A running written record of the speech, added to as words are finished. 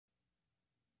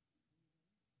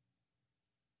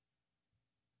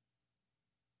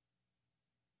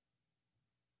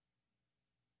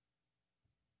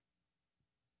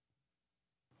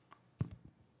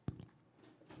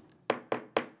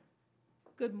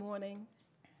Good morning.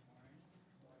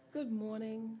 Good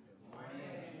morning.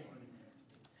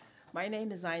 My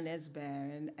name is Inez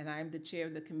Barron, and I'm the chair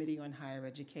of the Committee on Higher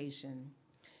Education.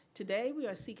 Today, we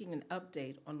are seeking an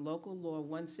update on Local Law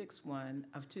 161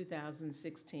 of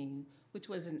 2016, which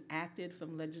was enacted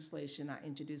from legislation I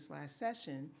introduced last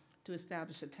session to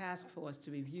establish a task force to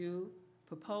review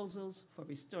proposals for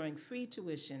restoring free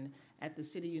tuition at the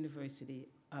City University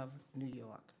of New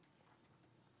York.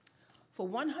 For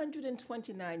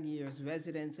 129 years,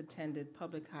 residents attended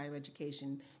public higher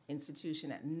education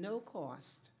institution at no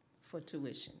cost for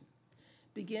tuition.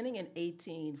 Beginning in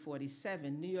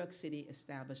 1847, New York City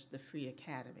established the Free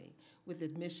Academy, with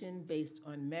admission based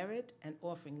on merit and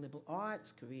offering liberal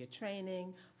arts, career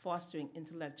training, fostering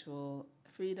intellectual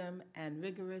freedom, and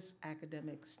rigorous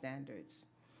academic standards.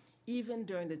 Even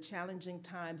during the challenging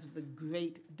times of the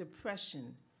Great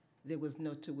Depression, there was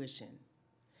no tuition.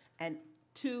 And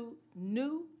 2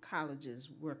 new colleges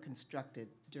were constructed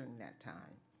during that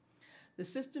time. The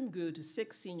system grew to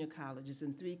 6 senior colleges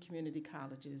and 3 community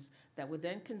colleges that were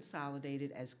then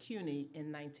consolidated as CUNY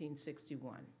in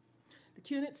 1961.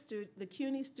 The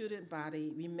CUNY student body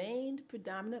remained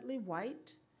predominantly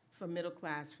white for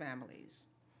middle-class families.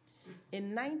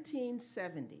 In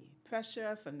 1970,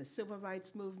 pressure from the civil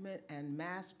rights movement and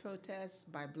mass protests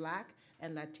by Black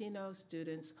and Latino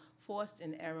students forced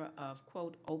an era of,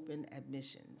 quote, open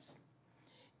admissions.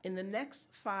 In the next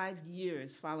 5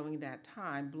 years following that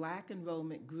time, Black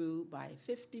enrollment grew by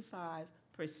 55%,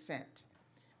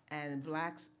 and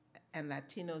Blacks and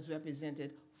Latinos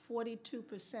represented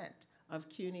 42% of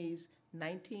CUNY's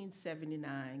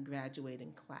 1979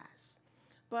 graduating class.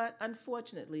 But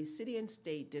unfortunately, City and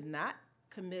State did not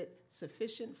commit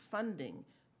sufficient funding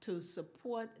to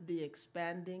support the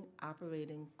expanding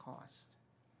operating cost.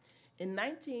 In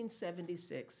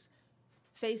 1976,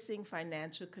 facing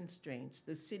financial constraints,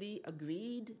 the city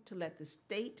agreed to let the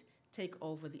state take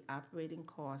over the operating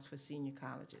costs for senior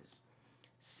colleges.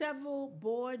 Several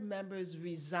board members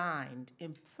resigned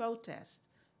in protest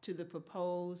to the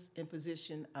proposed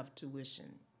imposition of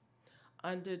tuition.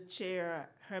 Under Chair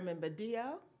Herman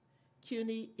Badillo,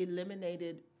 CUNY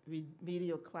eliminated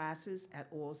remedial classes at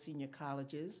all senior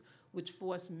colleges, which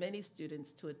forced many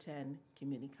students to attend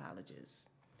community colleges.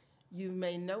 You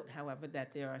may note, however,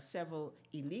 that there are several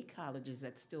elite colleges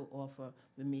that still offer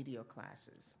remedial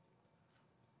classes.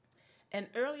 An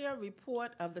earlier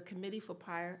report of the Committee for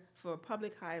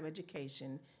Public Higher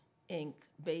Education, Inc.,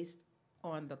 based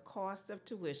on the cost of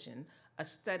tuition, a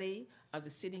study of the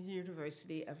City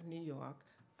University of New York,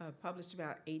 published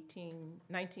about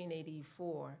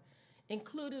 1984,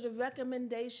 included a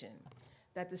recommendation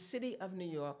that the City of New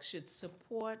York should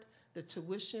support the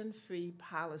tuition-free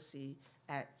policy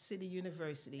at City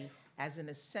University as an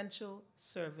essential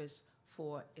service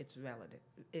for its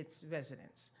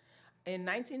residents. In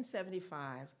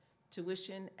 1975,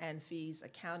 tuition and fees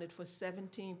accounted for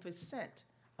 17%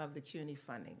 of the CUNY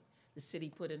funding. The city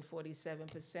put in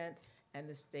 47% and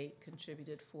the state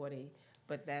contributed 40%,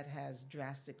 but that has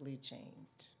drastically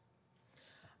changed.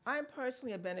 I'm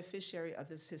personally a beneficiary of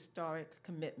this historic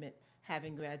commitment,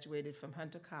 having graduated from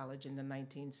Hunter College in the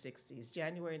 1960s,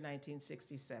 January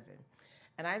 1967.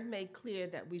 And I've made clear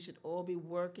that we should all be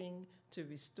working to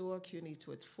restore CUNY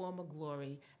to its former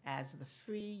glory as the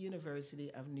Free University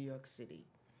of New York City.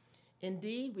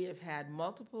 Indeed, we have had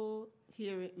multiple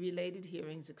related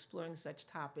hearings exploring such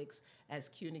topics as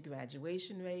CUNY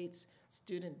graduation rates,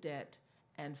 student debt,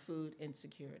 and food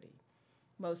insecurity.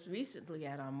 Most recently,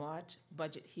 at our March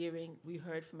budget hearing, we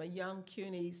heard from a young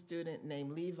CUNY student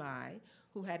named Levi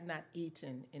who had not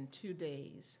eaten in 2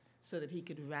 days so that he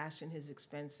could ration his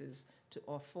expenses to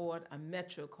afford a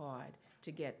Metro card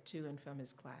to get to and from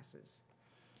his classes.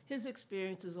 His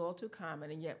experience is all too common,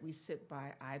 and yet we sit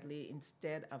by idly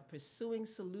instead of pursuing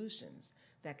solutions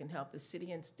that can help the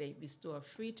city and state restore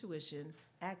free tuition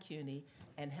at CUNY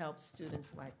and help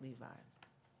students like Levi.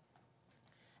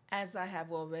 As I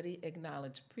have already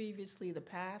acknowledged previously, the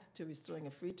path to restoring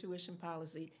a free tuition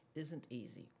policy isn't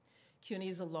easy. CUNY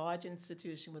is a large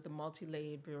institution with a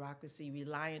multi-layered bureaucracy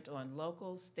reliant on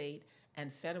local, state,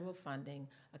 and federal funding,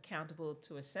 accountable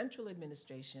to a central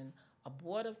administration, a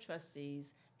board of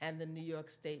trustees, and the New York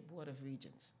State Board of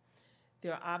Regents.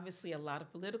 There are obviously a lot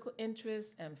of political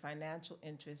interests and financial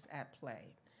interests at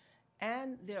play,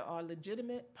 and there are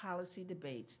legitimate policy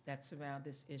debates that surround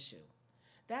this issue.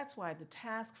 That's why the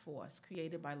task force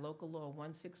created by Local Law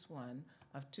 161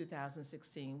 of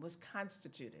 2016 was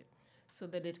constituted, so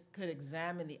that it could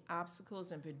examine the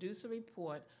obstacles and produce a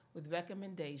report with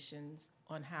recommendations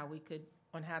on how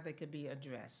they could be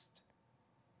addressed.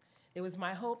 It was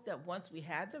my hope that once we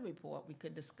had the report, we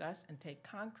could discuss and take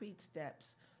concrete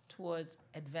steps towards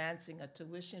advancing a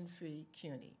tuition-free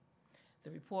CUNY.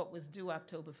 The report was due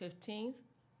October 15th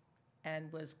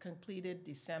and was completed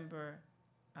December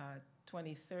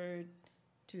 23rd,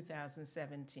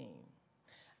 2017.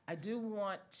 I do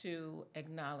want to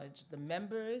acknowledge the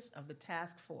members of the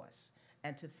task force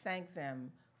and to thank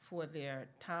them for their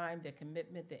time, their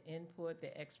commitment, their input,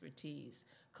 their expertise.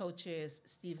 Co-chairs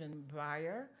Stephen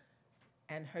Breyer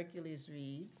and Hercules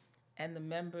Reed, and the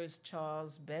members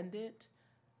Charles Bendit,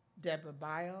 Deborah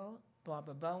Bile,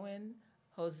 Barbara Bowen,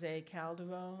 Jose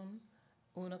Calderon,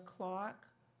 Una Clark,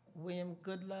 William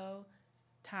Goodlow,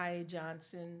 Ty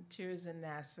Johnson, Tirza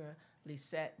Nasser,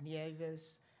 Lisette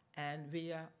Nieves, and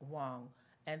Ria Wong.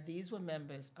 And these were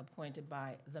members appointed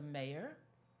by the mayor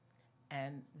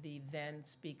and the then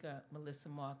Speaker Melissa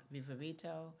Mark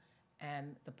Viverito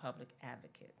and the public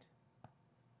advocate.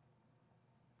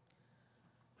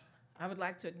 I would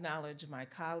like to acknowledge my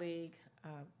colleague,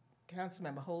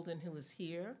 Councilmember Holden, who is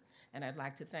here, and I'd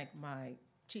like to thank my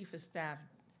Chief of Staff,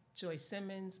 Joyce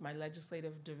Simmons, my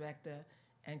Legislative Director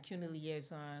and CUNY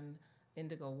Liaison,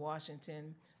 Indigo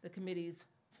Washington, the committee's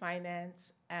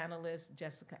Finance Analyst,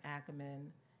 Jessica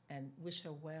Ackerman, and wish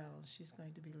her well, she's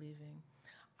going to be leaving,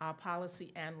 our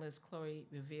Policy Analyst, Chloe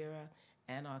Rivera,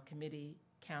 and our Committee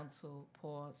Counsel,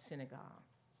 Paul Senegal.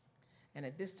 And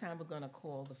at this time, we're going to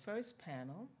call the first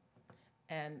panel.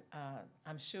 And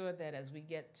I'm sure that as we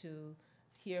get to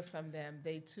hear from them,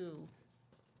 they too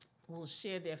will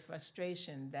share their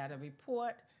frustration that a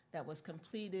report that was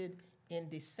completed in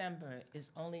December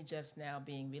is only just now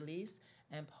being released.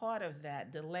 And part of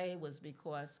that delay was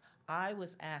because I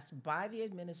was asked by the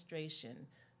administration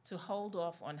to hold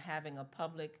off on having a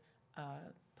public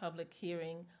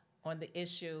hearing on the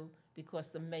issue because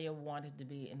the mayor wanted to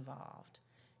be involved.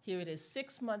 Here it is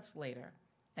 6 months later,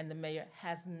 and the mayor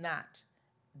has not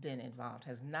been involved,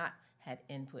 has not had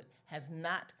input, has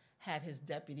not had his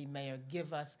deputy mayor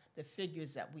give us the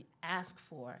figures that we ask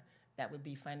for that would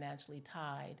be financially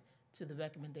tied to the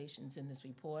recommendations in this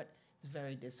report. It's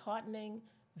very disheartening,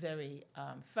 very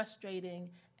frustrating,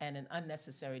 and an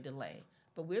unnecessary delay.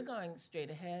 But we're going straight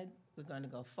ahead, we're going to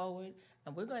go forward,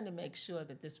 and we're going to make sure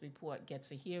that this report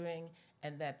gets a hearing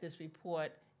and that this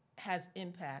report has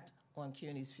impact on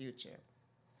CUNY's future.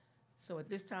 So at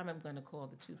this time, I'm going to call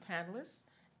the two panelists.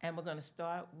 And we're going to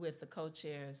start with the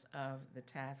co-chairs of the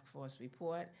task force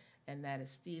report, and that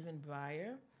is Stephen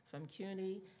Breyer from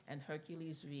CUNY and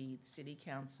Hercules Reed, City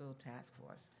Council Task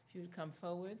Force. If you would come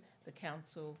forward, the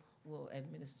council will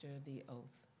administer the oath.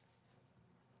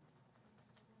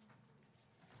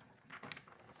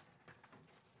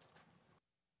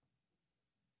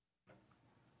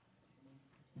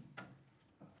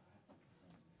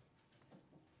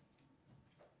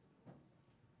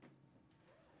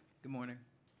 Good morning.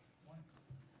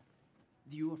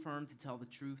 Do you affirm to tell the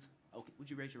truth? Okay, would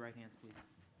you raise your right hands, please?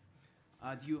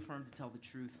 Do you affirm to tell the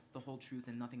truth, the whole truth,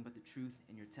 and nothing but the truth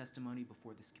in your testimony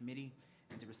before this committee,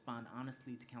 and to respond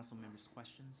honestly to council members'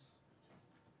 questions?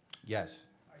 Yes.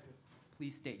 I do.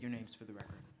 Please state your names for the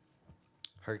record.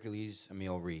 Hercules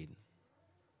Emil Reed.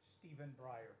 Stephen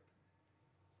Breyer.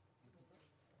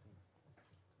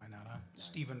 Am I not on?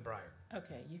 Stephen Breyer.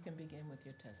 Okay, you can begin with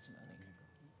your testimony.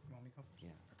 You want me to go first?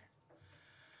 Yeah. Okay.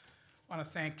 I want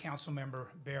to thank Councilmember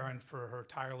Barron for her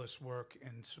tireless work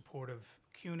in support of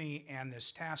CUNY and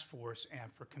this task force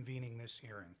and for convening this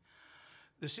hearing.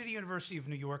 The City University of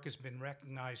New York has been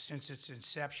recognized since its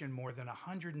inception more than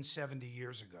 170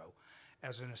 years ago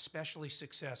as an especially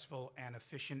successful and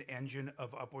efficient engine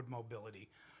of upward mobility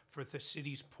for the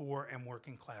city's poor and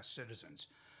working class citizens,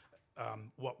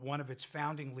 what one of its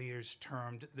founding leaders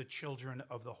termed the children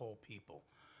of the whole people.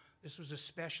 This was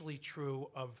especially true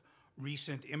of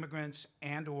recent immigrants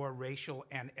and/or racial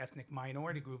and ethnic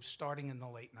minority groups starting in the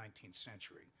late 19th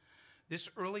century. This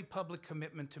early public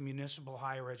commitment to municipal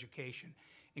higher education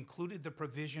included the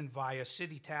provision via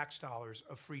city tax dollars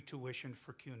of free tuition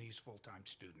for CUNY's full-time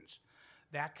students.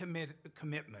 That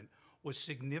commitment was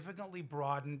significantly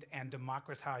broadened and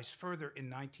democratized further in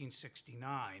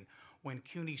 1969 when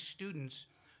CUNY students,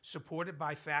 supported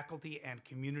by faculty and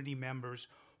community members,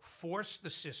 forced the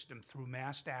system through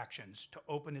mass actions to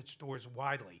open its doors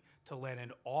widely to let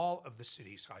in all of the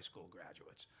city's high school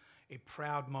graduates, a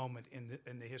proud moment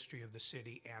in the history of the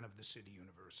city and of the city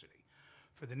university.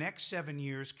 For the next 7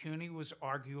 years, CUNY was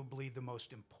arguably the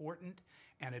most important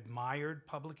and admired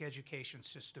public education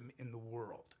system in the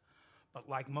world. But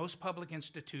like most public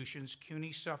institutions,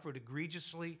 CUNY suffered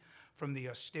egregiously from the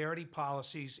austerity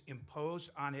policies imposed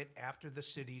on it after the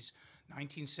city's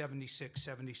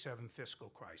 1976-77 fiscal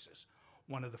crisis.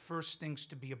 One of the first things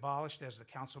to be abolished, as the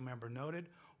council member noted,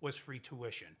 was free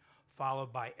tuition,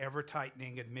 followed by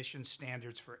ever-tightening admission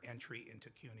standards for entry into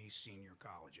CUNY's senior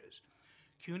colleges.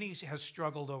 CUNY has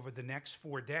struggled over the next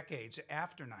 4 decades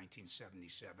after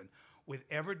 1977 with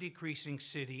ever-decreasing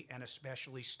city and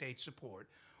especially state support,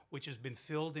 which has been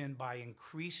filled in by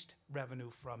increased revenue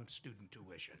from student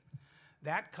tuition.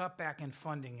 That cutback in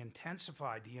funding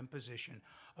intensified the imposition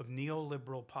of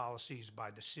neoliberal policies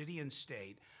by the city and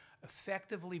state,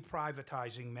 effectively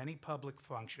privatizing many public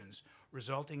functions,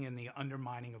 resulting in the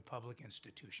undermining of public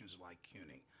institutions like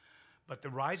CUNY. But the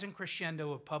rising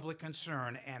crescendo of public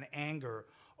concern and anger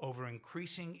over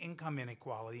increasing income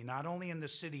inequality, not only in the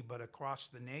city but across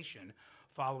the nation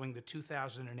following the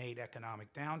 2008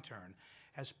 economic downturn,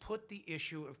 has put the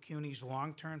issue of CUNY's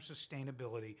long-term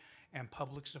sustainability and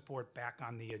public support back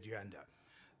on the agenda.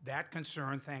 That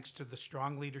concern, thanks to the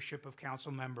strong leadership of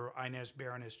Councilmember Inez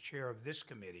Barron as chair of this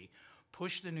committee,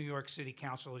 pushed the New York City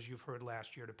Council, as you've heard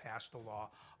last year, to pass the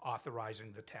law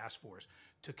authorizing the task force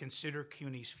to consider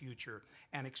CUNY's future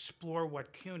and explore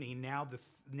what CUNY, now the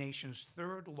nation's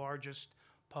third largest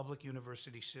public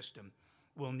university system,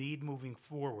 will need moving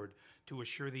forward to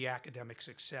assure the academic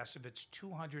success of its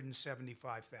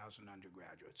 275,000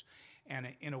 undergraduates.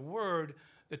 And in a word,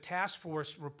 the task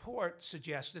force report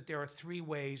suggests that there are 3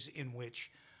 ways in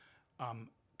which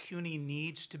CUNY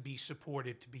needs to be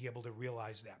supported to be able to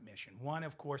realize that mission. One,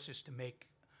 of course, is to make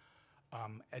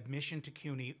admission to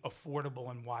CUNY affordable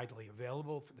and widely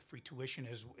available. The free tuition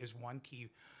is one key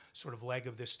sort of leg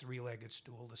of this 3-legged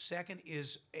stool. The second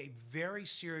is a very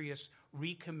serious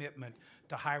recommitment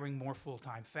to hiring more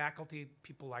full-time faculty.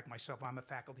 People like myself, I'm a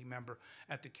faculty member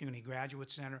at the CUNY Graduate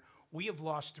Center. We have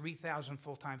lost 3,000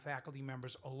 full-time faculty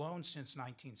members alone since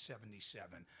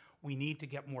 1977. We need to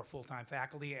get more full-time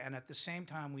faculty, and at the same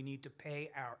time, we need to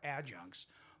pay our adjuncts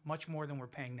much more than we're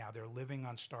paying now. They're living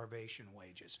on starvation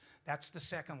wages. That's the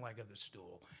second leg of the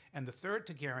stool. And the third,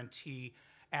 to guarantee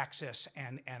access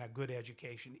and a good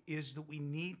education, is that we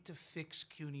need to fix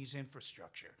CUNY's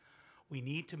infrastructure. We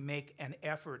need to make an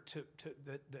effort to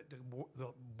the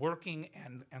working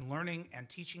and learning and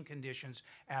teaching conditions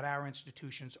at our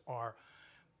institutions are,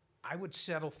 I would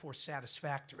settle for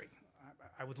satisfactory.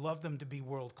 I would love them to be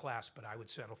world-class, but I would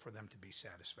settle for them to be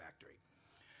satisfactory.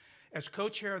 As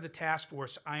co-chair of the task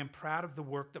force, I am proud of the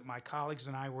work that my colleagues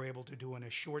and I were able to do in a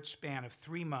short span of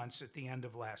 3 months at the end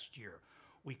of last year.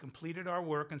 We completed our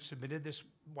work and submitted this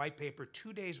white paper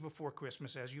 2 days before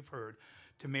Christmas, as you've heard,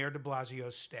 to Mayor de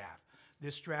Blasio's staff.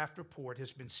 This draft report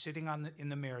has been sitting in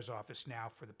the mayor's office now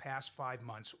for the past 5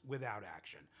 months without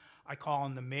action. I call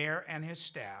on the mayor and his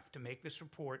staff to make this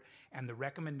report and the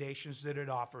recommendations that it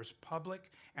offers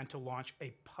public and to launch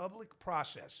a public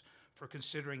process for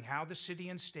considering how the city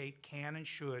and state can and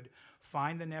should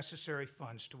find the necessary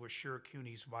funds to assure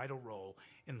CUNY's vital role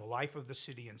in the life of the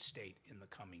city and state in the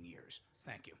coming years.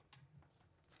 Thank you.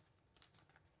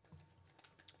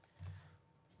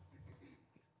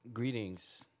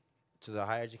 Greetings to the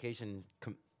Higher Education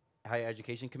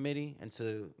Committee and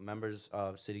to members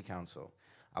of City Council.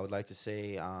 I would like to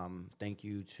say thank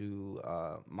you to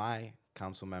my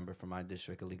council member from my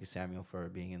district, Alika Samuel, for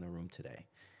being in the room today.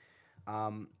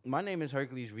 My name is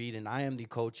Hercules Reed, and I am the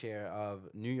co-chair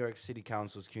of New York City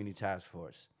Council's CUNY Task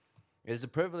Force. It is a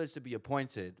privilege to be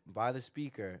appointed by the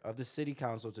Speaker of the City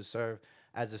Council to serve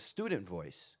as a student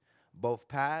voice, both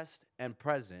past and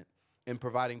present, in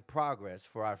providing progress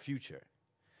for our future.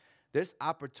 This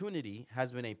opportunity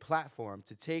has been a platform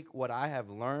to take what I have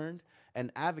learned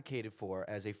and advocated for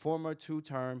as a former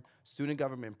 2-term student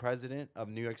government president of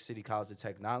New York City College of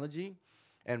Technology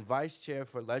and vice chair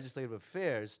for legislative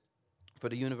affairs for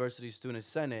the University Student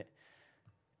Senate,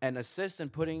 and assist in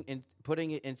putting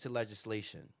it into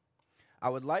legislation. I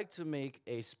would like to make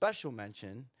a special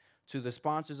mention to the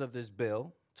sponsors of this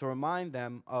bill to remind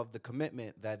them of the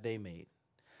commitment that they made.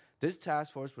 This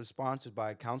task force was sponsored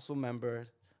by council members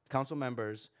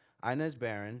Inez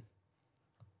Barron,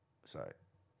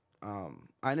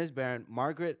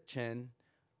 Margaret Chin,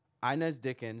 Inez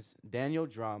Dickens, Daniel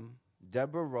Drum,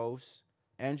 Deborah Rose,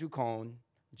 Andrew Cohn,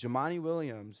 Jamani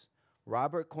Williams,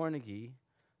 Robert Cornegie,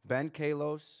 Ben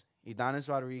Kalos, Idanis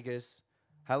Rodriguez,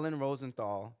 Helen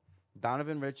Rosenthal,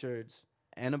 Donovan Richards,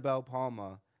 Annabelle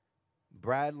Palma,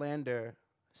 Brad Lander,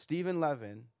 Stephen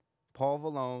Levin, Paul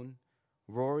Vallone,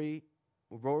 Rory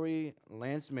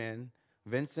Lanceman,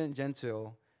 Vincent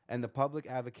Gentile, and the public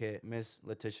advocate, Ms.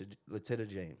 Letitia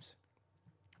James.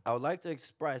 I would like to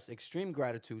express extreme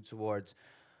gratitude towards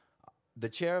the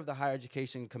chair of the Higher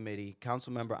Education Committee,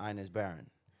 Councilmember Inez Barron,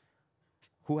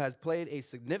 who has played a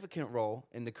significant role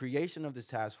in the creation of this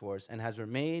task force and has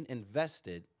remained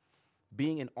invested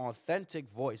being an authentic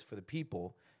voice for the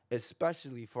people,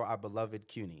 especially for our beloved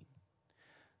CUNY.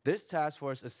 This task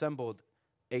force assembled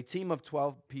a team of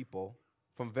 12 people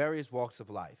from various walks of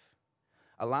life,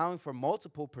 allowing for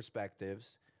multiple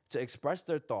perspectives to express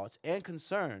their thoughts and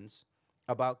concerns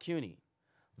about CUNY,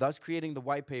 thus creating the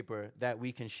white paper that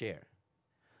we can share.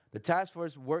 The task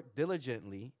force worked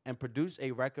diligently and produced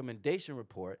a recommendation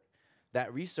report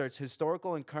that researched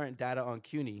historical and current data on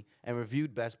CUNY and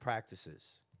reviewed best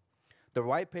practices. The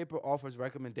white paper offers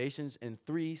recommendations in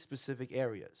 3 specific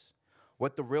areas: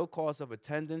 what the real cost of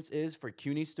attendance is for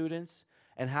CUNY students,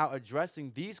 and how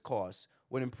addressing these costs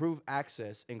would improve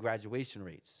access and graduation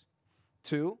rates.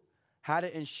 2, how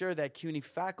to ensure that CUNY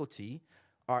faculty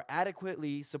are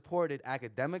adequately supported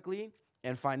academically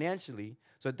and financially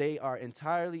so they are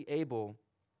entirely able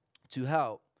to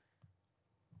help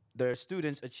their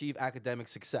students achieve academic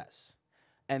success.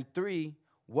 And 3,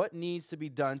 what needs to be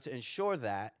done to ensure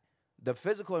that the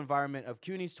physical environment of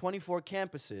CUNY's 24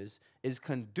 campuses is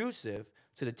conducive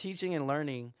to the teaching and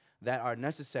learning that are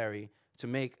necessary to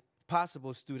make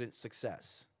possible student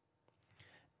success.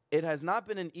 It has not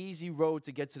been an easy road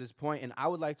to get to this point, and I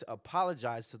would like to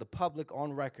apologize to the public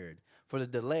on record for the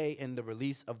delay in the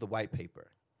release of the white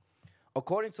paper.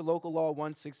 According to Local Law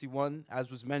 161, as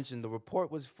was mentioned, the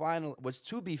report was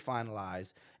to be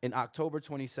finalized in October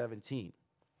 2017.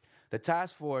 The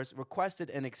task force requested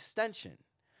an extension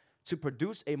to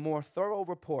produce a more thorough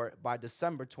report by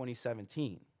December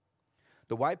 2017.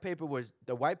 The white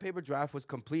paper draft was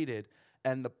completed,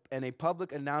 and a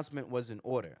public announcement was in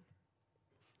order.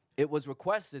 It was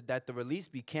requested that the release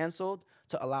be canceled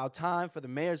to allow time for the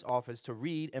mayor's office to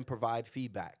read and provide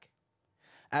feedback.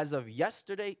 As of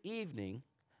yesterday evening,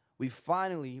 we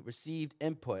finally received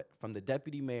input from the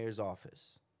deputy mayor's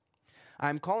office. I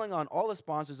am calling on all the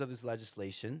sponsors of this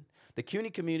legislation, the CUNY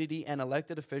community, and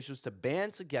elected officials to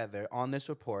band together on this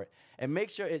report and make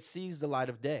sure it sees the light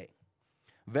of day.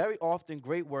 Very often,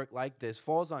 great work like this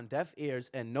falls on deaf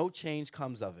ears and no change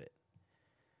comes of it.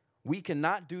 We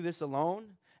cannot do this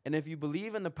alone, and if you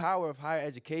believe in the power of higher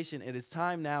education, it is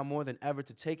time now more than ever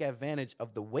to take advantage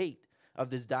of the weight of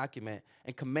this document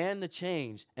and command the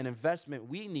change and investment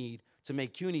we need to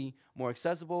make CUNY more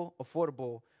accessible,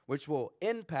 affordable, which will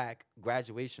impact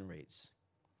graduation rates.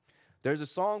 There's a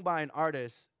song by an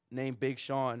artist named Big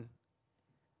Sean,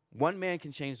 "One Man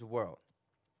Can Change the World."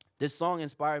 This song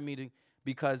inspired me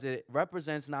because it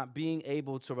represents not being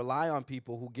able to rely on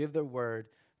people who give their word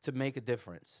to make a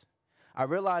difference. I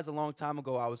realized a long time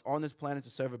ago I was on this planet to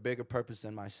serve a bigger purpose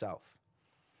than myself.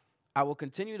 I will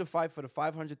continue to fight for the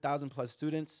 500,000 plus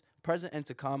students, present and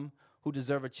to come, who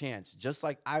deserve a chance, just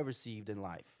like I received in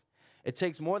life. It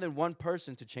takes more than one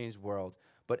person to change the world,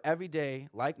 but every day,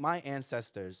 like my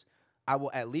ancestors, I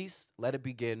will at least let it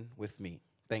begin with me.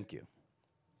 Thank you.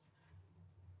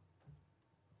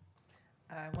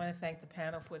 I want to thank the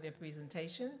panel for their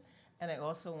presentation, and I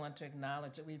also want to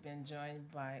acknowledge that we've been joined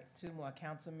by 2 more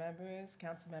council members,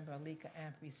 Councilmember Alika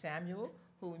Ampry-Samuel,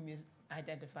 who we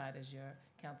identified as your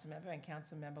council member, and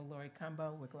Councilmember Lori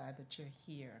Cumbo. We're glad that you're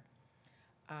here.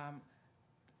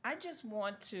 I just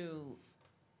want to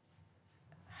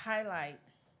highlight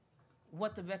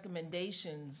what the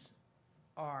recommendations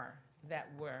are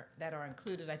that are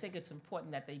included. I think it's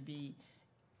important that they be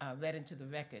read into the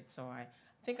record, so I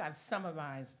think I've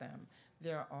summarized them.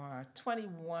 There are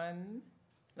 21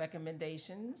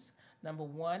 recommendations. Number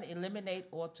 1, eliminate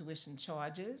all tuition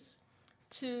charges.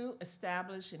 2,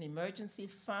 establish an emergency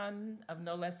fund of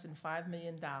no less than $5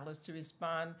 million to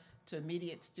respond to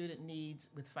immediate student needs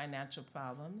with financial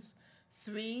problems.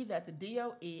 3, that the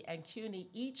DOE and CUNY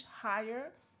each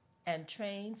hire and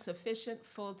train sufficient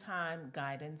full-time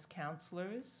guidance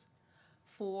counselors.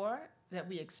 4, that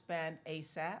we expand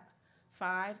ASAP.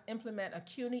 5, implement a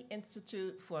CUNY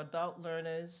Institute for Adult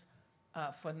Learners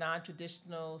for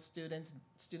non-traditional students,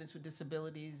 students with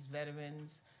disabilities,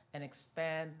 veterans, and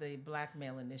expand the Black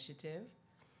Male Initiative.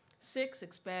 6,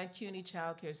 expand CUNY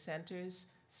Child Care Centers.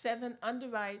 7,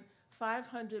 underwrite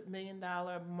 $500 million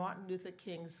Martin Luther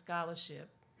King Scholarship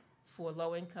for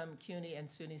low-income CUNY and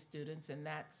SUNY students, and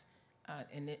that's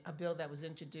in a bill that was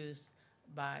introduced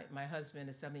by my husband,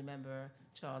 Assemblymember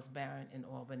Charles Barron in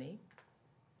Albany.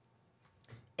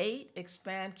 8,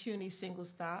 expand CUNY single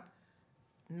stop.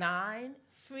 9,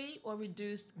 free or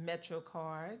reduced Metro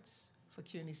cards for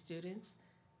CUNY students.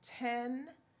 10,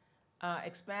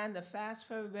 expand the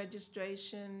FAFSA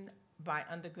registration by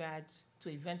undergrads to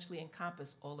eventually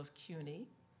encompass all of CUNY.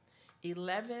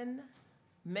 11,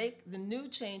 make the new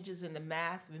changes in the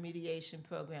math remediation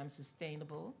program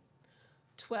sustainable.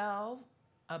 12,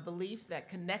 a belief that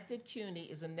connected CUNY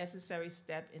is a necessary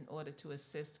step in order to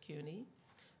assist CUNY.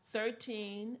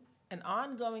 13, an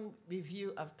ongoing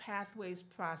review of pathways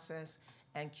process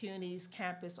and CUNY's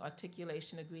campus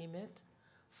articulation agreement.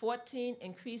 14,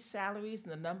 increase salaries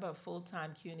and the number of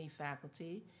full-time CUNY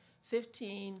faculty.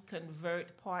 15,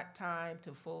 convert part-time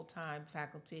to full-time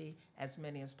faculty, as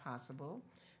many as possible.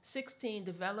 16,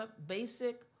 develop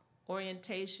basic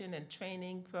orientation and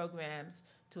training programs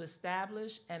to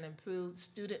establish and improve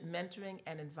student mentoring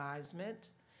and advisement.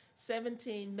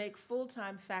 17, make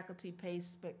full-time faculty pay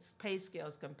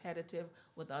scales competitive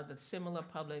with other similar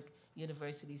public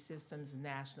university systems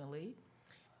nationally.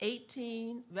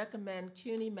 18, recommend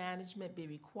CUNY management be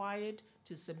required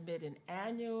to submit an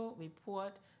annual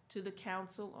report to the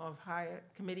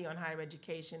Committee on Higher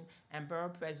Education and borough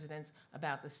presidents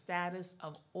about the status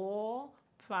of all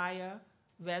prior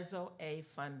Reso A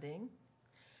funding.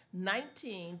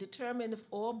 19, determine if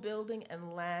all building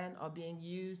and land are being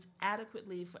used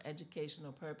adequately for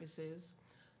educational purposes.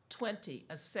 20,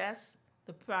 assess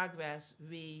the progress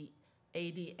re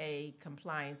ADA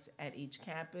compliance at each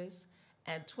campus.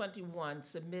 And 21,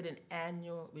 submit an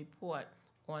annual report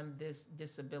on this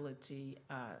disability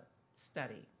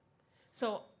study.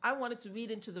 So I wanted to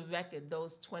read into the record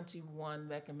those 21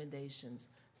 recommendations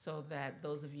so that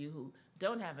those of you who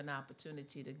don't have an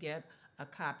opportunity to get a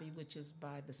copy, which is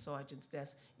by the sergeant's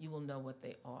desk, you will know what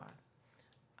they are.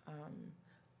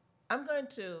 I'm going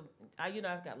to,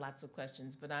 I've got lots of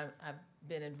questions, but I've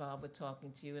been involved with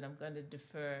talking to you, and I'm going to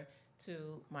defer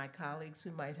to my colleagues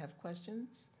who might have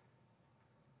questions.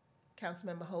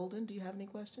 Councilmember Holden, do you have any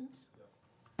questions?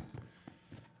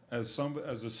 As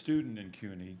a student in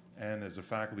CUNY and as a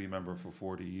faculty member for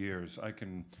 40 years, I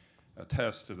can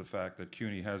attest to the fact that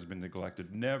CUNY has been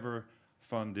neglected, never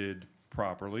funded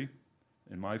properly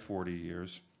in my 40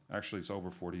 years. Actually, it's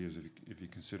over 40 years if you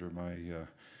consider my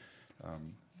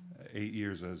 8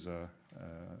 years as a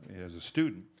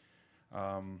student.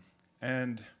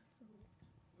 And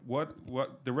what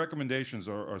the recommendations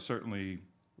are certainly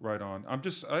right on.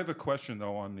 I have a question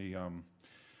though on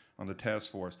the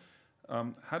task force.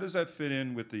 How does that fit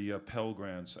in with the Pell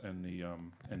Grants and the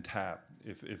and TAP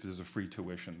if there's a free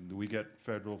tuition? Do we get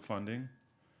federal funding?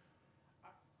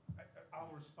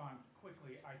 I'll respond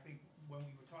quickly. I think when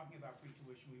we were talking about free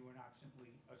tuition, we were not simply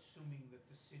assuming that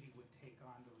the city would take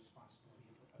on the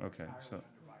responsibility of entirely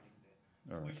underwriting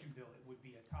the tuition bill. It would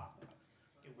be a top.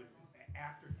 It would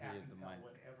after TAP and Pell,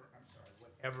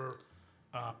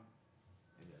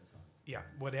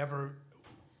 whatever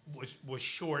was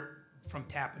short from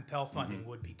TAP and Pell funding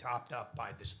would be topped up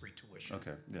by this free tuition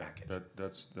package.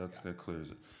 That clears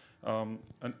it.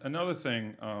 Another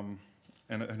thing,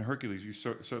 and Hercules, you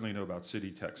certainly know about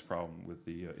City Tech's problem with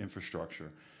the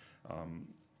infrastructure.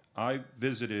 I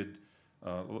visited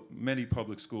many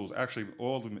public schools, actually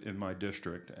all of them in my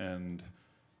district, and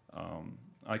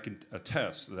I can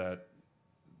attest that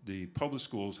the public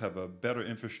schools have a better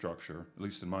infrastructure, at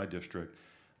least in my district,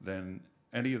 than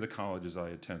any of the colleges I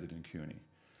attended in CUNY.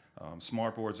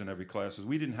 Smart boards in every class.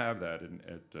 We didn't have that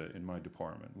in my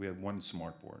department. We had one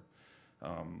smart board.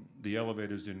 The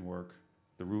elevators didn't work.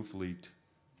 The roof leaked.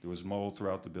 There was mold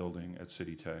throughout the building at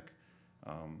City Tech.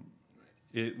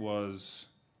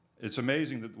 It's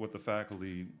amazing what the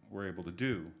faculty were able to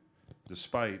do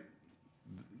despite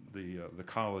the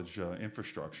college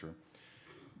infrastructure.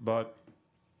 But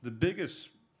the biggest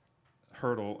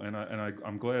hurdle, and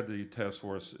I'm glad the task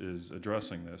force is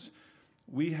addressing this,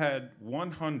 we had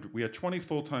 20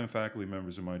 full-time faculty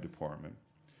members in my department,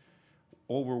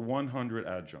 over 100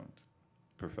 adjunct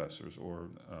professors or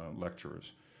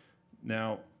lecturers.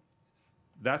 Now,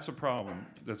 that's a problem.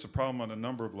 That's a problem on a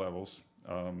number of levels.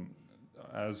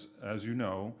 As you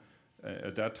know,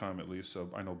 at that time at least,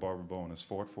 I know Barbara Bowen has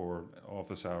fought for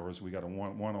office hours. We got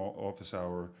one office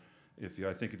hour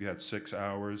I think if you had 6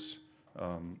 hours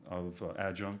of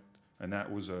adjunct, and that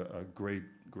was a great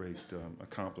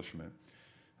accomplishment.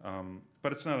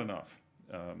 But it's not enough.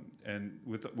 And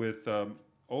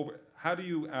how do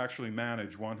you actually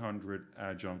manage 100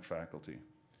 adjunct faculty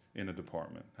in a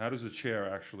department? How does the chair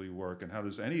actually work, and how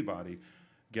does anybody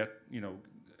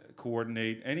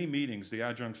coordinate any meetings? The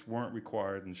adjuncts weren't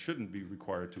required and shouldn't be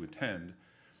required to attend.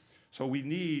 So we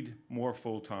need more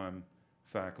full-time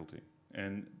faculty.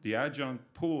 And the adjunct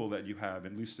pool that you have,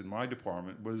 at least in my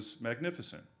department, was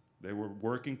magnificent. They were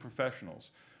working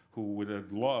professionals who would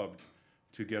have loved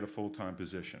to get a full-time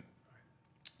position.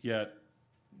 Yet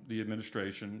the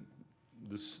administration,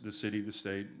 the city, the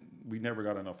state, we never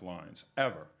got enough lines,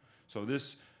 ever. So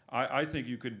I think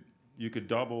you could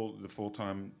double the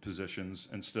full-time positions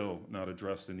and still not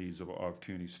address the needs of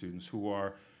CUNY students who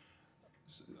are,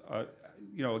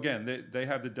 again, they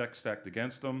have the deck stacked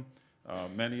against them.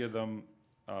 Many of them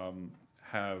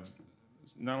have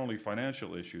not only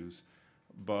financial issues,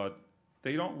 but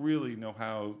they don't really know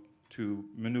how to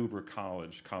maneuver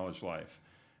college life.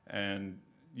 And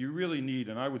you really need,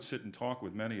 and I would sit and talk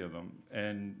with many of them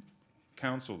and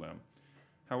counsel them.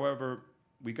 However,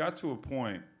 we got to a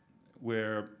point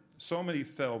where so many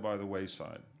fell by the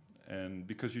wayside, and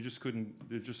because you just couldn't,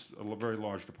 they're just a very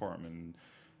large department,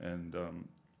 and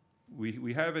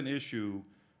we have an issue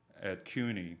at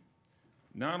CUNY,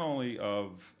 not only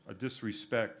of a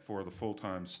disrespect for the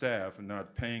full-time staff and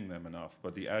not paying them enough,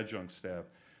 but the adjunct staff,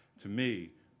 to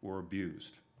me, were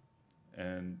abused.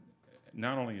 And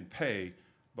not only in pay,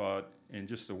 but in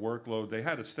just the workload. They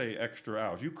had to stay extra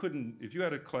hours. You couldn't, if you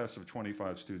had a class of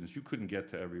 25 students, you couldn't get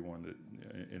to everyone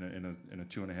in a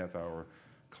 2.5-hour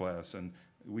class. And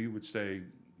we would stay,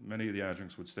 many of the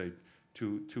adjuncts would stay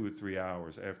 2 or 3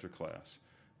 hours after class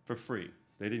for free.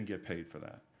 They didn't get paid for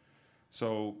that.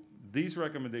 So these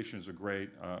recommendations are great.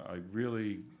 I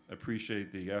really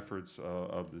appreciate the efforts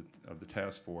of the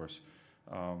task force.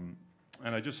 And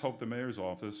I just hope the mayor's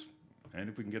office, and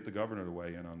if we can get the governor to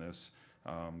weigh in on this,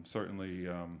 certainly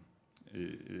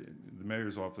the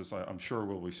mayor's office, I'm sure,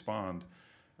 will respond.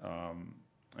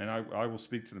 And I will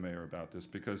speak to the mayor about this,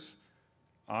 because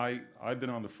I've been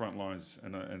on the front lines,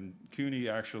 and CUNY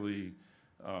actually,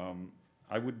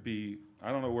 I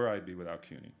don't know where I'd be without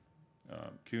CUNY.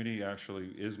 CUNY actually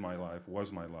is my life,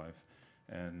 was my life,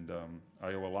 and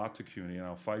I owe a lot to CUNY, and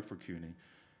I'll fight for CUNY.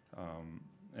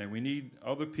 And we need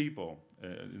other people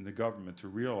in the government to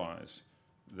realize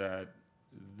that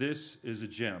this is a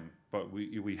gem, but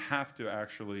we have to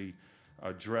actually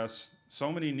address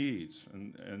so many needs,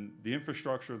 and the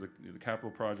infrastructure, the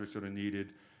capital projects that are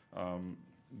needed,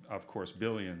 of course,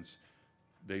 billions.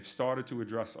 They've started to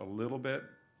address a little bit,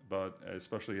 but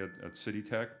especially at City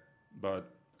Tech,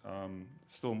 but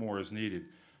still more is needed.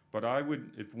 But I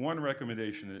would, if one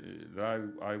recommendation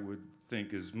that I would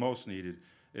think is most needed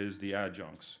is the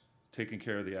adjuncts, taking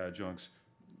care of the adjuncts,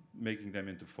 making them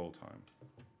into full-time.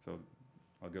 So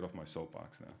I'll get off my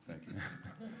soapbox now. Thank you.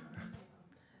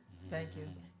 Thank you.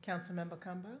 Councilmember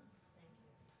Cumbo?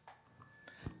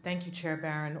 Thank you, Chair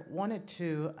Barron. Wanted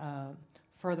to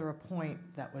further a point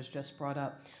that was just brought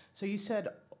up. So you said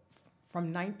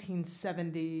from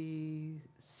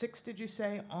 1976, did you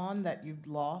say, on that you've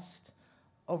lost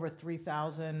over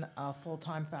 3,000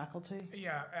 full-time faculty?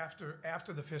 Yeah,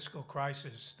 after the fiscal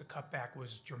crisis, the cutback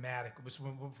was dramatic. It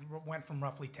went from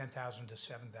roughly 10,000 to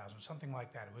 7,000, something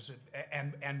like that. It was,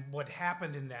 and what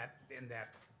happened in that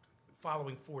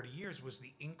following 40 years was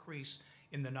the increase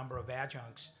in the number of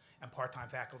adjuncts and part-time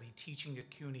faculty teaching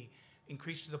at CUNY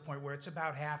increased to the point where it's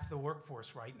about half the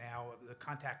workforce right now. The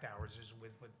contact hours is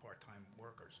with part-time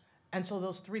workers. And so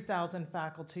those 3,000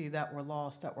 faculty that were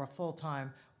lost, that were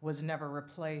full-time, was never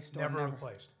replaced? Never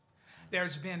replaced.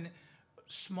 There's been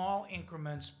small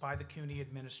increments by the CUNY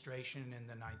administration in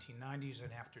the 1990s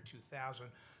and after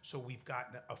 2000, so we've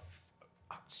gotten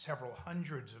several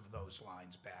hundreds of those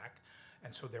lines back,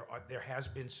 and so there has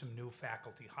been some new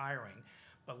faculty hiring.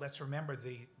 But let's remember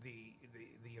the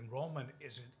enrollment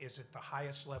is at the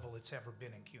highest level it's ever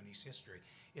been in CUNY's history.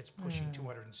 It's pushing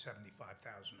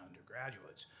 275,000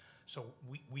 undergraduates. So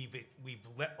we've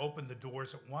opened the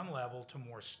doors at one level to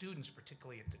more students,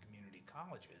 particularly at the community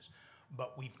colleges,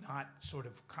 but we've not sort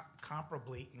of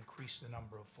comparably increased the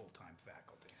number of full-time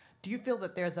faculty. Do you feel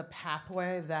that there's a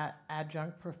pathway that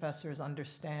adjunct professors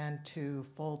understand to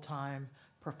full-time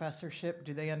professorship?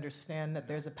 Do they understand that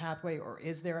there's a pathway, or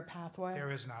is there a pathway?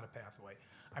 There is not a pathway.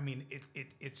 I mean,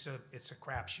 it's a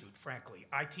crapshoot, frankly.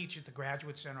 I teach at the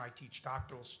Graduate Center. I teach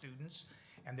doctoral students,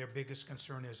 and their biggest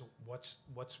concern is what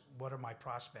are my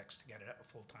prospects to get a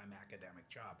full-time academic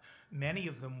job. Many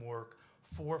of them work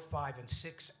 4, 5, and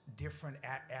 6 different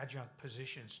adjunct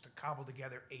positions to cobble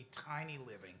together a tiny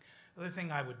living. The other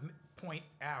thing I would point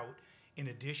out, in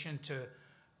addition to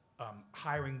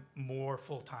hiring more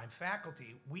full-time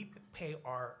faculty, we pay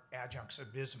our adjuncts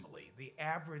abysmally. The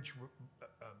average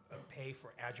pay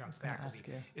for adjunct faculty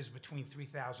is between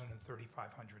 $3,000 and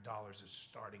 $3,500 as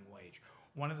starting wage.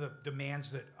 One of the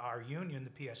demands that our union, the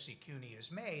PSC CUNY,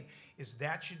 has made is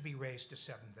that should be raised to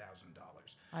 $7,000.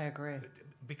 I agree.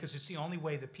 Because it's the only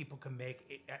way that people can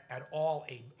make at all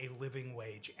a living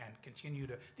wage and continue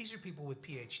to, these are people with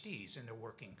PhDs and they're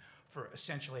working for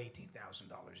essentially $18,000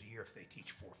 a year if they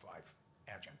teach 4 or 5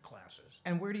 adjunct classes.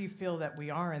 And where do you feel that we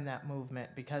are in that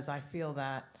movement? Because I feel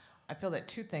that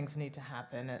two things need to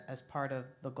happen as part of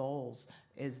the goals,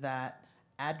 is that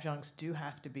adjuncts do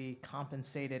have to be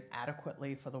compensated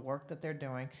adequately for the work that they're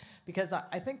doing, because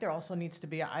I think there also needs to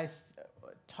be, I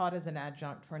taught as an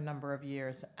adjunct for a number of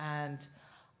years, and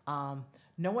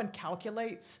no one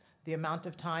calculates the amount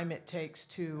of time it takes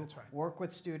to That's right. work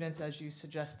with students, as you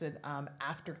suggested,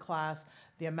 after class,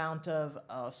 the amount of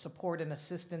support and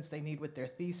assistance they need with their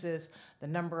thesis, the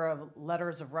number of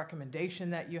letters of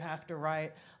recommendation that you have to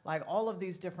write. Like, all of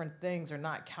these different things are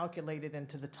not calculated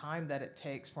into the time that it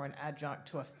takes for an adjunct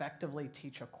to effectively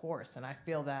teach a course. And I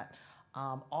feel that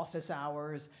office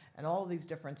hours and all of these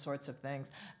different sorts of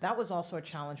things, that was also a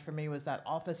challenge for me, was that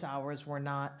office hours were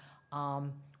not,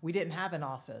 we didn't have an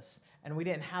office, and we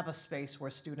didn't have a space where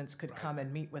students could Right. come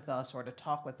and meet with us or to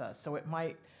talk with us. So it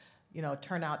might,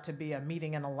 turn out to be a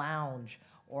meeting in a lounge,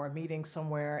 or a meeting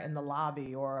somewhere in the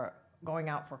lobby, or going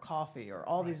out for coffee, or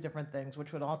all Right. these different things,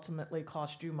 which would ultimately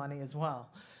cost you money as well.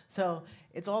 So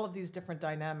it's all of these different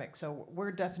dynamics. So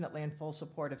we're definitely in full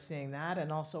support of seeing that,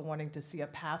 and also wanting to see a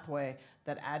pathway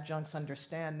that adjuncts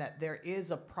understand that there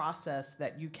is a process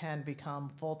that you can become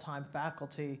full-time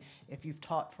faculty if you've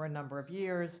taught for a number of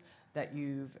years, that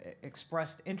you've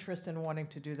expressed interest in wanting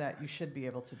to do that. You should be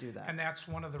able to do that. And that's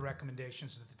one of the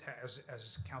recommendations that,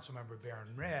 as Councilmember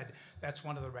Barron read, that's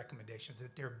one of the recommendations,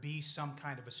 that there be some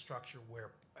kind of a structure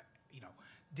where,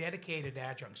 dedicated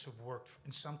adjuncts who've worked,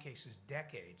 in some cases,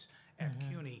 decades at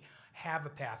CUNY, have a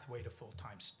pathway to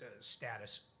full-time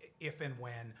status if and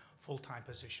when full-time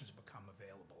positions become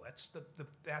available. That's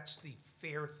the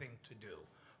fair thing to do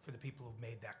for the people who've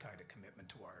made that kind of commitment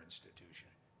to our institution.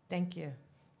 Thank you.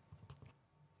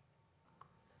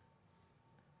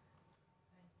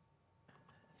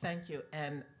 Thank you.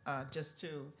 And just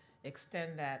to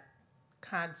extend that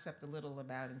concept a little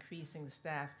about increasing the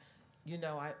staff,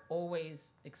 I always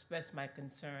express my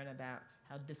concern about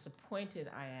how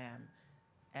disappointed I am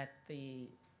at the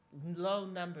low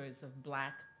numbers of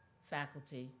Black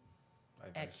faculty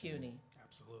at CUNY.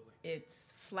 Absolutely.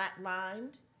 It's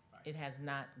flatlined. Right. It has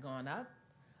not gone up.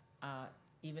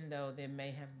 Even though there may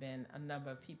have been a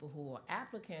number of people who are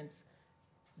applicants,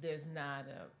 there's not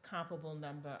a comparable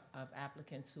number of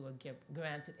applicants who are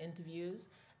granted interviews.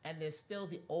 And there's still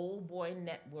the old boy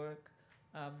network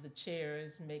of the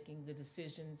chairs making the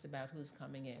decisions about who's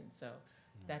coming in. So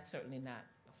that's certainly not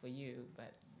for you,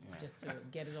 but just to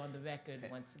get it on the record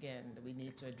once again, we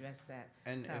need to address that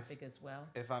And topic as well.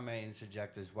 If I may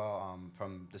interject as well,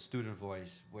 from the student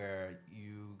voice, where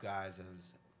you guys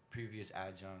as previous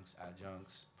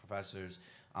adjuncts, professors,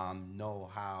 know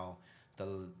how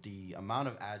the amount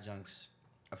of adjuncts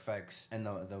affects, and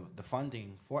the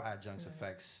funding for adjuncts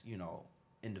affects,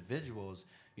 individuals,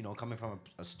 coming from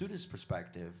a student's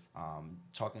perspective,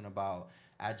 talking about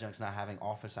adjuncts not having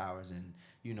office hours, and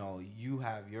you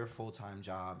have your full-time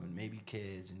job and maybe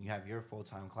kids, and you have your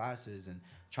full-time classes, and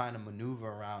trying to maneuver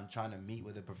around, trying to meet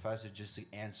with a professor just to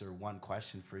answer one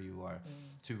question for you, or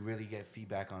to really get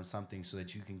feedback on something so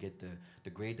that you can get the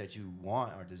grade that you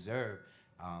want or deserve.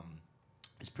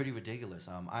 It's pretty ridiculous.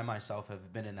 I myself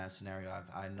have been in that scenario.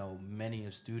 I know many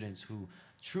of students who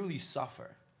truly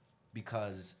suffer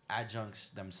because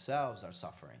adjuncts themselves are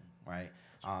suffering, right?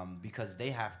 Because they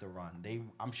have to run.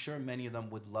 I'm sure many of them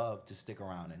would love to stick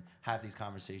around and have these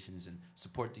conversations and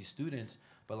support these students,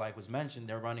 but like was mentioned,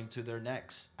 they're running to their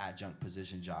next adjunct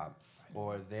position job,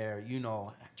 or they're,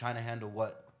 trying to handle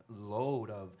what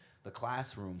load of the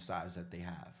classroom size that they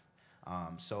have.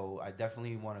 So I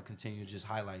definitely want to continue to just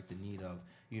highlight the need of,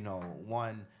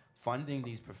 one, funding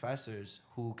these professors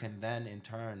who can then in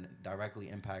turn directly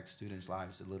impact students'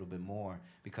 lives a little bit more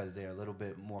because they're a little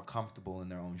bit more comfortable in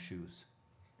their own shoes.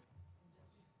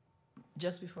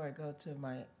 Just before I go to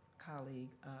my colleague,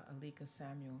 Alika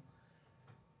Samuel,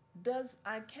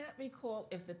 I can't recall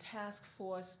if the task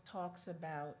force talks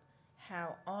about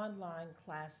how online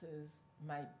classes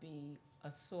might be a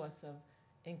source of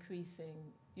increasing,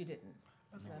 you didn't?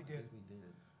 I think No. we did. We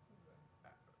did.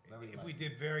 If we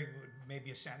did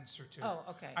maybe a sentence or two. Oh,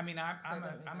 okay. I mean, I'm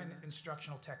that an makes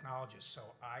instructional technologist, so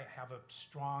I have a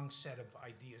strong set of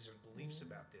ideas and beliefs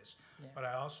about this. Yeah. But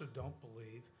I also don't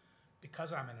believe,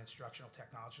 because I'm an instructional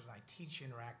technologist and I teach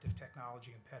interactive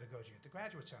technology and pedagogy at the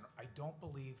Graduate Center, I don't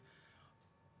believe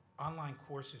online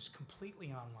courses completely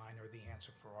online are the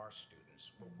answer for our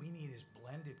students. What we need is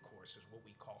blended courses, what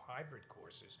we call hybrid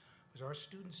courses, because our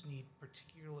students need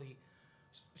particularly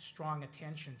strong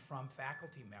attention from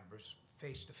faculty members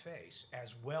face to face,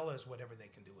 as well as whatever they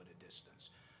can do at a distance.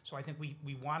 So I think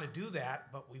we want to do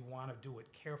that, but we want to do it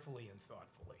carefully and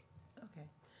thoughtfully. Okay.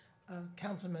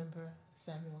 Councilmember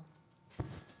Samuel.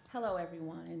 Hello,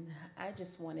 everyone. I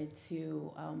just wanted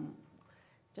to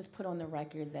just put on the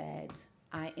record that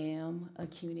I am a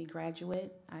CUNY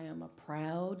graduate. I am a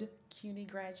proud CUNY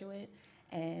graduate,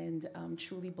 and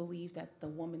truly believe that the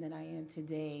woman that I am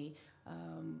today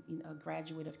a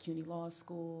graduate of CUNY Law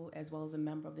School, as well as a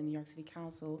member of the New York City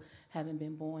Council, having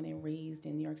been born and raised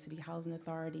in New York City Housing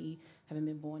Authority, having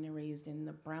been born and raised in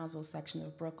the Brownsville section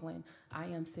of Brooklyn. I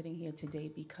am sitting here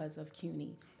today because of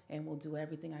CUNY, and will do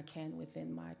everything I can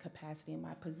within my capacity and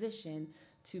my position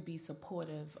to be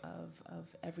supportive of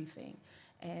everything.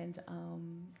 And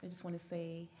I just want to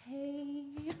say, hey,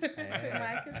 to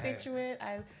my constituent.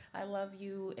 I love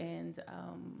you, and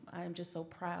I am just so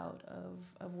proud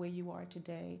of where you are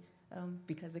today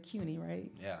because of CUNY,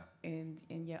 right? Yeah. And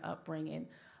your upbringing.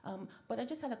 But I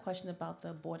just had a question about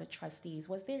the Board of Trustees.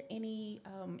 Was there any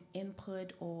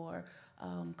input or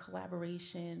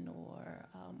collaboration or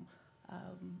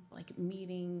like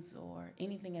meetings or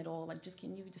anything at all? Like, just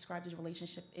can you describe the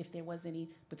relationship, if there was any,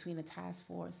 between the task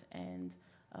force and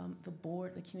the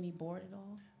board, the CUNY board at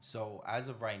all? So as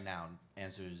of right now,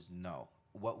 answer is no.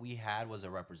 What we had was a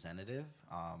representative,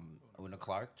 Una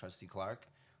Clark, Trustee Clark,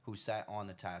 who sat on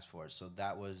the task force. So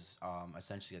that was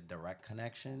essentially a direct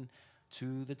connection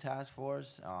to the task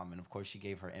force. And of course, she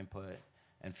gave her input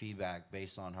and feedback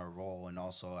based on her role and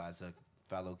also as a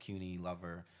fellow CUNY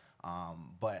lover.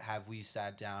 But have we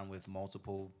sat down with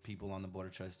multiple people on the Board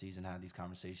of Trustees and had these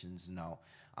conversations? No.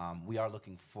 We are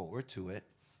looking forward to it,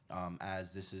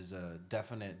 as this is a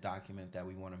definite document that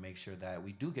we want to make sure that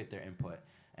we do get their input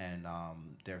and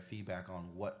their feedback on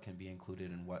what can be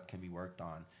included and what can be worked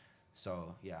on.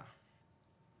 So, yeah.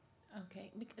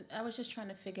 Okay, I was just trying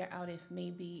to figure out if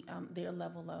maybe their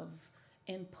level of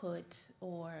input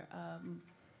or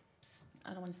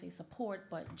I don't want to say support,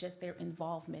 but just their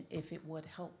involvement, if it would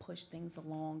help push things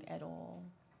along at all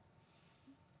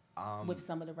with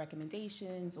some of the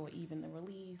recommendations or even the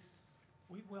release.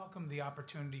 We welcome the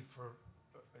opportunity for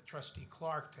Trustee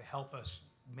Clark to help us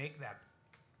make that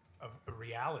a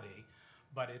reality,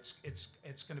 but it's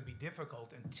going to be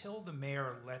difficult until the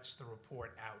mayor lets the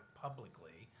report out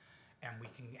publicly and we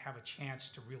can have a chance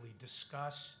to really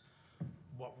discuss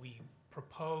what we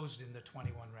proposed in the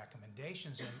 21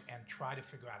 recommendations and try to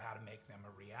figure out how to make them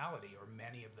a reality, or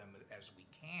many of them as we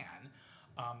can.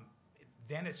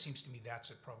 Then it seems to me that's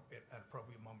an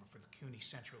appropriate moment for the CUNY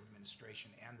Central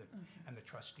Administration and the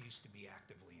trustees to be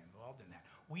actively involved in that.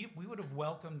 We would have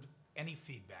welcomed any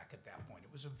feedback at that point.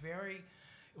 It was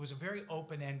a very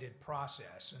open-ended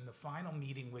process. And the final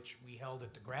meeting, which we held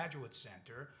at the Graduate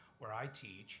Center, where I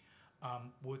teach,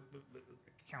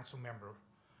 Council Member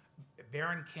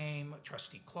Barron came,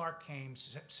 Trustee Clark came,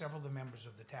 several of the members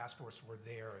of the task force were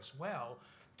there as well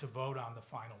to vote on the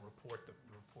final report, the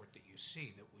report that you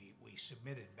see that we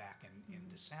submitted back in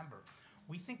December.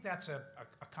 We think that's a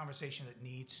conversation that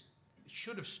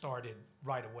should have started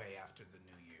right away after the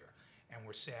new year, and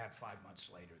we're sad 5 months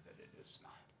later that it is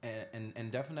not.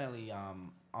 And definitely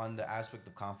on the aspect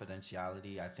of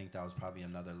confidentiality, I think that was probably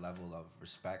another level of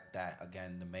respect that,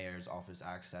 again, the mayor's office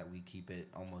asks that we keep it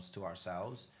almost to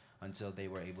ourselves until they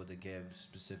were able to give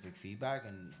specific feedback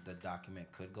and the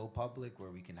document could go public where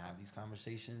we can have these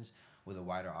conversations with a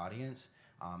wider audience.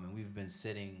 And we've been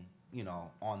sitting,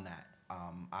 on that.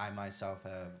 I myself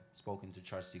have spoken to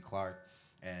Trustee Clark,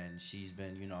 and she's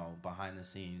been, behind the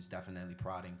scenes, definitely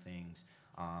prodding things,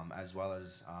 as well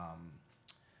as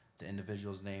the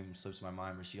individual's name slips my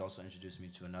mind, but she also introduced me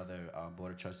to another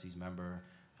Board of Trustees member.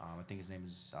 I think his name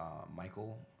is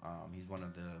Michael. He's one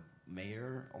of the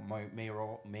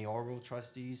mayoral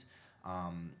trustees.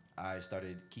 I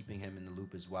started keeping him in the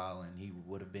loop as well, and he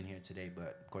would have been here today,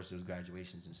 but of course there was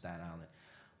graduations in Staten Island.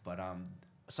 But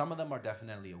some of them are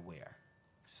definitely aware.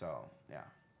 So, yeah.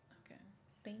 Okay,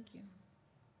 thank you.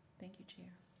 Thank you,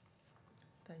 Chair.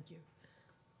 Thank you.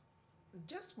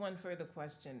 Just one further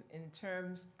question. In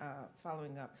terms of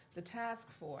following up, the task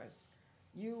force,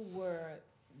 the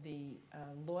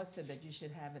law said that you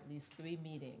should have at least 3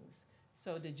 meetings.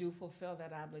 So did you fulfill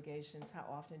that obligations? How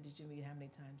often did you meet? How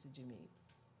many times did you meet?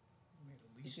 We met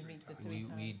at least Did you 3 meet the times. 3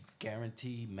 We times?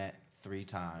 guarantee met 3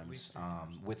 times, least 3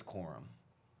 times. with quorum.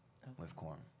 Okay. With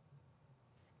quorum.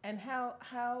 And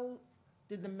how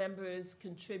did the members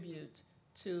contribute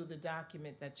to the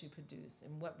document that you produced?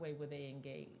 In what way were they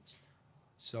engaged?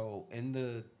 So in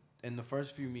the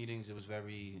first few meetings, it was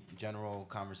very general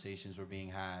conversations were being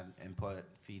had, input,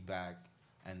 feedback,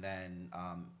 and then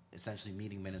essentially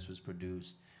meeting minutes was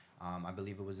produced. I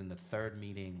believe it was in the 3rd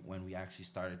meeting when we actually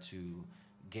started to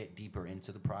get deeper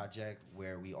into the project,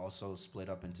 where we also split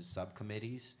up into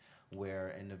subcommittees,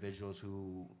 where individuals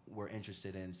who were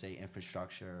interested in, say,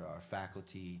 infrastructure or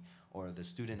faculty or the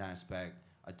student aspect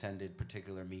attended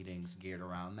particular meetings geared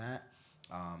around that.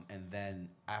 And then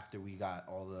after we got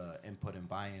all the input and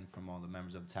buy-in from all the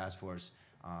members of the task force,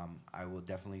 I will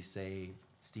definitely say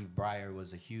Steve Breyer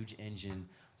was a huge engine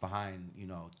behind,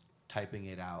 typing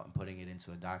it out and putting it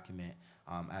into a document,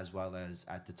 as well as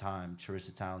at the time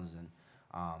Charissa Townsend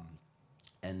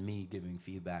and me giving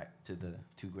feedback to the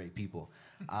two great people.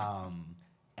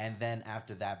 And then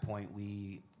after that point,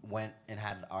 we went and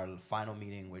had our final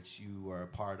meeting, which you were a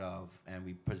part of, and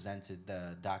we presented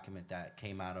the document that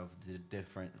came out of the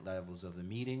different levels of the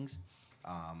meetings.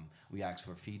 We asked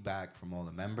for feedback from all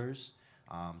the members.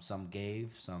 Some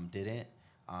gave, some didn't.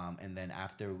 And then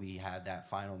after we had that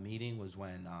final meeting was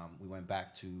when we went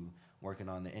back to working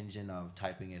on the engine of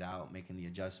typing it out, making the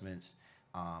adjustments.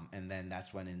 And then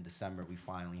that's when in December we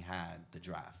finally had the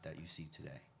draft that you see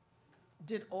today.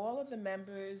 Did all of the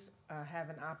members have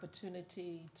an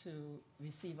opportunity to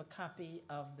receive a copy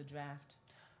of the draft?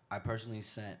 I personally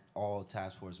sent all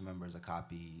task force members a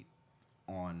copy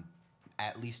on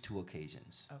at least 2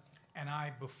 occasions. Okay. And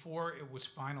I, before it was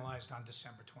finalized on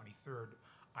December 23rd,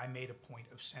 I made a point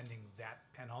of sending that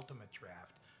penultimate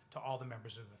draft to all the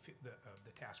members of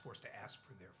the task force to ask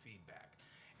for their feedback.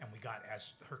 And we got,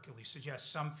 as Hercules suggests,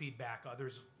 some feedback.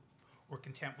 Others were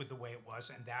content with the way it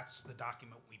was, and that's the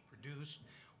document we produced.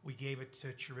 We gave it to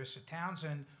Charissa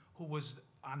Townsend, who was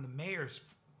on the mayor's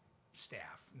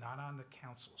staff, not on the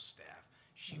council staff.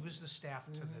 She was the staff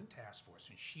to the task force,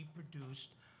 and she produced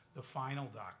the final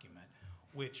document,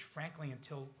 which frankly,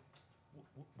 until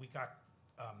we got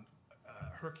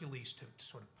Hercules to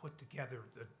sort of put together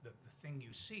the thing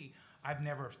you see, I've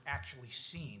never actually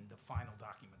seen the final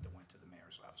document that went to the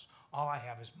mayor's office. All I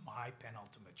have is my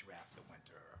penultimate draft that went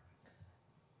to her.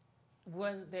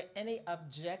 Was there any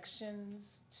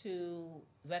objections to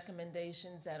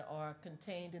recommendations that are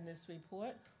contained in this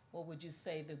report? Or would you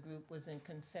say the group was in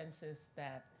consensus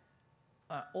that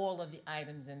all of the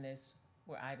items in this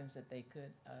were items that they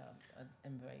could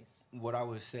embrace? What I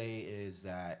would say is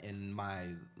that in my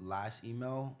last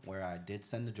email, where I did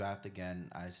send the draft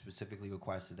again, I specifically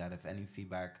requested that if any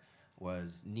feedback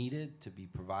was needed to be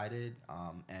provided,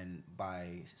 and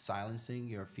by silencing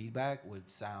your feedback would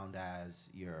sound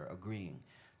as you're agreeing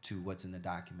to what's in the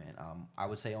document. I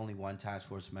would say only one task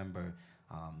force member,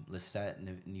 Lisette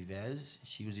Nives,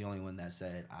 she was the only one that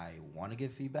said, I want to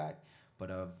give feedback,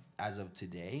 but as of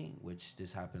today, which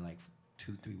this happened like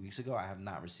 2-3 weeks ago, I have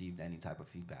not received any type of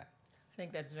feedback. I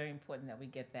think that's very important that we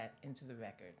get that into the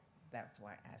record. That's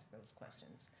why I asked those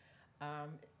questions.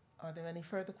 Are there any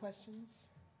further questions?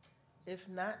 If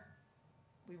not,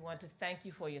 we want to thank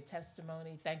you for your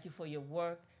testimony, thank you for your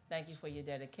work, thank you for your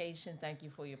dedication, thank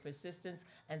you for your persistence,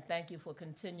 and thank you for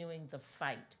continuing the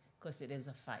fight, because it is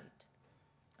a fight.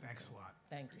 Thanks a lot.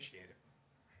 Thank you. Appreciate it.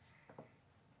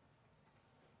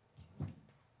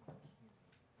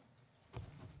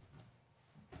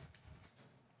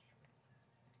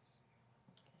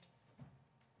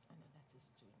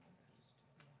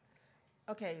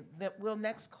 Okay, we'll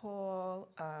next call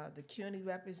the CUNY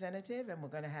representative, and we're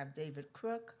going to have David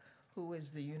Crook, who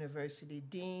is the University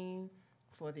Dean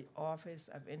for the Office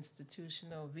of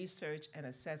Institutional Research and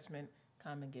Assessment,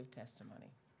 come and give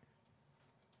testimony.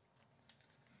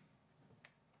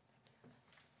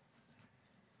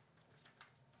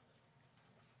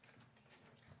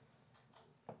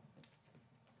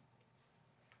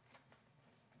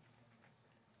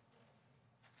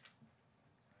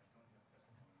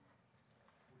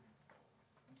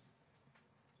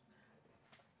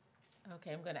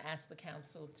 Okay, I'm going to ask the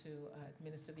council to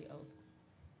administer the oath.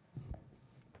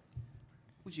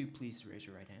 Would you please raise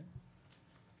your right hand?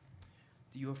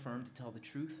 Do you affirm to tell the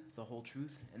truth, the whole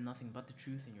truth, and nothing but the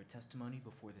truth in your testimony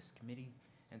before this committee,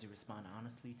 and to respond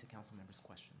honestly to council members'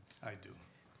 questions? I do.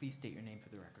 Please state your name for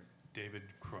the record. David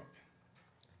Crook.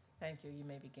 Thank you. You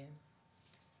may begin.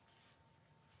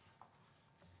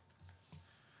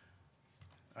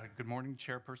 Good morning,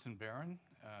 Chairperson Barron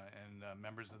and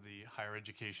members of the Higher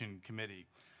Education Committee.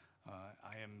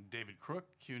 I am David Crook,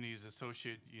 CUNY's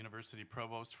Associate University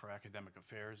Provost for Academic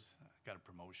Affairs. Got a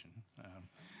promotion.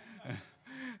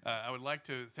 I would like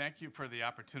to thank you for the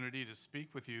opportunity to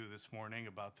speak with you this morning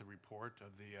about the report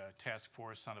of the Task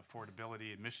Force on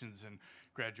Affordability, Admissions, and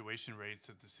Graduation Rates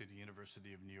at the City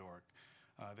University of New York.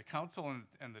 The Council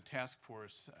and the Task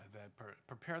Force that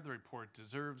prepared the report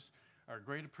deserves our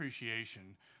great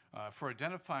appreciation for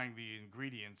identifying the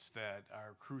ingredients that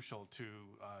are crucial to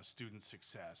student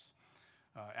success.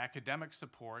 Academic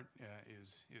support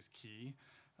is key.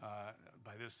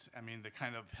 By this, I mean the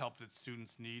kind of help that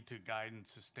students need to guide and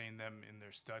sustain them in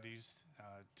their studies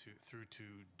through to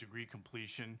degree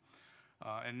completion.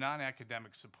 And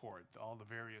non-academic support, all the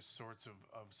various sorts of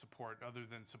support other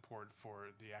than support for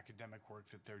the academic work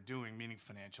that they're doing, meaning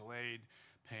financial aid,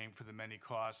 paying for the many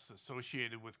costs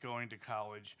associated with going to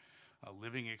college,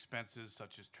 living expenses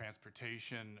such as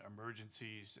transportation,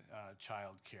 emergencies,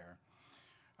 child care.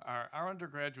 Our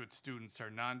undergraduate students are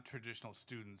non-traditional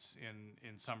students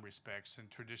in some respects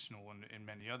and traditional in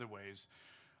many other ways.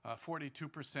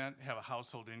 42% have a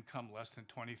household income less than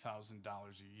 $20,000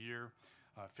 a year.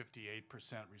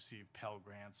 58% receive Pell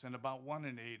Grants, and about 1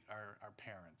 in 8 are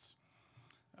parents.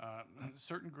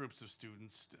 Certain groups of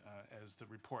students, as the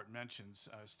report mentions,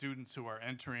 students who are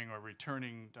entering or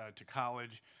returning to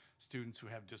college, students who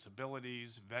have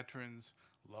disabilities, veterans,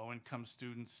 low-income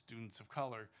students, students of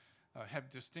color, have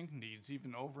distinct needs,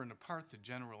 even over and apart the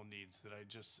general needs that I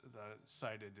just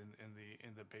cited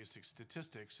in the basic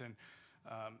statistics. And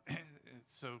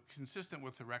so, consistent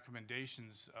with the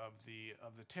recommendations of the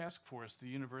task force, the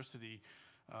university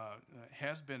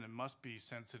has been and must be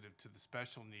sensitive to the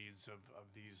special needs of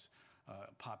these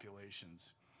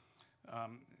populations.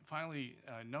 Finally,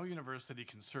 no university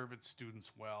can serve its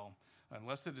students well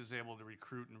unless it is able to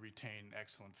recruit and retain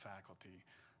excellent faculty.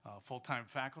 Full-time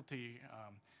faculty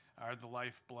are the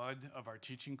lifeblood of our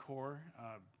teaching corps,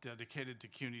 dedicated to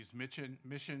CUNY's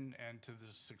mission and to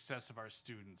the success of our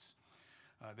students.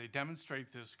 They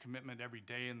demonstrate this commitment every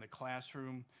day in the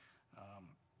classroom,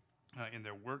 in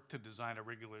their work to design a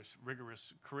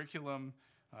rigorous curriculum,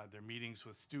 their meetings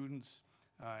with students,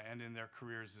 and in their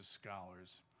careers as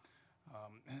scholars.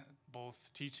 Both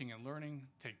teaching and learning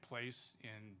take place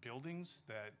in buildings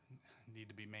that need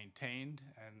to be maintained,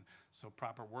 and so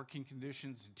proper working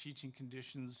conditions and teaching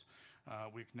conditions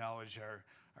we acknowledge are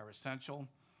essential.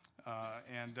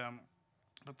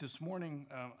 But this morning,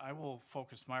 I will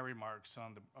focus my remarks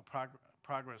on the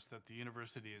progress that the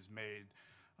university has made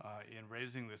in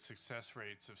raising the success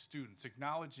rates of students,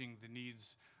 acknowledging the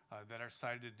needs that are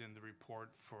cited in the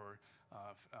report for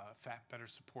better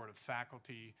support of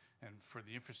faculty and for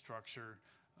the infrastructure.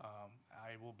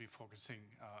 I will be focusing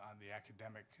on the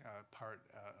academic part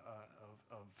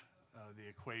of the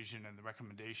equation and the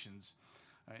recommendations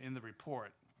in the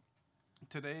report.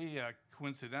 Today,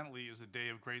 coincidentally, is a day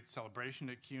of great celebration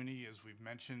at CUNY, as we've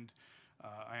mentioned.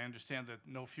 I understand that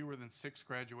no fewer than 6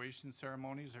 graduation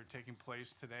ceremonies are taking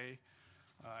place today.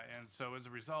 And so as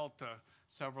a result,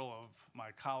 several of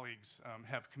my colleagues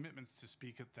have commitments to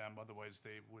speak at them, otherwise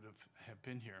they would have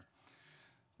been here.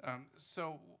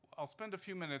 So I'll spend a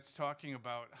few minutes talking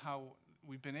about how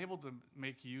we've been able to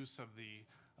make use of the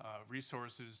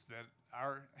resources that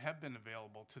have been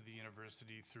available to the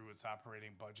university through its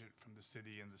operating budget from the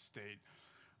city and the state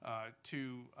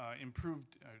to improve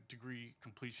degree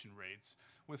completion rates,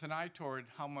 with an eye toward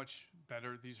how much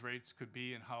better these rates could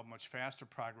be and how much faster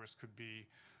progress could be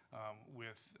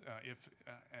if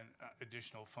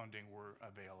additional funding were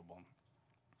available.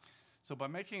 So by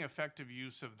making effective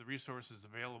use of the resources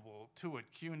available to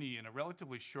it, CUNY, in a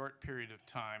relatively short period of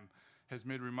time, has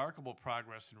made remarkable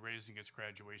progress in raising its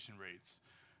graduation rates.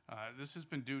 This has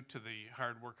been due to the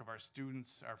hard work of our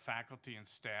students, our faculty and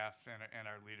staff, and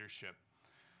our leadership.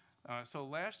 So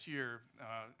last year,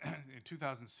 in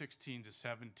 2016 to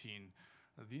 17,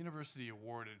 the university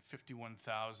awarded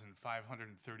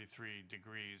 51,533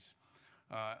 degrees,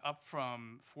 up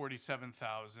from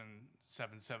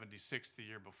 47,776 the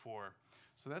year before.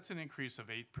 So that's an increase of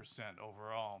 8%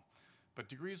 overall. But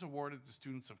degrees awarded to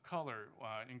students of color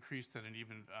increased at an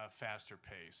even faster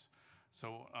pace.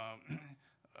 So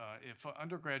if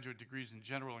undergraduate degrees in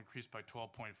general increased by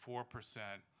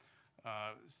 12.4%,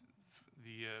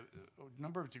 the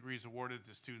number of degrees awarded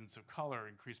to students of color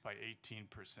increased by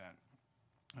 18%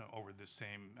 over the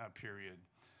same period.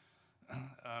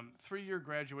 3-year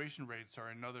graduation rates are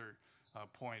another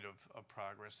point of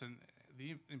progress, and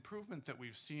the improvement that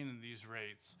we've seen in these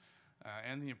rates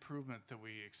and the improvement that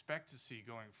we expect to see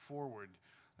going forward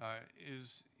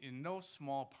is in no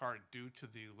small part due to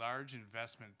the large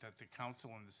investment that the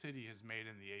council and the city has made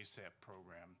in the ASAP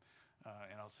program,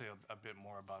 and I'll say a bit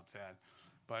more about that.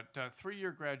 But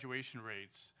 3-year graduation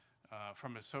rates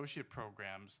from associate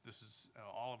programs, this is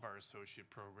all of our associate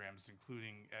programs,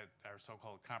 including at our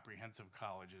so-called comprehensive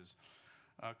colleges,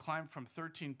 climbed from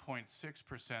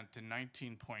 13.6% to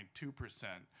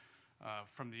 19.2%.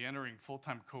 From the entering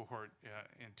full-time cohort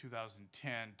in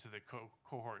 2010 to the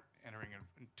cohort entering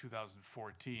in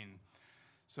 2014.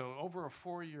 So over a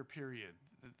 4-year period,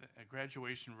 the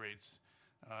graduation rates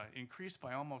increased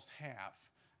by almost half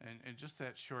in just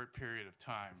that short period of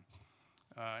time.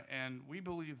 And we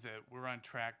believe that we're on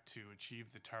track to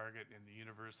achieve the target in the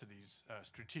university's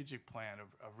strategic plan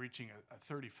of reaching a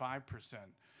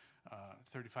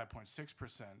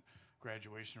 35.6%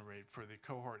 graduation rate for the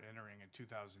cohort entering in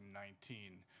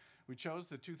 2019. We chose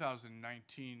the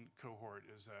 2019 cohort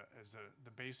as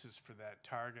the basis for that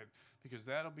target because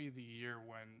that'll be the year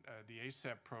when the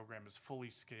ASAP program is fully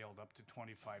scaled up to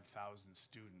 25,000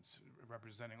 students,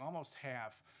 representing almost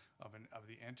half of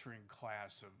the entering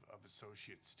class of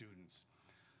associate students.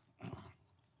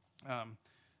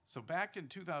 So back in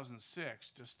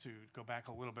 2006, just to go back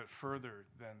a little bit further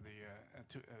than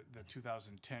the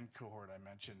 2010 cohort I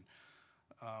mentioned,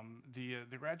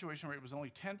 the graduation rate was only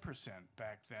 10%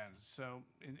 back then. So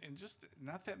in just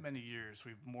not that many years,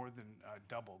 we've more than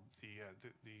doubled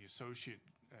the associate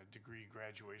degree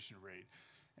graduation rate,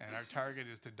 and our target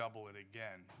is to double it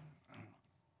again.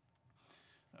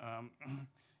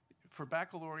 For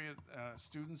baccalaureate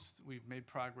students, we've made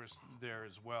progress there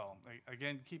as well.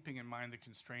 Again, keeping in mind the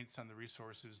constraints on the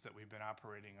resources that we've been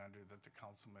operating under that the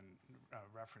councilman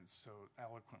referenced so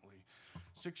eloquently.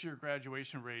 6-year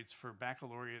graduation rates for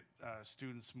baccalaureate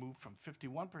students moved from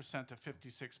 51% to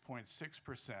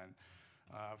 56.6%.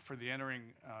 For the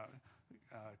entering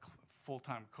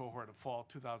full-time cohort of fall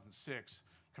 2006,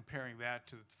 comparing that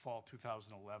to the fall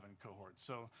 2011 cohort.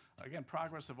 So again,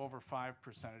 progress of over 5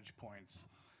 percentage points.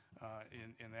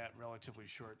 In that relatively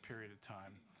short period of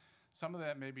time. Some of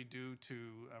that may be due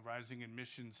to rising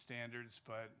admission standards,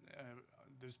 but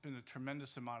there's been a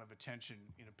tremendous amount of attention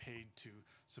paid to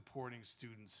supporting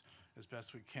students as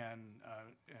best we can,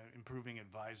 improving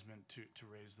advisement to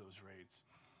raise those rates.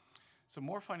 So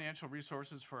more financial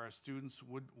resources for our students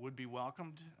would be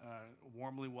welcomed,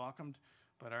 warmly welcomed,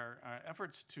 but our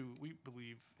efforts to, we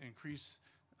believe, increase,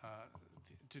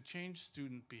 to change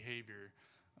student behavior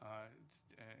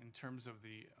in terms of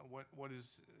what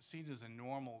is seen as a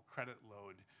normal credit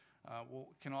load,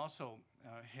 can also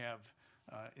have,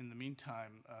 in the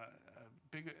meantime,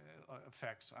 big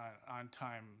effects on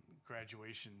on-time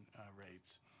graduation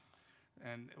rates.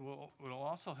 And it will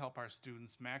also help our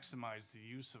students maximize the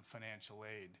use of financial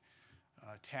aid.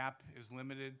 TAP is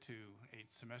limited to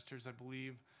 8 semesters, I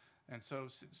believe, and so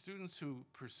students who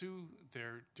pursue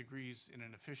their degrees in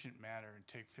an efficient manner and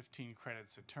take 15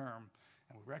 credits a term,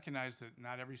 and we recognize that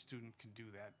not every student can do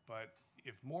that, but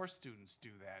if more students do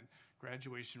that,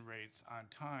 graduation rates on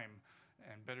time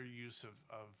and better use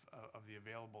of the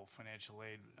available financial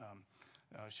aid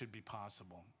should be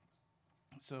possible.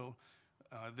 So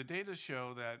the data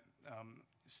show that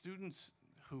students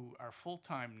who are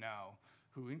full-time now,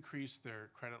 who increase their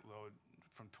credit load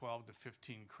from 12 to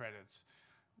 15 credits,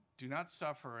 do not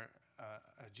suffer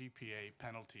a GPA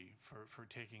penalty for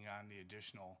taking on the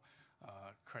additional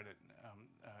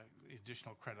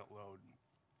additional credit load.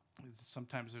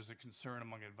 Sometimes there's a concern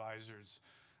among advisors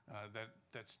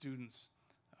that students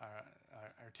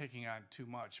are taking on too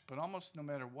much, but almost no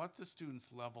matter what the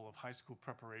student's level of high school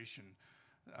preparation,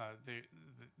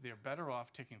 they're better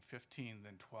off taking 15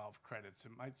 than 12 credits.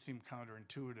 It might seem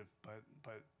counterintuitive,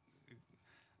 but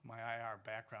my IR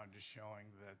background is showing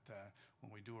that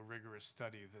when we do a rigorous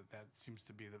study, that seems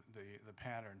to be the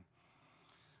pattern.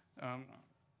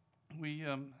 We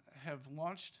have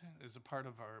launched, as a part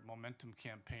of our Momentum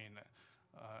campaign,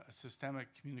 a systemic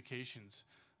communications,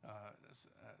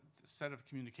 set of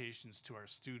communications to our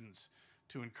students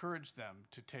to encourage them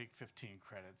to take 15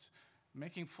 credits,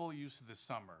 making full use of the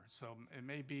summer. So it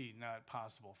may be not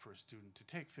possible for a student to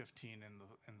take 15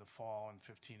 in the fall and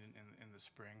 15 in the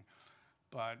spring,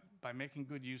 but by making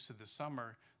good use of the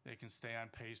summer, they can stay on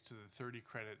pace to the 30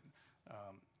 credit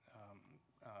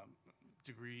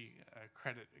degree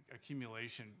credit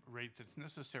accumulation rate that's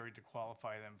necessary to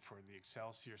qualify them for the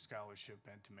Excelsior Scholarship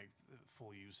and to make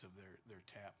full use of their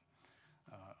TAP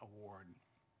award.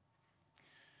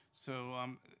 So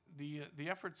the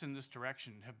efforts in this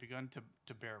direction have begun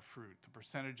to bear fruit. The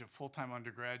percentage of full-time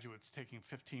undergraduates taking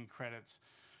 15 credits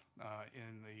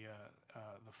in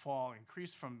the fall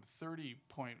increased from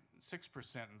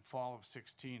 30.6% in fall of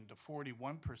 16 to 41%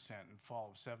 in fall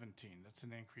of 17. That's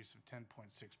an increase of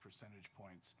 10.6 percentage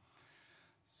points.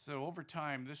 So over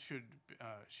time, this should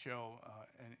show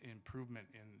an improvement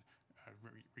in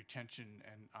retention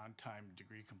and on-time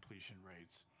degree completion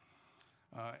rates.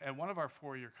 At one of our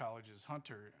four-year colleges,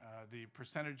 Hunter, the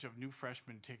percentage of new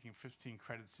freshmen taking 15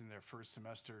 credits in their first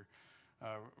semester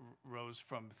rose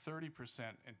from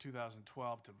 30% in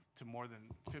 2012 to more than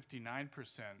 59%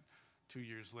 2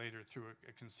 years later through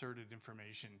a concerted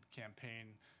information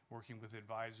campaign, working with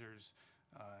advisors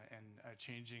and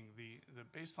changing the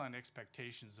baseline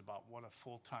expectations about what a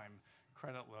full-time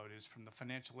credit load is from the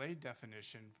financial aid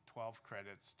definition, 12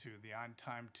 credits, to the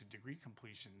on-time to degree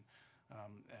completion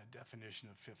definition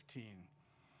of 15.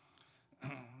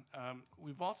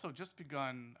 We've also just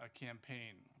begun a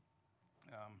campaign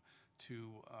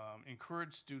to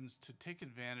encourage students to take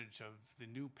advantage of the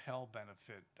new Pell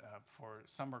benefit for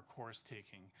summer course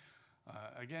taking.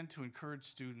 Again, to encourage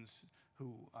students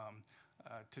who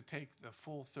to take the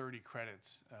full 30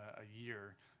 credits a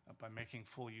year by making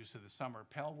full use of the summer.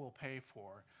 Pell will pay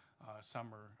for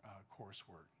summer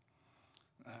coursework.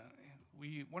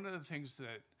 One of the things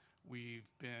that we've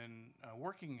been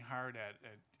working hard at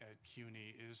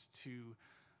CUNY is to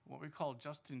what we call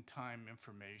just-in-time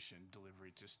information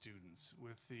delivery to students.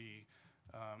 With the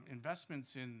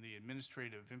investments in the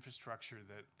administrative infrastructure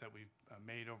that we've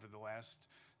made over the last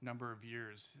number of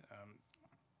years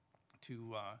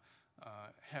to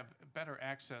have better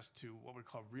access to what we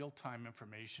call real-time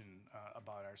information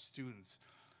about our students,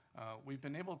 we've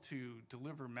been able to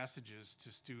deliver messages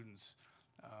to students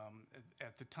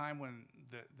at the time when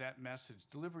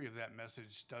delivery of that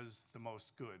message does the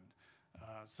most good.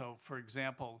 So, for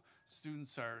example,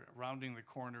 students are rounding the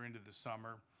corner into the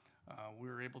summer. We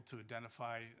were able to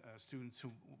identify students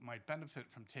who might benefit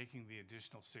from taking the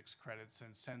additional 6 credits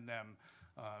and send them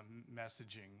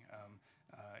messaging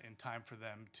in time for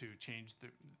them to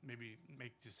maybe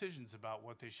make decisions about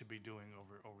what they should be doing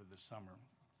over the summer.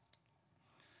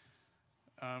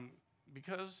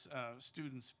 Because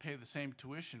students pay the same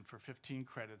tuition for 15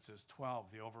 credits as 12,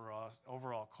 the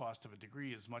overall cost of a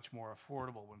degree is much more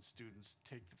affordable when students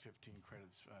take the 15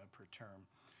 credits per term.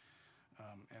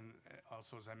 And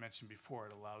also, as I mentioned before,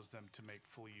 it allows them to make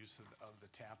full use of the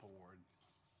TAP award.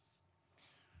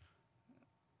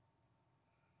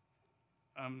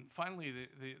 Finally,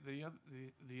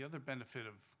 the other benefit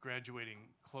of graduating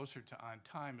closer to on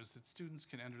time is that students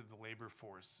can enter the labor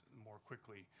force more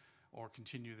quickly or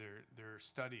continue their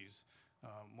studies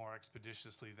more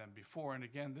expeditiously than before. And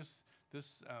again,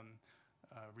 this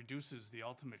reduces the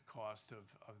ultimate cost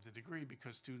of the degree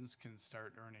because students can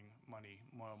start earning money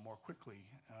more quickly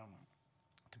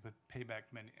to pay back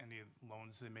any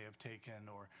loans they may have taken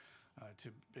or to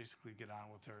basically get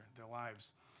on with their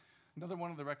lives. Another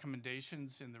one of the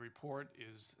recommendations in the report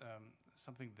is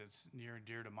something that's near and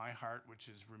dear to my heart, which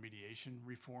is remediation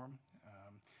reform.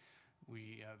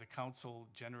 The council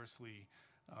generously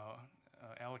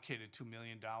allocated $2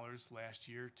 million last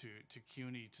year to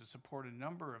CUNY to support a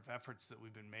number of efforts that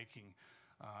we've been making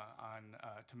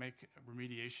to make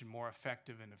remediation more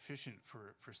effective and efficient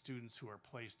for students who are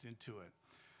placed into it.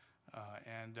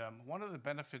 And one of the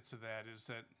benefits of that is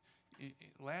that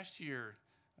last year,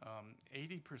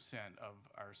 80% of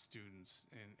our students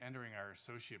in entering our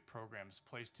associate programs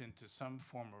placed into some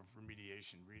form of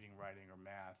remediation, reading, writing, or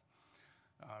math.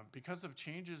 Because of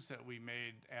changes that we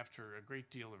made after a great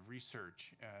deal of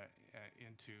research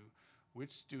into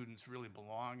which students really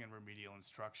belong in remedial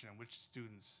instruction and which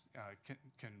students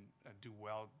can do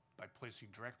well by placing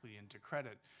directly into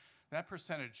credit, that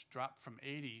percentage dropped from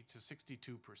 80 to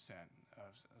 62%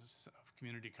 of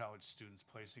community college students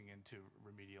placing into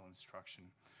remedial instruction.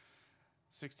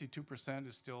 62%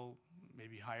 is still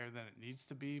maybe higher than it needs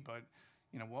to be, but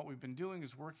what we've been doing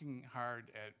is working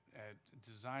hard at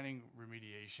designing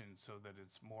remediation so that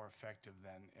it's more effective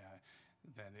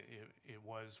than it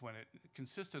was when it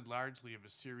consisted largely of a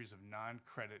series of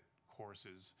non-credit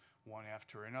courses, one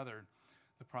after another.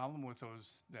 The problem with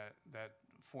that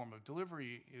form of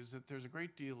delivery is that there's a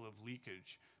great deal of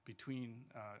leakage between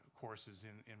courses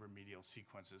in remedial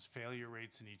sequences. Failure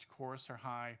rates in each course are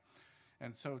high,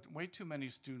 and so way too many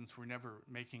students were never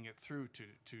making it through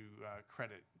to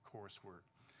credit coursework.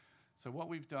 So what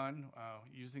we've done,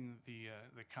 using the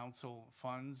council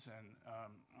funds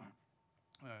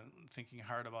and thinking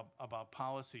hard about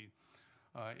policy,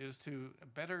 is to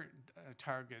better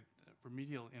target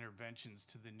remedial interventions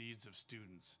to the needs of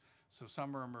students. So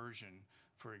summer immersion,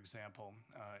 for example,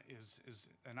 is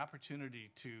an opportunity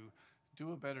to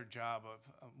do a better job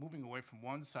of moving away from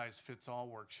one-size-fits-all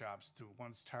workshops to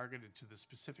ones targeted to the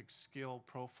specific skill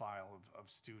profile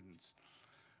of students.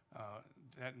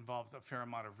 That involves a fair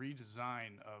amount of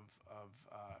redesign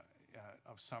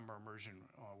of summer immersion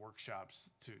workshops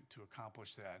to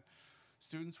accomplish that.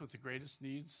 Students with the greatest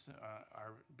needs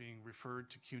are being referred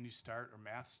to CUNY START or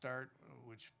Math START,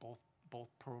 which both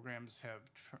programs have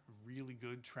really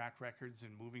good track records in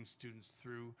moving students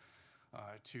through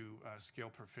to skill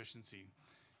proficiency.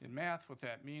 In math, what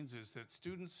that means is that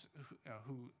students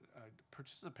who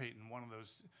participate in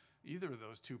either of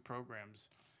those two programs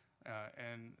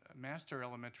and master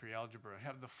elementary algebra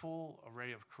have the full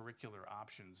array of curricular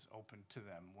options open to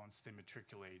them once they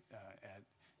matriculate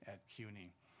at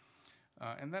CUNY.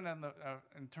 And then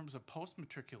in terms of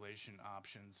post-matriculation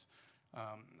options,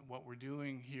 what we're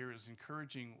doing here is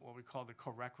encouraging what we call the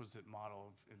co-requisite model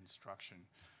of instruction.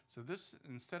 So this,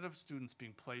 instead of students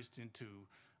being placed into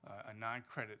a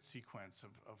non-credit sequence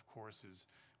of courses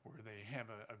where they have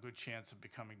a good chance of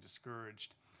becoming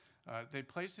discouraged. They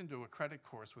place into a credit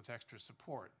course with extra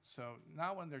support. So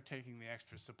now when they're taking the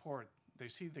extra support, they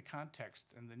see the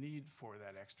context and the need for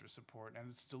that extra support, and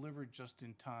it's delivered just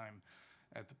in time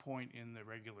at the point in the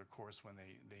regular course when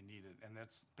they need it. And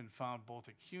that's been found both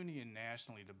at CUNY and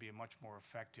nationally to be a much more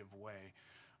effective way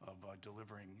of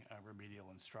delivering remedial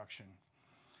instruction.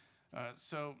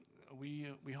 So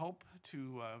we hope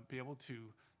to be able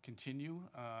to continue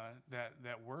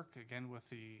that work, again, with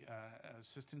the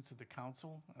assistance of the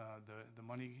council. The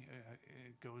money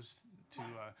goes to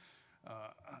a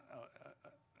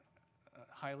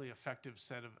highly effective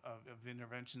set of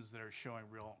interventions that are showing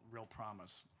real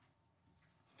promise.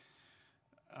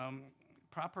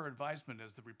 Proper advisement,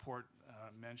 as the report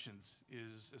mentions,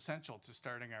 is essential to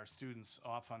starting our students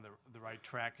off on the right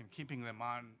track and keeping them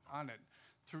on it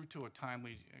through to a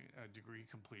timely degree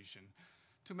completion.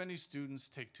 Too many students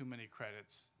take too many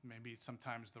credits, maybe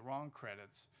sometimes the wrong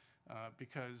credits,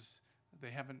 because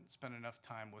they haven't spent enough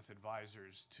time with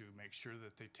advisors to make sure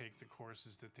that they take the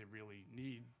courses that they really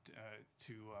need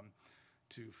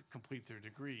to complete their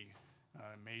degree.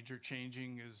 Major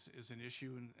changing is an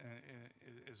issue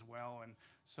as well, and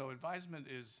so advisement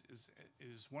is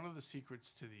one of the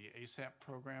secrets to the ASAP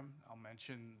program. I'll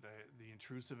mention the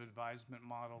intrusive advisement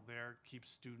model there keeps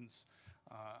students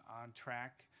on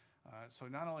track. So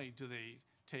not only do they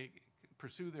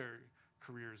pursue their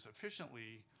careers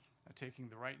efficiently, taking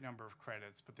the right number of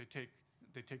credits, but they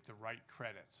take the right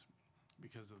credits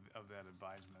because of that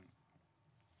advisement.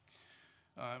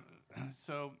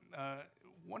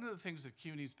 One of the things that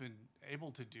CUNY's been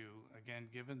able to do, again,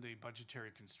 given the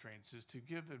budgetary constraints, is to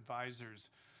give advisors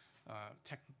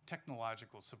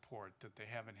technological support that they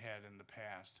haven't had in the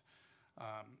past.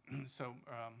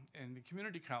 In the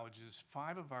community colleges,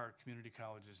 5 of our community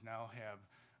colleges now have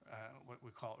what we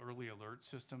call early alert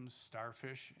systems.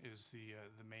 Starfish is the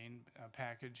main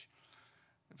package.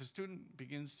 If a student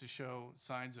begins to show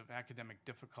signs of academic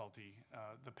difficulty,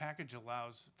 the package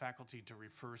allows faculty to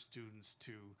refer students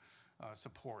to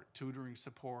support, tutoring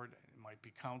support. It might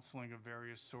be counseling of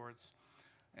various sorts,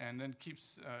 and then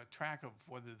keeps track of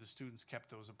whether the students kept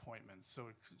those appointments. So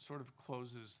it sort of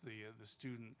closes the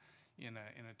student in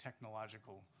a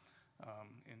technological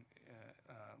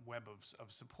web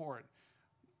of support.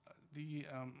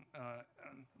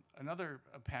 Another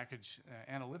package,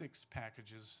 analytics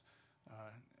packages,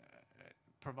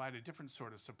 provide a different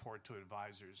sort of support to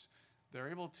advisors. They're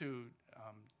able to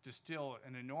distill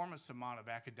an enormous amount of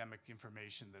academic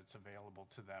information that's available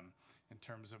to them in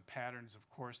terms of patterns of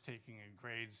course taking and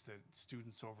grades that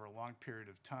students over a long period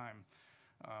of time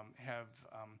have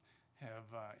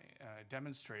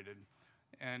demonstrated.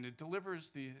 And it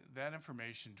delivers that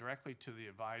information directly to the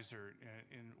advisor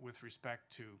with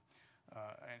respect to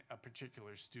a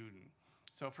particular student.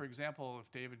 So for example, if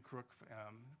David Crook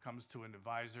comes to an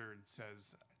advisor and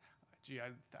says, gee,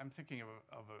 I'm thinking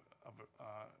of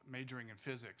majoring in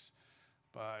physics,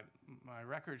 but my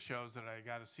record shows that I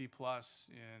got a C+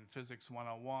 in Physics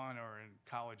 101 or in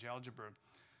college algebra.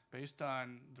 Based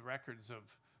on the records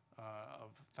of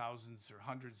thousands or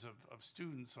hundreds of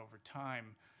students over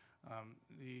time,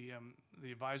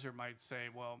 the advisor might say,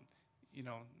 well,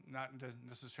 doesn't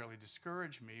necessarily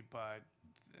discourage me, but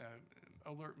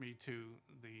alert me to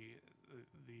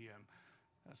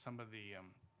some of the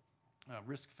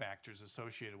risk factors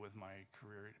associated with my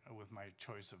career, with my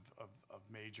choice of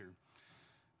major.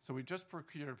 So we just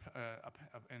procured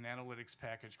an analytics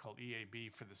package called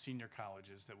EAB for the senior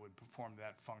colleges that would perform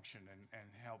that function and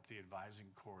help the advising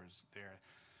corps there.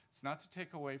 It's not to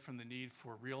take away from the need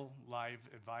for real live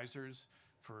advisors,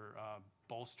 for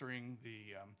bolstering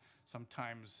the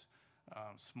sometimes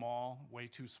way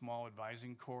too small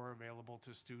advising corps available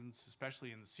to students,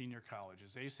 especially in the senior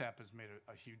colleges. ASAP has made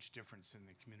a huge difference in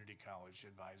the community college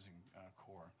advising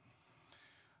corps.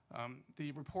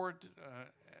 The report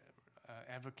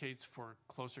advocates for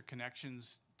closer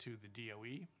connections to the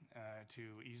DOE to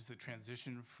ease the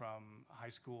transition from high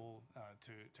school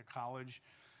to college.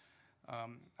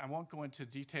 I won't go into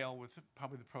detail with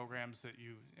probably the programs that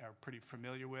you are pretty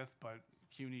familiar with, but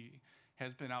CUNY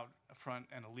has been out front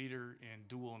and a leader in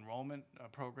dual enrollment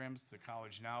programs, the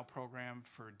College Now program,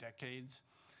 for decades.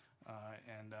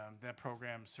 That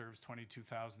program serves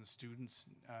 22,000 students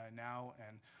now,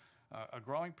 and a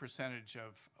growing percentage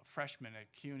of freshmen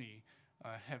at CUNY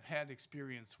have had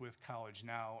experience with College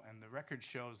Now, and the record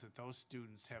shows that those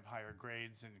students have higher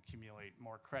grades and accumulate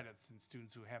more credits than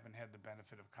students who haven't had the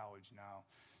benefit of College Now,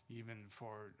 even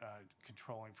for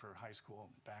controlling for high school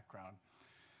background.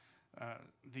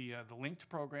 The LINKed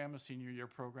program, a senior year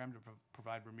program to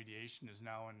provide remediation, is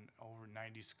now in over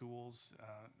 90 schools.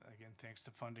 Again, thanks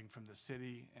to funding from the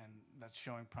city, and that's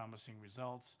showing promising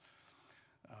results.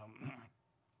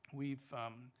 We've,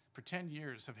 for 10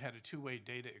 years, have had a two-way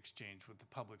data exchange with the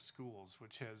public schools,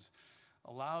 which has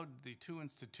allowed the two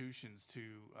institutions to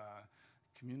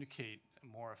communicate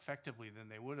more effectively than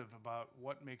they would have about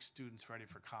what makes students ready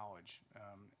for college,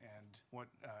 and what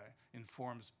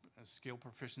informs skill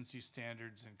proficiency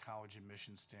standards and college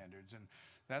admission standards. And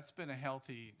that's been a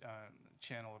healthy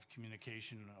channel of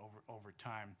communication over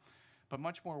time. But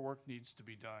much more work needs to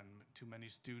be done. Too many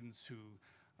students who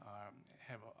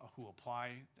who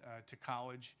apply to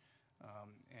college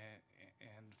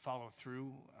and follow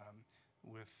through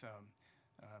with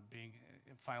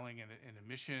filing an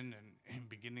admission and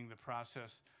beginning the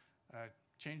process,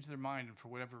 change their mind, and for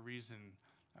whatever reason,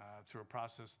 through a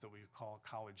process that we call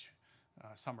college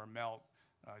summer melt,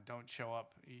 don't show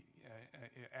up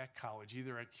at college,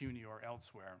 either at CUNY or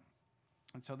elsewhere.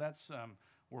 And so that's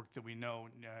work that we know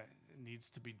needs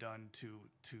to be done to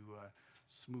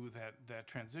smooth that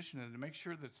transition, and to make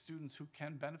sure that students who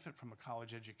can benefit from a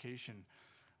college education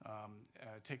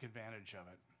take advantage of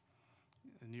it.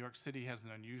 New York City has an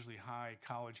unusually high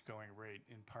college-going rate,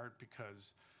 in part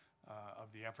because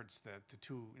of the efforts that the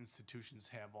two institutions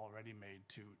have already made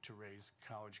to raise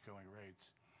college-going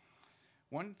rates.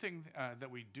 One thing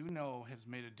that we do know has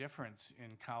made a difference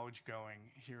in college-going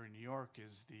here in New York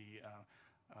is the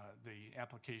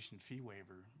application fee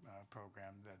waiver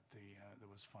program that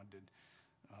was funded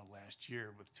last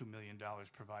year with $2 million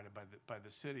provided by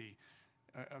the city.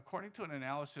 According to an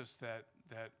analysis that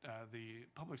the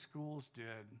public schools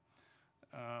did,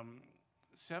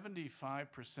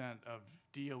 75% of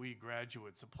DOE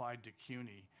graduates applied to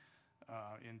CUNY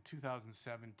in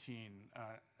 2017.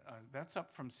 That's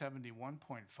up from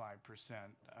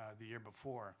 71.5% the year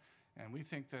before. And we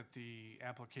think that the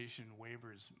application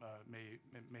waivers may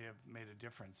have made a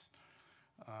difference.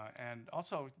 And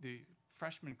also, the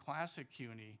freshman class at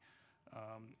CUNY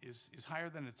is higher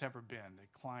than it's ever been.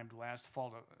 It climbed last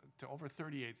fall to over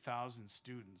 38,000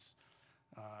 students.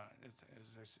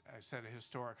 As I said, a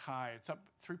historic high. It's up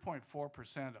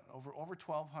 3.4%, over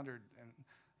 1,200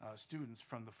 students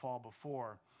from the fall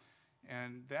before.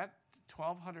 And that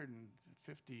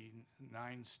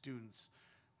 1,259 students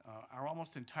are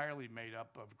almost entirely made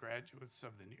up of graduates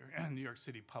of the New York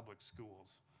City public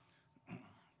schools.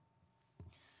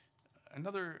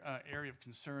 Another area of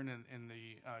concern in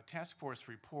the task force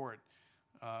report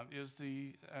is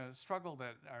the struggle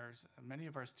that many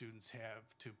of our students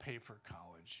have to pay for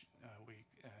college. We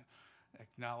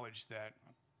acknowledge that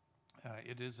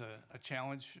it is a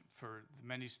challenge for the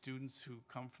many students who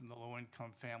come from the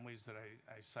low-income families that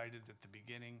I cited at the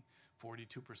beginning.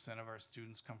 42% of our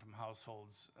students come from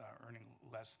households earning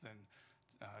less than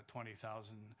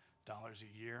 $20,000 a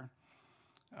year.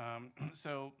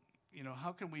 So,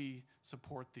 how can we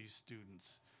support these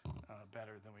students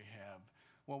better than we have?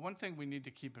 Well, one thing we need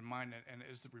to keep in mind, and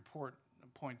as the report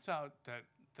points out, that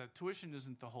tuition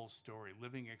isn't the whole story.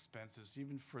 Living expenses,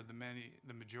 even for the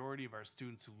majority of our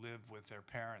students who live with their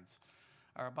parents,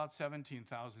 are about $17,000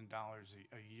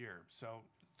 a year. So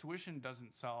tuition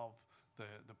doesn't solve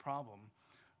the problem.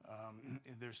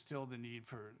 There's still the need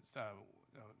for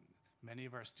many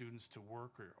of our students to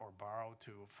work or borrow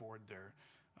to afford their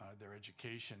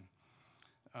education.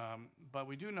 But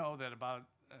we do know that about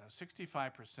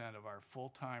 65% of our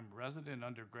full-time resident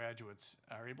undergraduates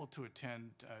are able to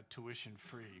attend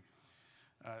tuition-free.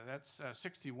 That's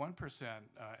 61%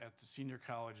 at the senior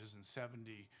colleges and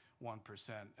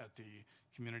 71% at the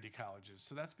community colleges.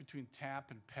 So that's between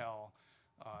TAP and Pell.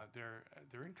 Their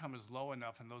income is low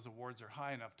enough and those awards are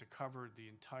high enough to cover the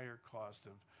entire cost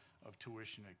of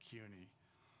tuition at CUNY,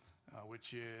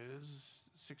 which is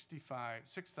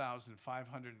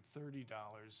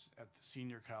 $6,530 at the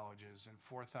senior colleges and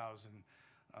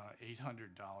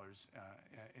 $4,800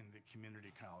 in the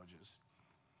community colleges.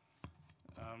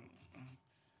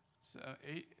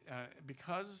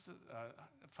 Because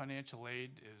financial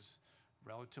aid is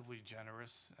relatively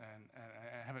generous, and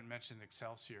I haven't mentioned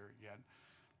Excelsior yet,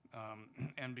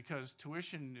 and because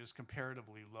tuition is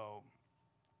comparatively low,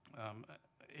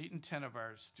 8 in 10 of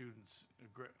our students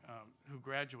who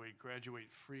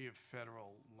graduate free of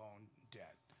federal loan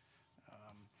debt.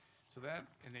 So that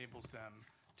enables them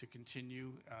to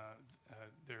continue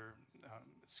their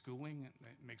schooling.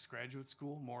 It makes graduate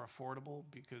school more affordable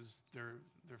because they're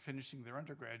finishing their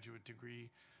undergraduate degree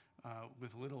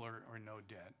with little or no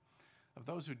debt. Of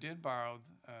those who did borrow,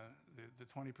 the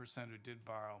 20% who did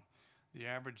borrow, the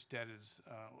average debt is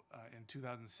in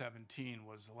 2017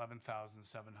 was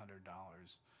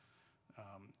 $11,700.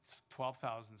 It's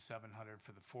 12,700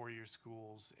 for the 4-year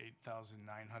schools,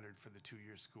 8,900 for the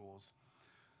 2-year schools.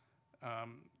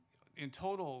 In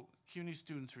total, CUNY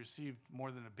students received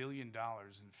more than $1 billion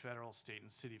in federal, state,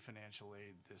 and city financial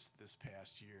aid this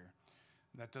past year.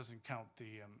 That doesn't count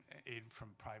the aid from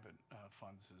private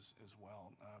funds as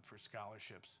well for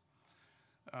scholarships.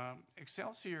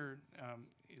 Excelsior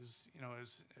is,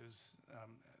 as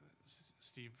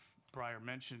Steve Breyer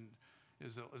mentioned,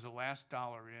 is a last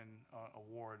dollar in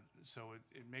award, so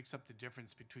it makes up the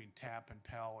difference between TAP and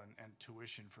Pell and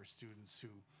tuition for students who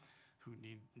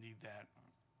need that.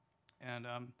 And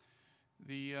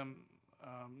the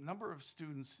number of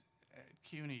students at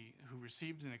CUNY who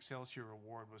received an Excelsior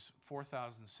award was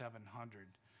 4,700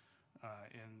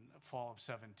 in fall of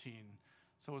 17.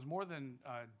 So it was more than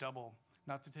double,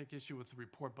 not to take issue with the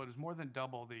report, but it was more than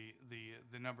double the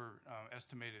number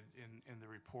estimated in the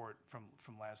report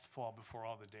from last fall before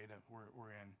all the data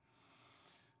were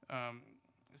in.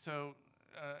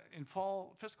 In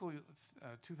fall fiscal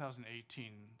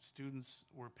 2018, students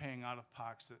were paying out of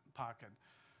pocket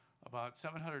about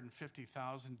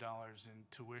 $750,000 in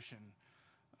tuition,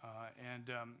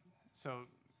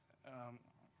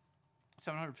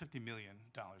 $750 million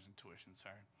in tuition,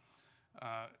 sorry.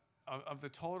 Of the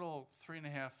total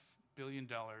 $3.5 billion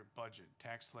budget,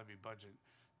 tax levy budget,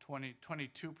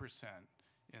 22%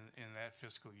 in that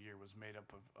fiscal year was made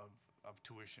up of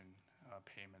tuition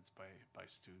payments by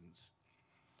students.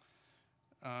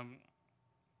 I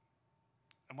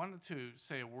wanted to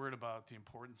say a word about the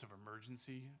importance of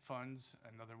emergency funds,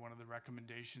 another one of the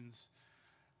recommendations.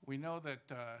 We know that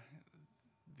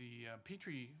the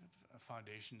Petrie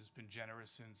Foundation has been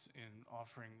generous in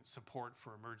offering support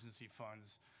for emergency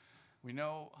funds. We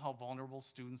know how vulnerable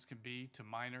students can be to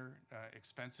minor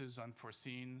expenses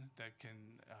unforeseen that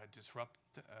can disrupt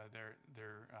their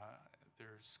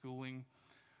schooling.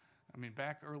 I mean,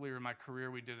 back earlier in my career,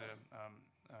 we did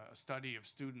a study of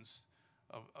students,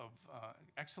 of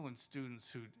excellent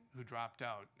students who dropped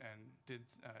out, and did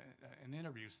an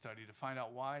interview study to find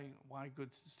out why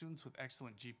good students with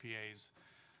excellent GPAs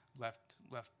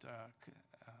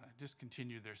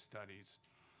discontinued their studies.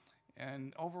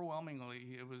 And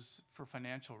overwhelmingly, it was for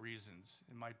financial reasons.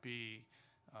 It might be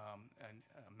a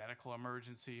medical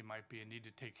emergency, it might be a need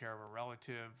to take care of a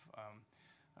relative,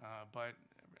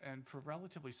 and for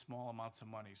relatively small amounts of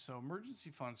money. So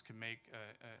emergency funds can make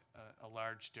a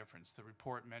large difference. The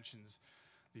report mentions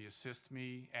the Assist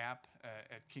Me app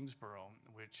at Kingsborough,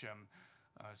 which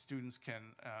students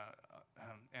can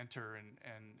enter and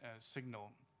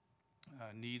signal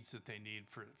needs that they need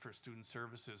for student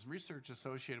services. Research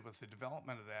associated with the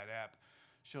development of that app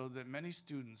showed that many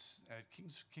students at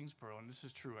Kingsborough, and this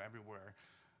is true everywhere,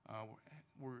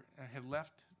 had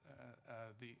left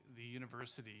the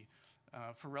university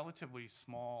for relatively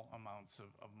small amounts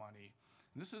of money.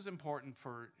 And this is important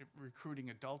for recruiting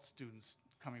adult students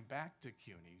coming back to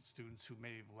CUNY, students who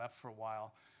may have left for a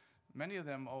while. Many of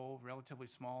them owe relatively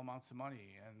small amounts of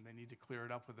money, and they need to clear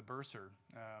it up with a bursar.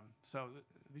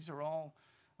 These are all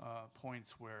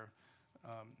points where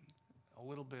a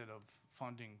little bit of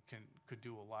funding could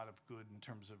do a lot of good in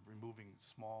terms of removing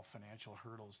small financial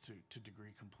hurdles to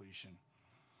degree completion.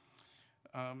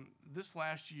 This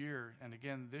last year, and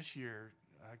again this year,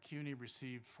 CUNY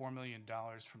received $4 million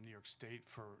from New York State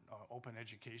for open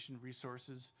education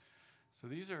resources. So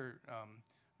these are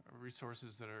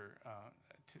resources that are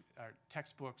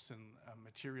textbooks and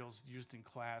materials used in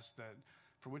class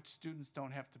for which students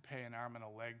don't have to pay an arm and a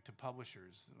leg to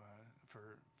publishers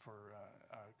for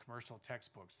commercial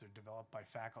textbooks. They're developed by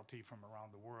faculty from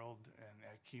around the world and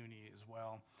at CUNY as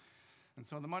well. And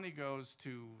so the money goes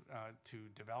to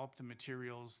develop the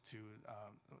materials, to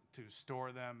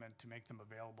store them, and to make them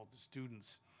available to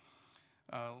students.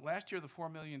 Last year, the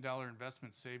 $4 million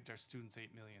investment saved our students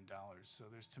 $8 million. So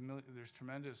there's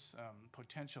tremendous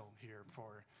potential here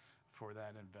for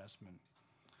that investment.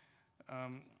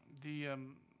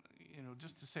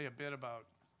 Just to say a bit about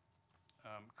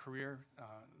career,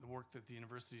 the work that the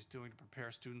university is doing to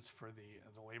prepare students for the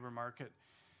labor market.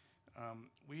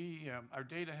 Our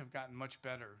data have gotten much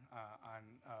better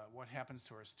on what happens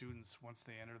to our students once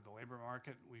they enter the labor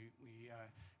market. We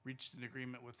reached an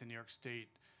agreement with the New York State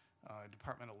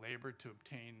Department of Labor to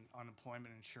obtain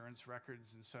unemployment insurance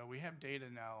records, and so we have data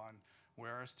now on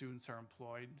where our students are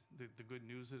employed. The good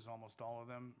news is almost all of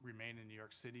them remain in New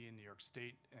York City and New York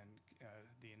State, and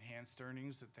the enhanced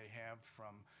earnings that they have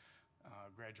from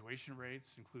graduation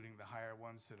rates, including the higher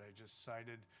ones that I just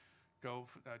cited, go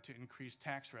to increase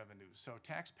tax revenues. So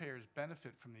taxpayers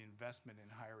benefit from the investment in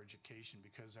higher education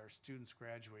because our students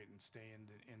graduate and stay in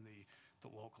the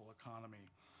local economy,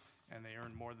 and they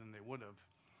earn more than they would have.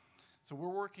 So we're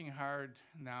working hard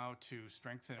now to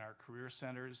strengthen our career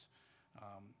centers.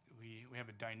 We have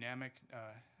a dynamic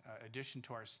addition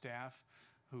to our staff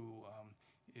who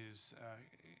is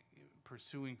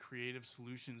pursuing creative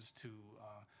solutions to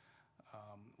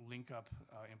link up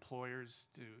employers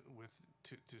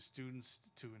to students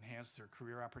to enhance their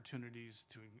career opportunities,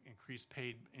 to increase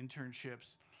paid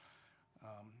internships.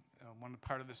 One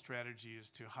part of the strategy is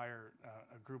to hire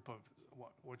a group of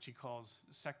what she calls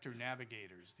sector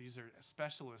navigators. These are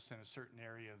specialists in a certain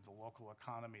area of the local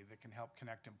economy that can help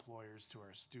connect employers to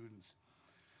our students.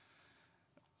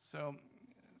 So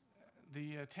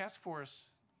the task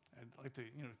force, I'd like to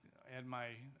add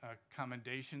my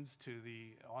commendations to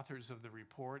the authors of the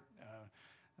report.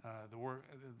 The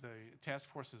task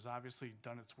force has obviously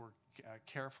done its work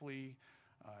carefully.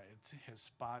 It has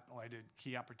spotlighted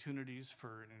key opportunities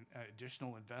for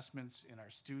additional investments in our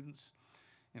students.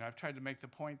 I've tried to make the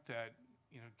point that,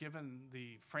 given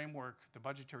the framework, the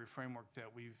budgetary framework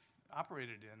that we've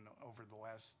operated in over the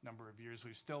last number of years,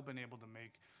 we've still been able to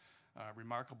make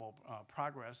remarkable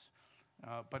progress.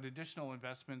 But additional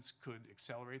investments could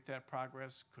accelerate that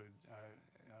progress, could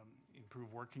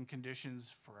improve working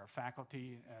conditions for our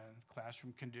faculty and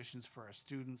classroom conditions for our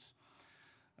students,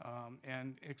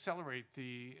 and accelerate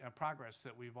the progress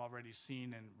that we've already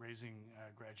seen in raising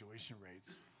graduation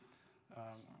rates.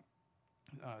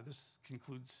 This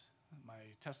concludes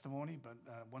my testimony, but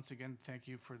once again, thank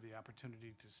you for the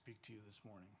opportunity to speak to you this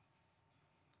morning.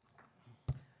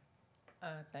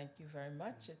 Thank you very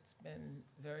much. It's been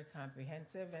very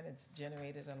comprehensive, and it's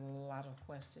generated a lot of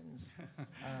questions.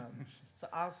 So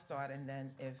I'll start, and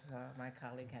then if my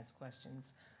colleague has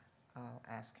questions, I'll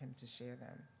ask him to share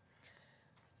them.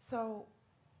 So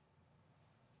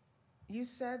you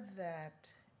said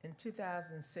that in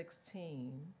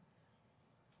 2016,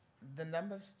 the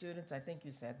number of students, I think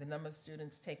you said, the number of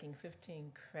students taking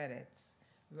 15 credits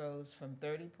rose from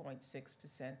 30.6%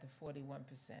 to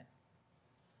 41%.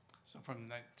 So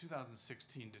from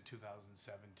 2016 to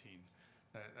 2017,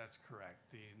 that's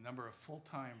correct. The number of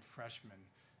full-time freshmen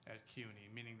at CUNY,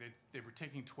 meaning they were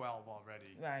taking 12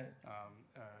 already, Right.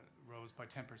 Rose by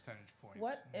 10 percentage points.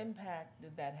 What impact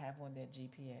did that have on their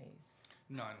GPAs?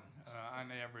 None.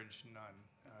 On average, none.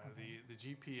 Okay. The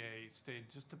GPA stayed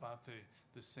just about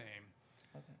the same.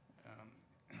 Okay.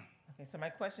 Okay, so my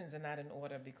questions are not in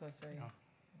order because I No.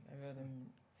 wrote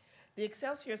them. The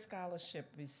Excelsior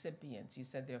Scholarship recipients, you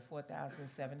said there are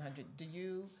 4,700. Do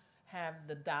you have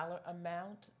the dollar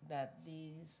amount that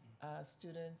these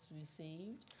students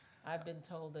received? I've been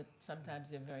told that sometimes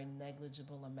they're very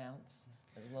negligible amounts,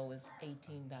 as low as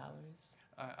 $18.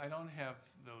 I don't have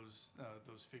those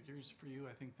figures for you.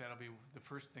 I think that'll be the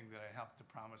first thing that I have to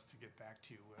promise to get back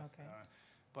to you with. Okay.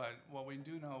 But what we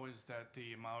do know is that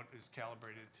the amount is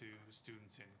calibrated to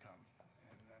students' income.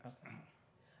 And, Okay.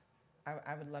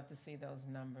 I would love to see those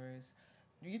numbers.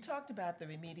 You talked about the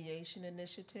remediation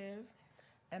initiative,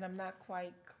 and I'm not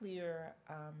quite clear.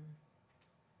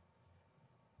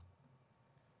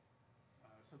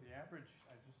 So the average,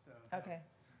 I just Okay.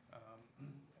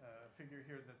 figure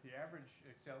here that the average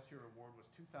Excelsior award was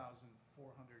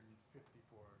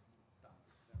 $2,454. Is that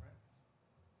right?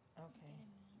 Okay.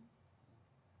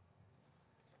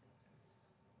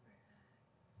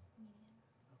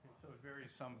 Okay, so it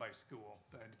varies some by school,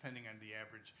 depending on the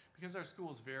average. Because our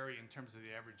schools vary in terms of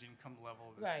the average income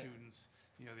level of the Right. students,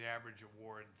 the average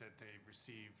award that they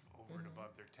receive over and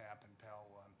above their TAP and Pell.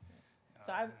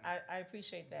 So I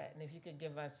appreciate that, and if you could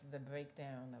give us the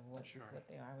breakdown of what Sure.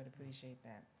 they are, I would appreciate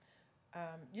that.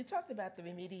 You talked about the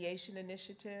remediation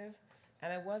initiative,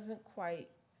 and I wasn't quite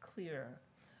clear.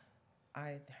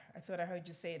 I thought I heard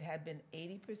you say it had been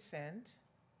 80%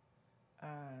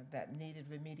 that needed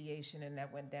remediation, and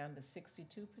that went down to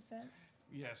 62%?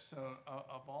 Yes, so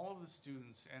of all of the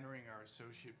students entering our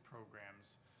associate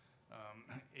programs,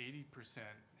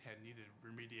 80% had needed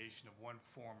remediation of one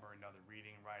form or another,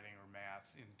 reading, writing, or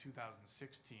math. In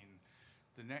 2016,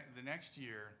 the next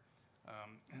year,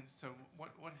 so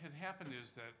what had happened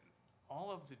is that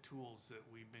all of the tools that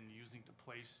we've been using to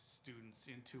place students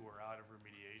into or out of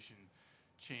remediation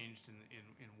changed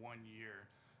in 1 year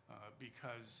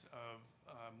because of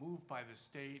a move by the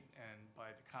state and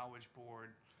by the College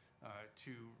Board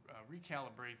to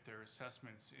recalibrate their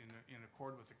assessments in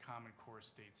accord with the Common Core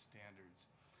state standards.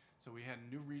 So we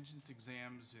had new Regents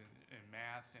exams in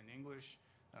math and English.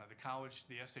 The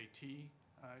SAT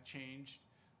changed,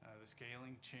 the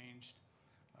scaling changed,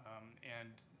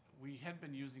 and we had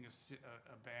been using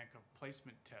a bank of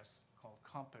placement tests called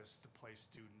Compass to place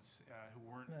students who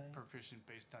weren't Right. proficient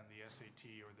based on the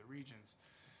SAT or the Regents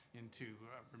into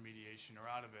remediation or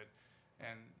out of it.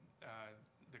 And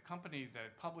the company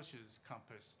that publishes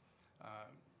Compass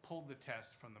pulled the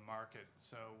test from the market,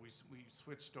 so we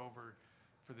switched over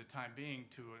for the time being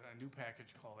to a new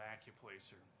package called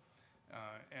AccuPlacer.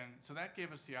 And so that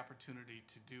gave us the opportunity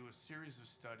to do a series of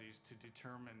studies to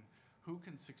determine who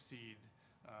can succeed,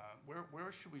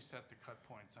 where should we set the cut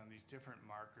points on these different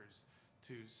markers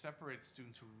to separate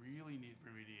students who really need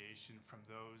remediation from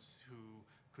those who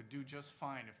could do just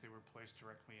fine if they were placed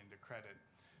directly into credit.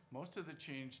 Most of the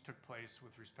change took place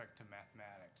with respect to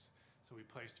mathematics. So we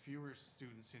placed fewer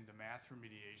students into math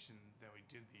remediation than we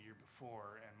did the year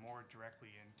before, and more directly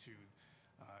into,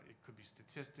 it could be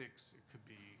statistics, it could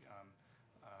be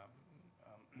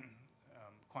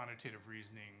quantitative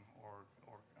reasoning, or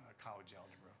college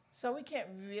algebra. So we can't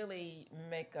really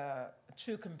make a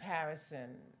true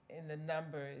comparison in the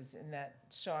numbers in that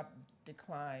sharp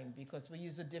decline because we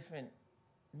use a different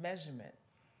measurement.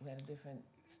 We had a different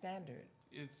standard.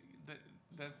 It's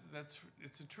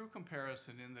it's a true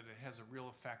comparison in that it has a real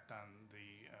effect on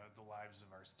the lives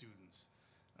of our students.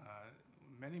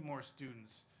 Many more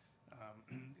students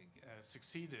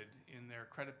succeeded in their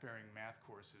credit-bearing math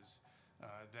courses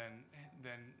than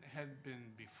had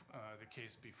been the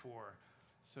case before.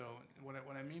 So what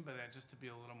I mean by that, just to be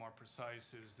a little more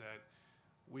precise, is that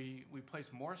we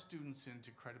placed more students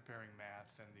into credit-bearing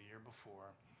math than the year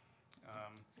before.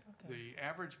 The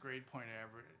average grade point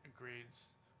grades,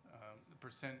 the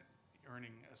percent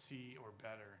earning a C or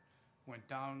better, went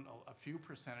down a few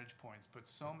percentage points, but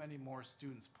so many more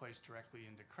students placed directly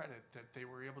into credit that they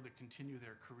were able to continue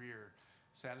their career,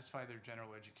 satisfy their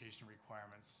general education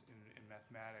requirements in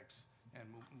mathematics, and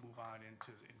move on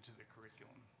into the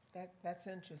curriculum. That's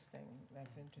interesting.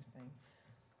 That's interesting.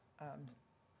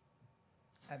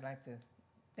 I'd like to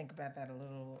think about that a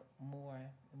little more,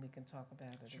 and we can talk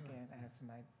about it again. I have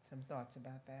some thoughts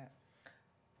about that.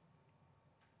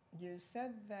 You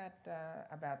said that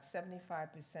about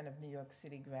 75% of New York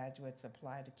City graduates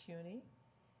apply to CUNY.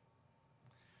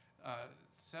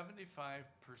 75%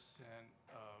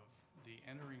 of the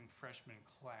entering freshman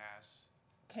class,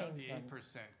 Came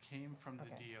 78% came from the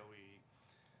Okay. DOE.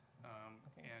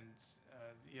 And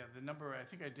yeah, the number, I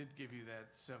think I did give you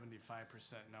that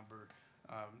 75% number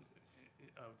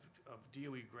of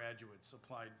DOE graduates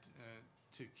applied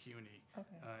to CUNY.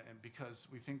 Okay. And because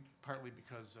we think partly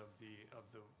because of the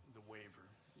waiver,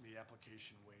 the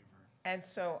application waiver. And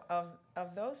so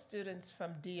of those students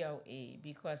from DOE,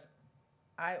 because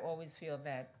I always feel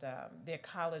that their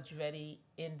college-ready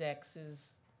index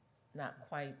is not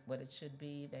quite what it should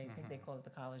be. I think they call it the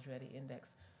college-ready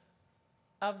index.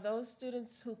 Of those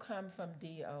students who come from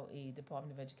DOE,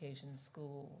 Department of Education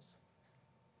schools,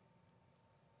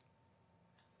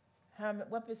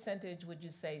 what percentage would you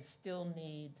say still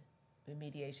need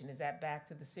remediation? Is that back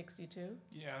to the 62?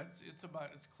 Yeah,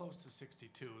 it's close to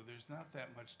 62. There's not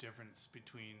that much difference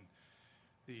between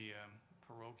the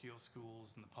parochial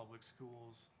schools and the public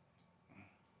schools.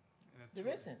 There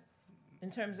isn't,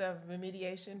 in terms of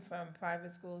remediation from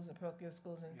private schools and parochial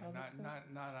schools and public schools?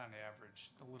 Not on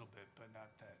average, a little bit, but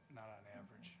not on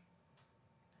average.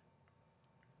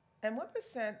 And what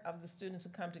percent of the students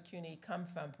who come to CUNY come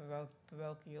from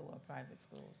parochial or private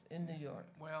schools in New York?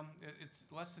 Well, it's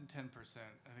less than 10%.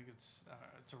 I think it's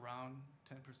around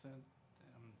 10%.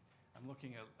 I'm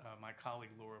looking at my colleague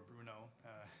Laura Bruno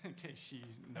in case she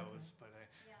knows, but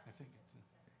I think it's.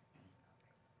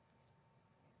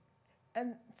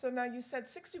 And so now you said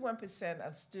 61%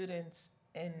 of students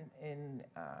in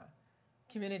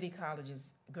community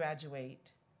colleges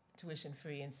graduate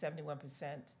tuition-free, and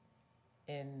 71%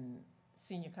 in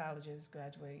senior colleges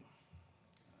graduate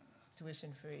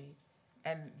tuition-free.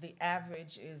 And the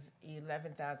average is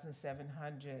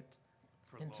 11,700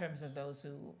 in terms of those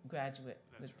who graduate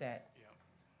with that. Yeah.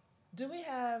 Do we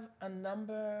have a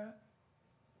number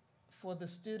for the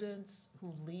students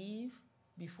who leave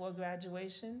before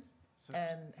graduation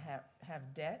and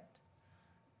have debt?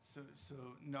 So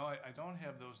no, I don't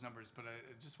have those numbers, but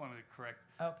I just wanted to correct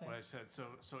what I said. So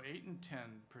 8 and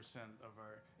 10% of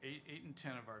our 8 and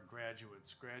 10 of our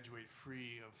graduates graduate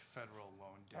free of federal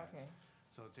loan debt. Okay.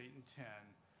 So it's 8 and 10,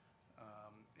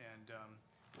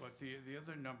 what the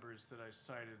other numbers that I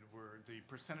cited were the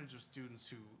percentage of students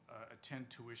who attend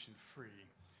tuition free.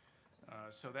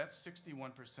 So that's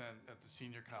 61% at the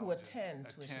senior colleges. Who attend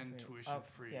tuition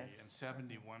free. And 71%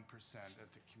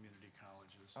 at the community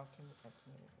colleges.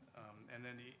 And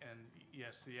then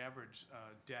yes, the average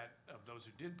debt of those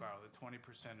who did borrow, the 20%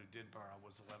 who did borrow,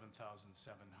 was $11,700.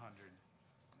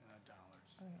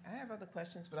 I have other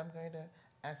questions, but I'm going to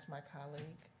ask my colleague,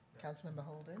 Councilmember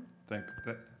Holden.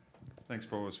 Thanks,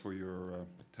 Provost, for your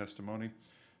testimony.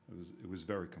 It was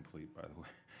very complete, by the way.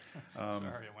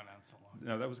 Sorry it went on so long.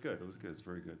 No, that was good. It was good. It's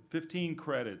very good. 15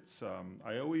 credits.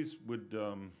 I always would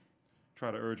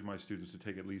try to urge my students to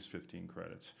take at least 15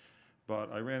 credits.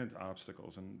 But I ran into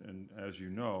obstacles. And as you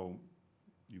know,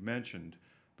 you mentioned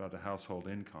about the household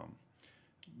income.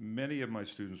 Many of my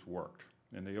students worked.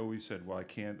 And they always said, well, I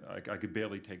could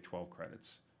barely take 12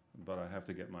 credits. But I have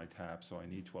to get my TAP, so I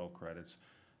need 12 credits.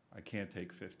 I can't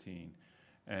take 15.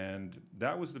 And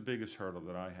that was the biggest hurdle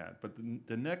that I had. But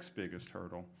the next biggest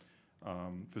hurdle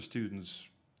for students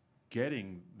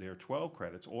getting their 12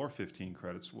 credits or 15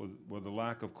 credits were the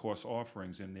lack of course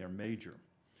offerings in their major.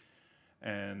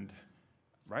 And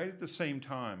right at the same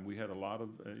time, we had a lot of,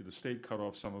 the state cut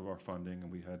off some of our funding, and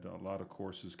we had a lot of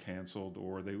courses canceled,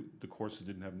 or the courses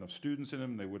didn't have enough students in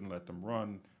them, they wouldn't let them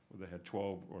run, or they had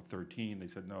 12 or 13, they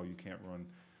said, no, you can't run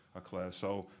a class.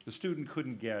 So the student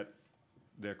couldn't get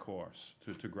their course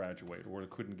to graduate, or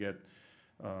couldn't get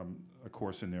a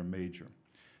course in their major.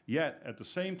 Yet, at the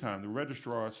same time, the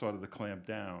registrar started to clamp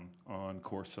down on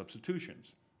course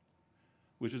substitutions,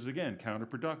 which is, again,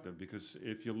 counterproductive, because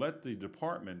if you let the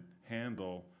department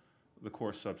handle the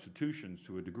course substitutions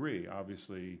to a degree,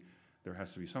 obviously there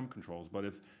has to be some controls. But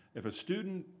if a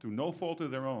student, through no fault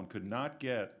of their own, could not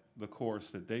get the course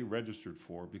that they registered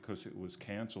for because it was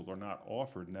canceled or not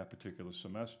offered in that particular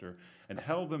semester, and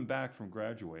held them back from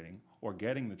graduating or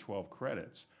getting the 12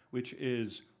 credits, which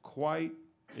is quite,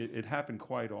 it happened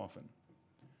quite often,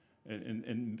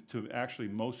 and to actually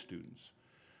most students.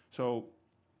 So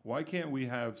why can't we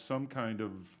have some kind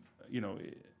of,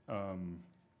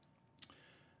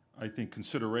 I think,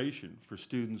 consideration for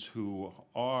students who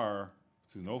are,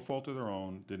 through no fault of their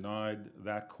own, denied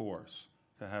that course,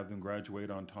 to have them graduate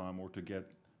on time or to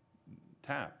get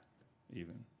TAP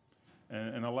even,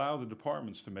 and allow the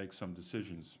departments to make some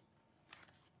decisions.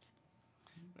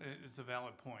 It's a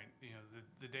valid point.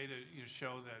 The data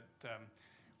show that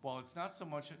while it's not so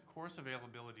much, course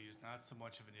availability is not so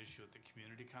much of an issue at the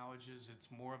community colleges, it's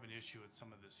more of an issue at some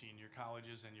of the senior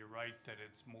colleges, and you're right that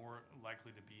it's more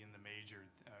likely to be in the major,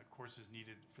 courses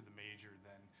needed for the major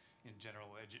than in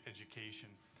general education.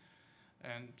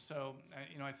 And so,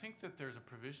 I think that there's a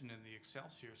provision in the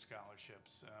Excelsior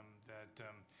scholarships that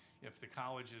if the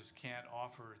colleges can't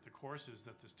offer the courses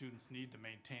that the students need to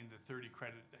maintain the 30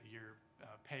 credit a year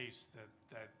pace,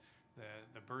 that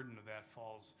the burden of that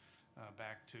falls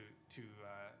back to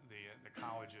the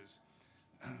colleges.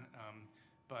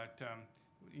 But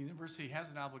the university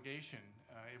has an obligation,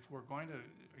 if we're going to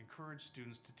encourage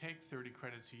students to take 30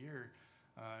 credits a year,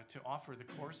 to offer the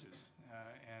courses.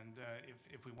 And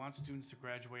if we want students to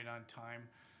graduate on time,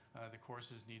 the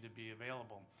courses need to be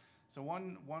available. So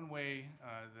one way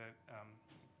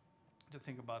to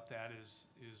think about that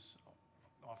is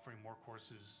offering more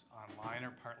courses online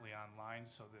or partly online,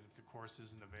 so that if the course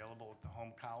isn't available at the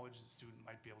home college, the student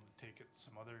might be able to take it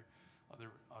some other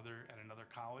at another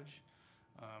college.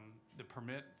 The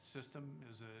permit system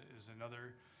is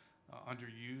another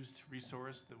underused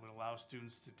resource that would allow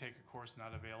students to take a course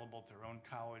not available at their own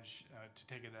college to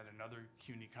take it at another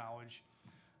CUNY college.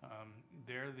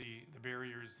 The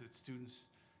barriers that students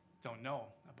don't know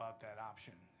about that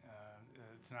option.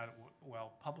 It's not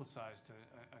well publicized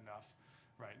enough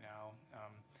right now.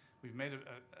 We've made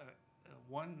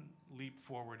one leap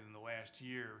forward in the last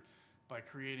year by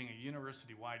creating a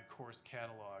university-wide course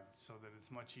catalog, so that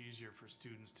it's much easier for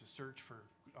students to search for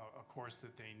a course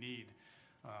that they need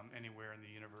anywhere in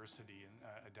the university, and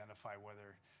identify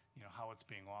whether, how it's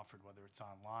being offered, whether it's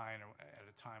online or at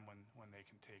a time when they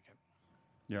can take it.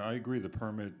 Yeah, I agree. The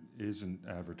permit isn't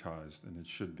advertised, and it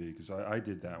should be, because I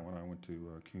did that when I went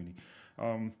to CUNY.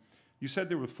 You said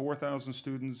there were 4,000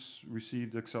 students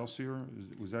received Excelsior.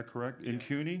 Was that correct? In Yes.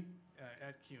 CUNY?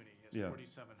 At CUNY, yes, Yeah.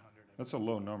 4,700. That's a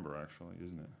low number, actually,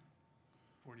 isn't it?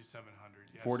 4,700,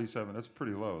 yes. 47, that's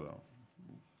pretty low, though.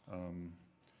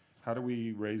 How do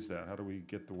we raise that? How do we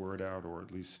get the word out, or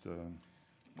at least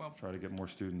Well, try to get more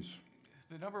students?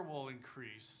 the number will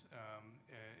increase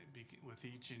with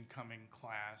each incoming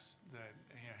class that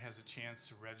has a chance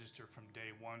to register from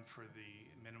day one for the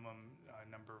minimum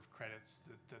number of credits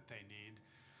that they need.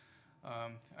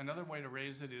 Another way to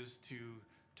raise it is to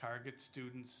target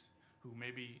students who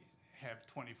maybe have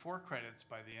 24 credits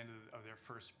by the end of their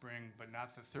first spring, but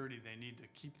not the 30 they need to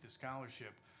keep the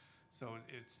scholarship. So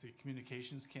it's the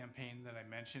communications campaign that I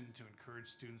mentioned to encourage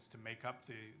students to make up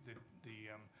the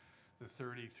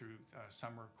 30 through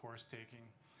summer course taking.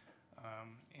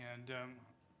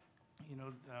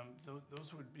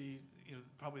 Those would be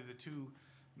probably the two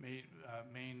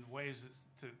main ways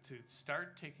to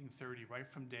start taking 30 right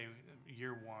from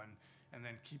year one, and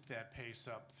then keep that pace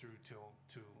up through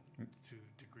to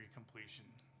degree completion.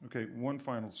 Okay, one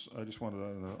final, I just wanted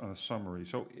a summary.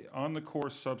 So on the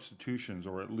course substitutions,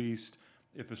 or at least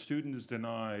if a student is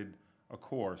denied a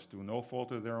course through no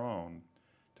fault of their own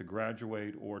to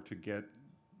graduate or to get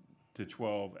to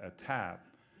 12 at TAP,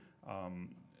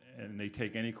 and they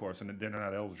take any course and they're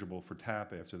not eligible for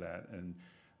TAP after that, and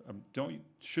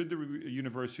should the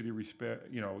university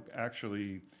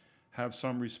actually have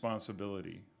some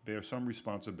responsibility, bear some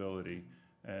responsibility?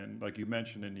 And like you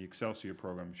mentioned in the Excelsior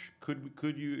program,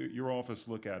 could your office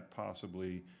look at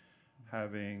possibly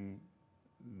having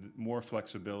more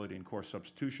flexibility in course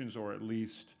substitutions, or at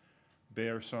least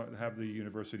have the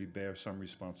university bear some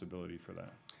responsibility for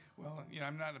that? Well,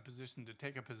 I'm not in a position to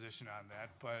take a position on that,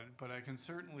 but I can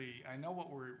certainly, I know what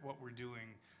we're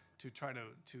doing to try to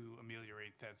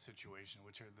ameliorate that situation,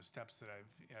 which are the steps that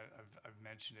I've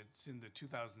mentioned. It's in the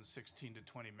 2016 to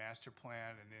 20 master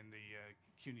plan and in the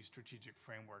CUNY strategic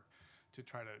framework to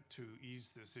try to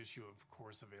ease this issue of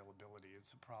course availability.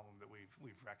 It's a problem that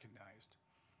we've recognized.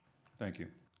 Thank you.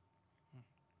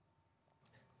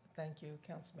 Thank you,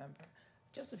 Councilmember.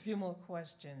 Just a few more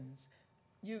questions.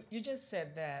 You just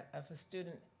said that if a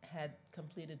student had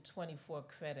completed 24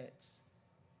 credits,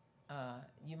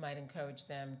 you might encourage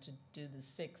them to do the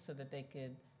 6 so that they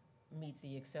could meet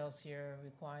the Excelsior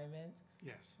requirements.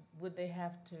 Yes. Would they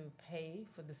have to pay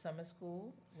for the summer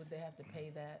school? Would they have to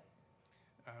pay that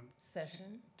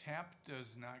session? TAP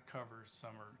does not cover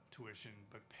summer tuition,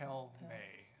 but Pell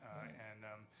may. And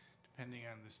depending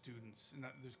on the students, and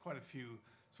there's quite a few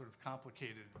sort of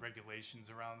complicated regulations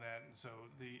around that. And so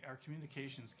our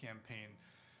communications campaign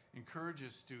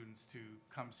encourages students to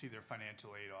come see their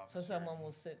financial aid officer. So someone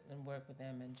will sit and work with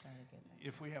them and try to get that.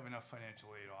 If we have enough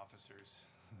financial aid officers,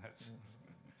 that's.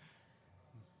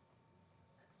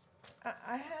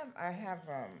 I have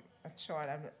a chart.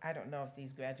 I don't know if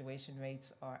these graduation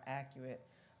rates are accurate,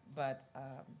 but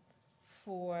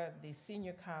for the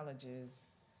senior colleges,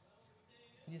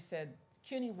 you said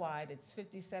CUNY-wide, it's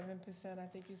 57%, I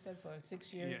think you said, for a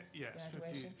 6-year Yes,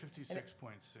 graduation?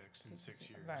 56.6 in 6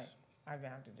 years. Right, I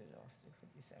rounded it off to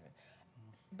 57.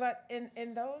 But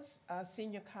in those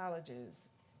senior colleges,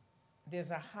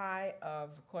 there's a high of,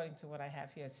 according to what I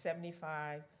have here,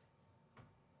 75%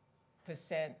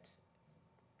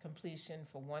 completion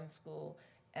for one school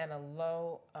and a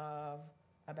low of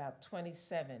about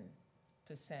 27%.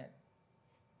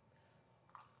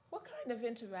 What kind of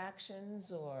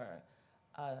interactions or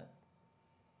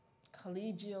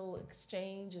collegial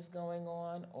exchange is going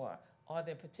on, or are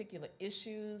there particular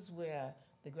issues where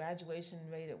the graduation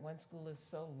rate at one school is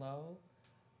so low?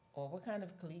 Or what kind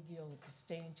of collegial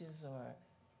exchanges or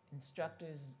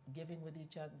instructors giving with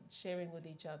each other, sharing with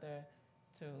each other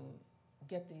to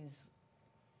get these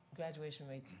graduation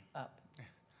rates up?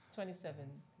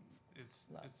 27.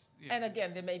 Yeah. And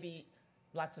again, there may be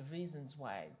lots of reasons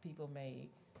why people may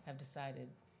have decided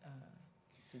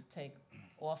to take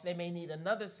off. They may need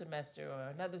another semester or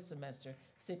another semester.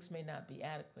 6 may not be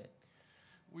adequate.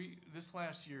 This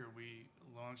last year, we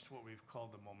launched what we've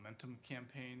called the Momentum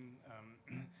Campaign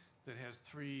that has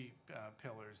 3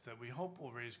 pillars that we hope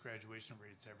will raise graduation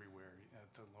rates everywhere,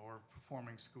 at the lower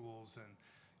performing schools and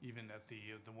even at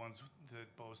the ones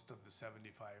that boast of the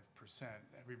 75%.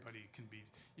 Everybody can be,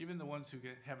 even the ones who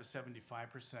have a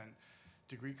 75%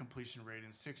 degree completion rate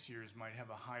in 6 years might have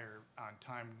a higher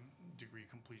on-time degree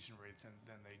completion rate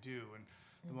than they do. And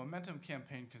the Momentum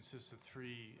Campaign consists of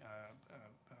 3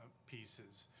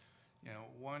 pieces.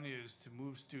 One is to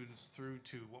move students through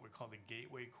to what we call the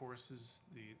gateway courses,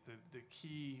 the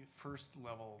key first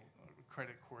level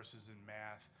credit courses in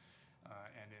math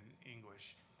and in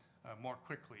English more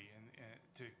quickly.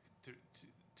 And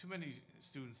too many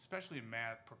students, especially in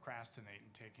math, procrastinate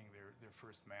in taking their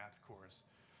first math course.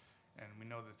 And we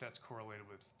know that that's correlated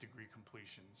with degree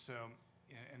completion. So,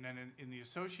 and then in the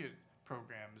associate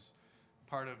programs,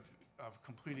 part of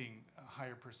completing a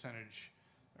higher percentage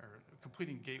or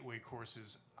completing gateway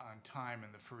courses on time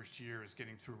in the first year is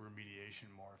getting through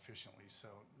remediation more efficiently. So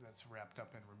that's wrapped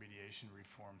up in remediation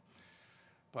reform.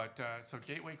 But so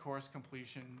gateway course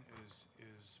completion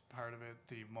is part of it.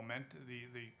 The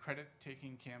credit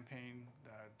taking campaign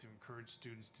to encourage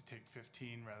students to take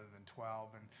 15 rather than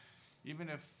 12, and even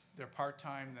if they're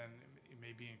part-time, then it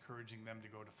may be encouraging them to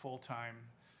go to full-time.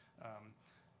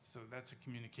 So that's a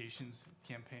communications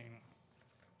campaign.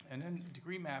 And then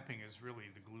degree mapping is really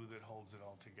the glue that holds it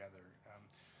all together.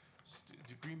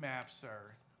 Degree maps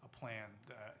are a plan,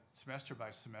 semester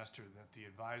by semester, that the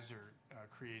advisor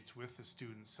creates with the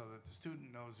student so that the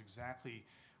student knows exactly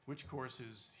which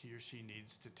courses he or she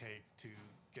needs to take to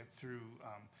get through,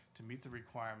 to meet the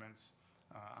requirements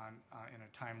in a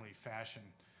timely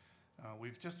fashion.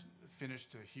 We've just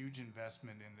finished a huge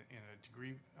investment in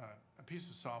a piece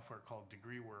of software called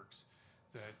DegreeWorks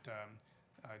that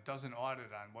does an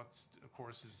audit on what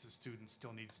courses the student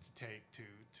still needs to take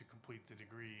to complete the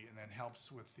degree, and then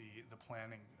helps with the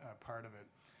planning part of it.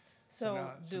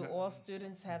 So do all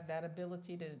students have that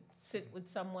ability to sit with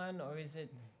someone, or is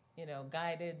it,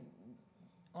 guided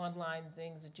online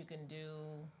things that you can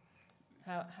do?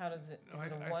 How does it, is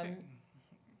it a I one? think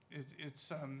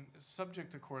it's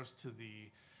subject, of course, to the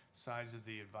size of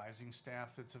the advising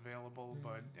staff that's available,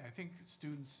 but I think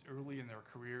students early in their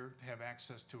career have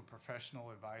access to a professional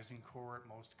advising corps at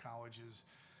most colleges.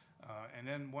 And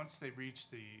then once they reach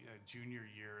the junior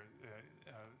year,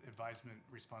 advisement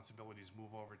responsibilities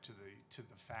move over to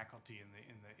the faculty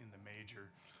in the major.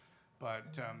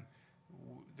 But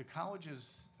the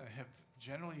colleges have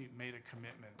generally made a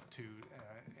commitment to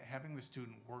having the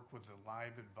student work with a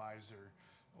live advisor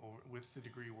with the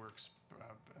DegreeWorks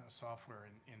software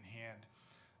in hand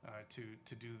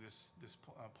to do this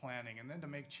planning, and then to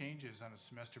make changes on a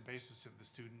semester basis if the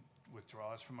student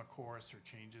withdraws from a course or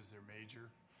changes their major.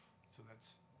 So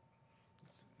that's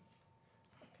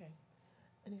Okay.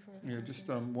 Any further Yeah, questions?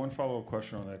 just one follow-up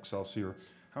question on Excelsior.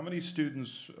 How many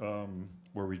students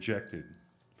were rejected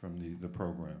from the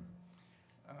program?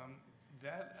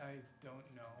 that I don't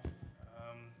know.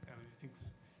 I think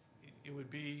it would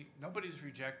be, nobody's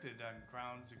rejected on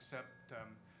grounds except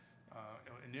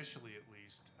initially at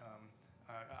least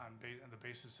on the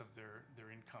basis of their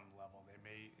income level. They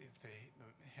may, if they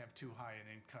have too high an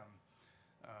income,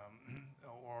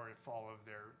 or if all of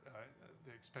their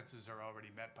the expenses are already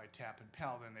met by TAP and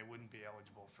Pell, then they wouldn't be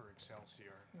eligible for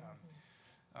Excelsior.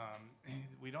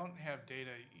 We don't have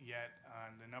data yet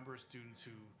on the number of students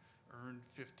who earned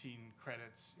 15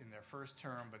 credits in their first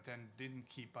term, but then didn't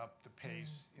keep up the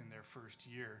pace in their first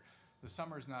year. The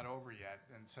summer's not over yet,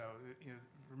 and so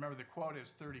remember the quota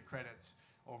is 30 credits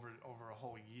over a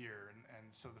whole year, and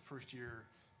so the first year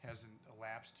hasn't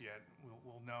elapsed yet.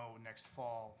 We'll know next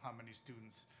fall how many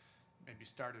students maybe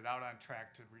started out on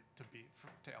track to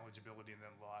eligibility and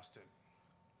then lost it.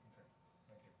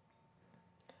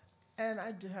 And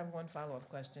I do have one follow-up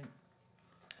question.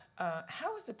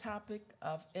 How is the topic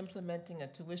of implementing a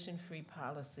tuition-free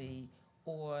policy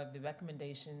or the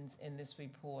recommendations in this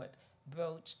report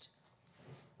broached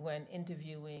when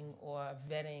interviewing or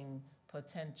vetting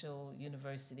potential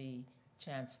university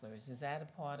chancellors? Is that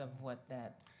a part of what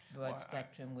that broad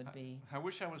spectrum would be? I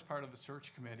wish I was part of the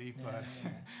search committee, but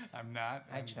I'm not.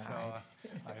 I and tried. So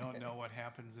I don't know what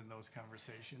happens in those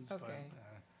conversations. Okay. But,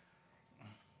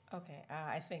 Okay,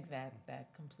 I think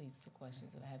that completes the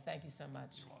questions that I have. Thank you so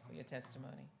much for your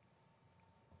testimony.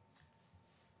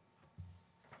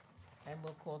 And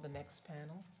we'll call the next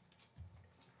panel.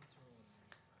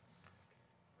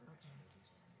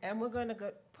 And we're going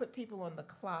to put people on the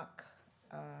clock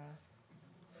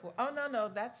for, oh, no,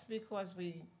 that's because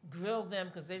we grill them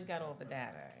because they've got all the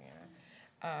data,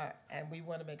 and we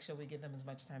want to make sure we give them as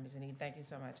much time as they need. Thank you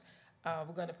so much.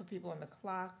 We're going to put people on the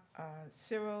clock.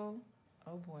 Cyril,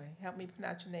 oh boy, help me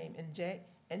pronounce your name.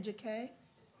 Njike?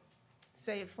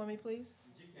 Say it for me, please.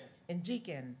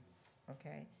 Njiken.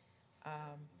 Okay.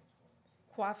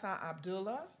 Kwatha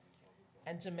Abdullah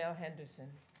and Jamel Henderson.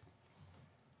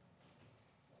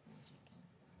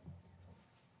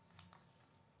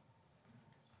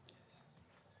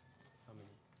 How many?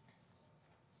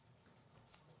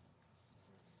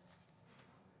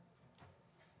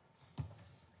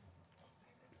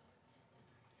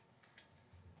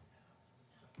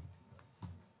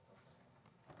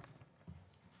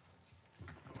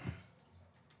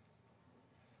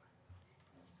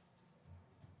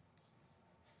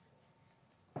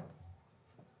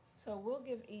 So we'll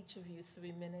give each of you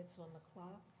 3 minutes on the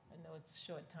clock. I know it's a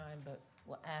short time, but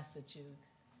we'll ask that you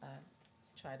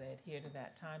try to adhere to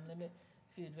that time limit.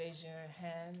 If you'd raise your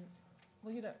hand,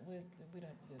 well, we don't have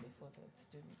to do it for the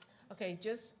students. Okay,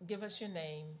 just give us your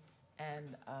name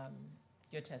and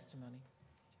your testimony.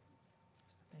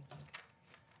 Thank you.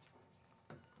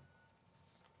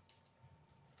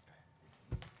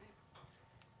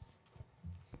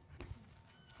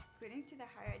 Greeting to the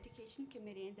Higher Education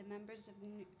Committee and the members of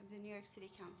the New York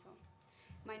City Council.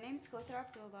 My name is Kothar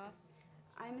Abdullah.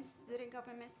 I'm a student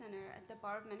government center at the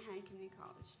Bar of Manhattan Community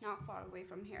College, not far away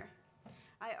from here.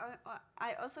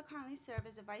 I also currently serve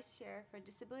as a vice chair for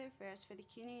disability affairs for the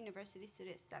CUNY University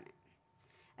Student Senate.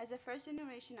 As a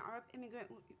first-generation Arab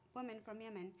immigrant woman from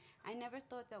Yemen, I never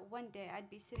thought that one day I'd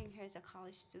be sitting here as a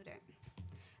college student.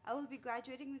 I will be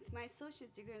graduating with my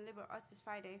associate's degree in liberal arts this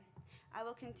Friday. I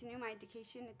will continue my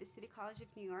education at the City College of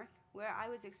New York, where I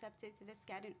was accepted to the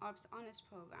Skadden Arps Honors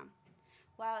Program.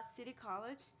 While at City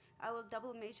College, I will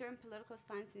double major in political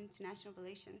science and international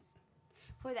relations.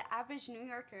 For the average New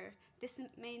Yorker, this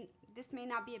may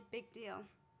not be a big deal.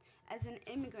 As an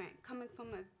immigrant coming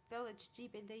from a village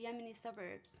deep in the Yemeni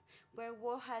suburbs, where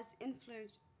war has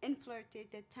infiltrated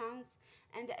the towns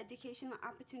and the educational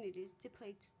opportunities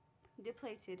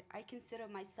depleted, I consider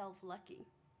myself lucky.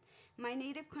 My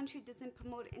native country doesn't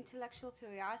promote intellectual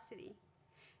curiosity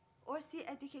or see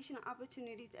educational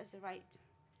opportunities as a right.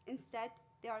 Instead,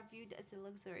 they are viewed as a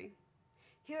luxury.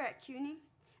 Here at CUNY,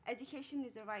 education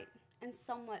is a right and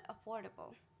somewhat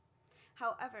affordable.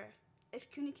 However, if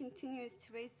CUNY continues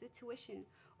to raise the tuition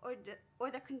or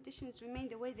the conditions remain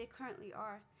the way they currently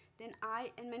are, then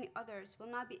I and many others will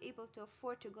not be able to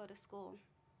afford to go to school.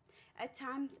 At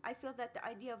times, I feel that the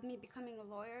idea of me becoming a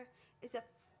lawyer is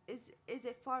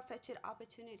a far-fetched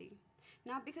opportunity,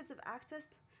 not because of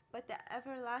access, but the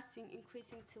everlasting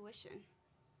increasing tuition.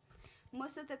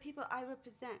 Most of the people I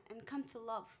represent and come to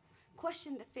love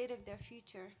question the fate of their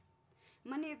future.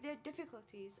 Many of their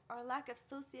difficulties are lack of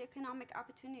socioeconomic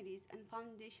opportunities and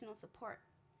foundational support.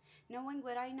 Knowing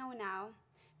what I know now,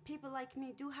 people like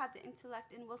me do have the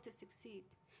intellect and will to succeed,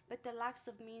 but the lack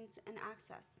of means and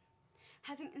access.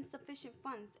 Having insufficient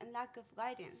funds and lack of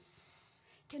guidance.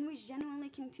 Can we genuinely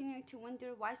continue to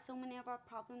wonder why so many of our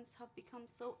problems have become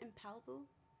so impalpable?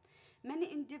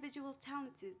 Many individual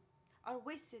talents are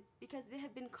wasted because they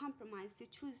have been compromised to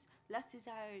choose less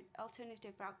desired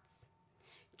alternative routes.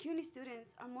 CUNY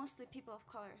students are mostly people of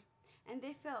color, and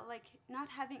they felt like not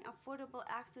having affordable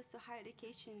access to higher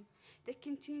education, the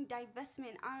continued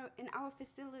divestment in our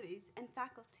facilities and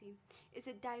faculty is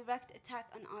a direct attack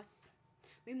on us.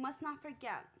 We must not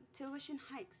forget, tuition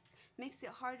hikes makes it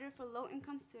harder for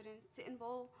low-income students to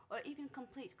enroll or even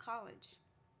complete college.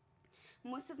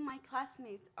 Most of my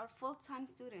classmates are full-time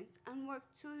students and work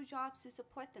 2 jobs to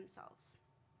support themselves.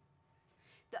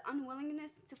 The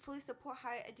unwillingness to fully support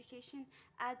higher education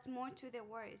adds more to their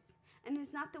worries and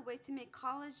is not the way to make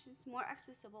colleges more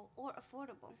accessible or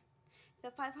affordable.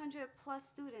 The 500 plus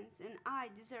students and I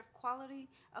deserve quality,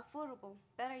 affordable,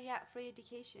 better yet free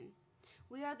education.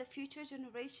 We are the future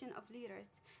generation of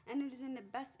leaders, and it is in the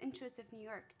best interest of New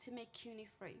York to make CUNY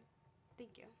free.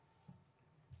 Thank you.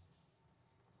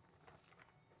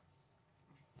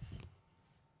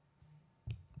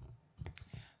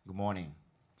 Good morning.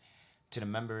 To the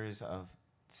members of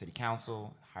City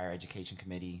Council, Higher Education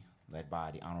Committee, led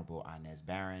by the Honorable Inez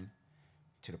Barron,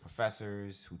 to the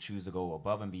professors who choose to go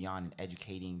above and beyond in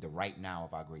educating the right now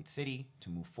of our great city to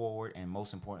move forward, and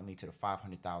most importantly, to the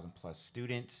 500,000 plus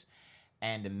students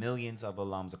and the millions of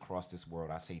alums across this world,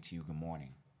 I say to you, good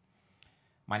morning.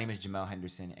 My name is Jamel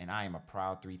Henderson, and I am a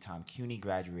proud 3-time CUNY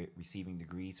graduate receiving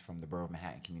degrees from the Borough of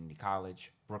Manhattan Community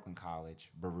College, Brooklyn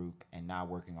College, Baruch, and now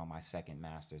working on my second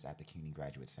master's at the CUNY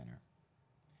Graduate Center.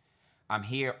 I'm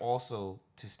here also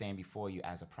to stand before you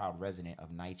as a proud resident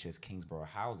of NYCHA's Kingsborough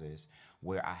houses,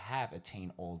 where I have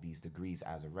attained all these degrees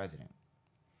as a resident.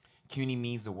 CUNY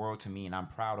means the world to me, and I'm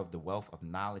proud of the wealth of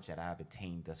knowledge that I have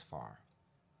attained thus far.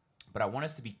 But I want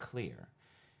us to be clear,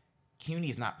 CUNY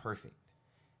is not perfect.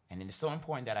 And it is so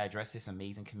important that I address this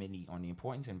amazing committee on the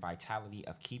importance and vitality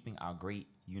of keeping our great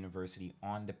university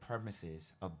on the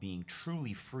premises of being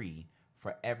truly free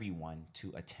for everyone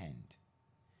to attend.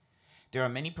 There are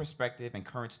many prospective and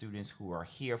current students who are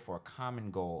here for a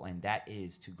common goal, and that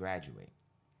is to graduate.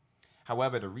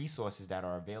 However, the resources that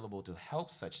are available to help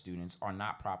such students are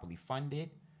not properly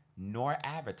funded nor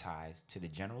advertised to the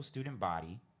general student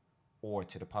body or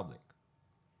to the public.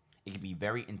 It can be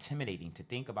very intimidating to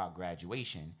think about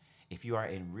graduation if you are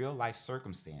in real life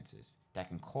circumstances that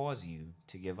can cause you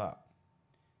to give up.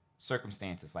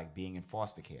 Circumstances like being in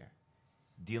foster care,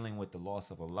 dealing with the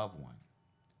loss of a loved one,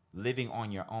 living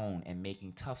on your own and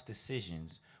making tough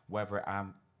decisions whether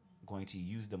I'm going to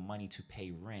use the money to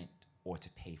pay rent or to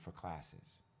pay for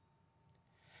classes.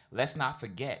 Let's not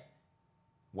forget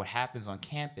what happens on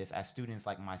campus as students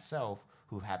like myself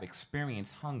who have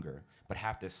experienced hunger but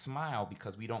have to smile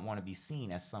because we don't want to be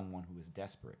seen as someone who is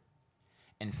desperate.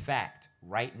 In fact,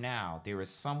 right now, there is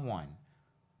someone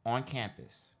on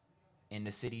campus in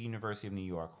the City University of New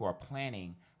York who are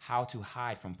planning how to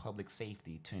hide from public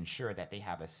safety to ensure that they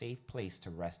have a safe place to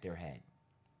rest their head.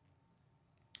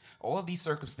 All of these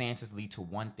circumstances lead to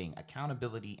one thing: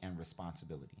 accountability and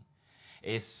responsibility.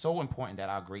 It is so important that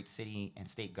our great city and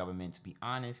state governments be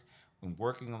honest when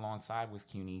working alongside with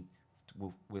CUNY,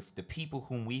 with the people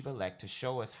whom we've elected to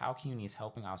show us how CUNY is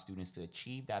helping our students to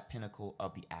achieve that pinnacle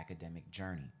of the academic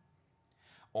journey.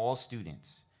 All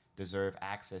students deserve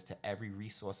access to every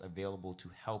resource available to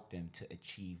help them to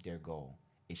achieve their goal.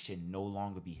 It should no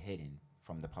longer be hidden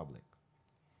from the public.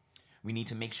 We need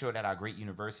to make sure that our great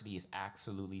university is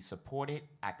absolutely supported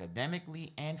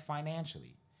academically and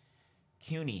financially.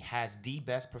 CUNY has the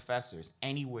best professors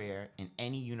anywhere in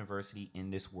any university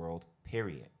in this world,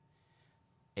 period.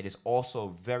 It is also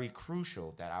very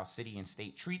crucial that our city and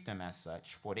state treat them as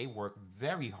such, for they work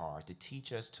very hard to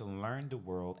teach us to learn the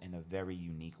world in a very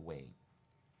unique way.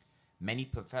 Many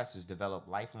professors develop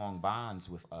lifelong bonds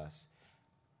with us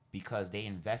because they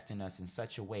invest in us in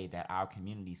such a way that our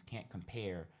communities can't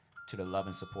compare to the love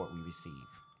and support we receive.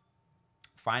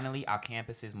 Finally, our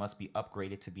campuses must be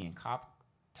upgraded to be in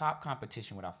top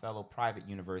competition with our fellow private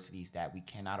universities that we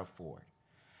cannot afford.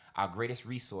 Our greatest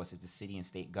resource is the city and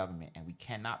state government, and we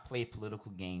cannot play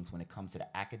political games when it comes to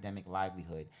the academic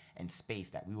livelihood and space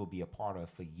that we will be a part of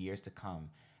for years to come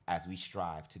as we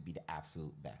strive to be the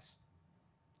absolute best.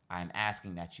 I am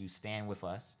asking that you stand with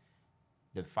us,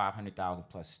 the 500,000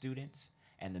 plus students,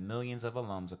 and the millions of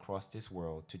alums across this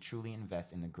world to truly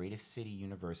invest in the greatest city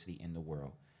university in the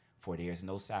world, for there is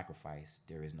no sacrifice,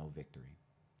 there is no victory.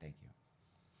 Thank you.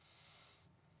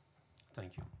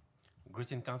 Thank you.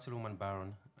 Greeting Councilwoman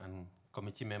Barron and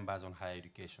committee members on higher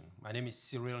education. My name is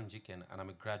Cyril Njiken, and I'm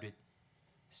a graduate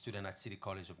student at City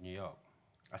College of New York.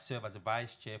 I serve as a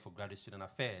vice chair for graduate student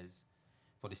affairs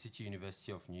for the City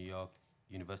University of New York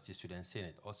University Student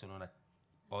Senate, also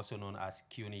known as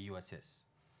CUNY USS.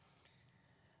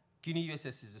 CUNY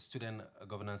USS is a student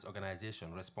governance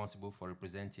organization responsible for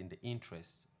representing the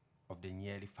interests of the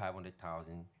nearly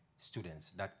 500,000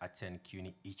 students that attend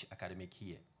CUNY each academic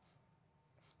year.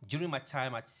 During my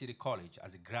time at City College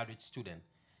as a graduate student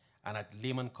and at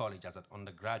Lehman College as an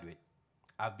undergraduate,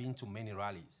 I've been to many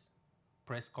rallies,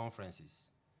 press conferences,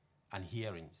 and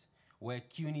hearings where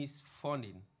CUNY's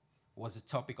funding was a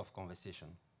topic of conversation.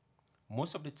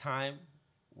 Most of the time,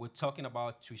 we're talking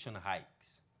about tuition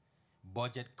hikes,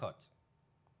 budget cuts,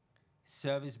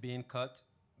 service being cut,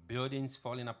 buildings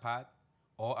falling apart,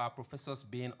 or our professors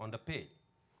being underpaid.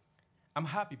 I'm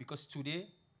happy because today,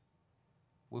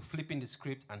 we're flipping the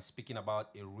script and speaking about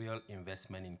a real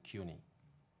investment in CUNY.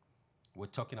 We're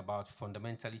talking about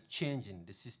fundamentally changing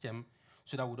the system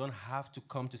so that we don't have to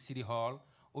come to City Hall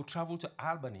or travel to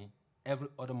Albany every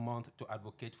other month to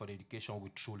advocate for the education we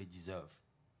truly deserve.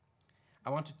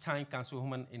 I want to thank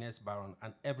Councilwoman Ines Barron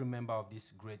and every member of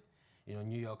this great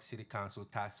New York City Council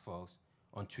task force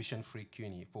on tuition-free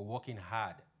CUNY for working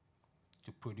hard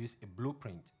to produce a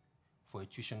blueprint for a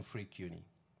tuition-free CUNY.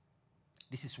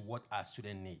 This is what our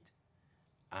students need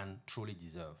and truly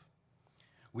deserve.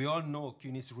 We all know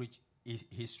CUNY's rich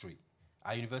history.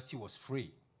 Our university was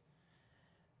free,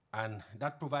 and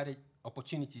that provided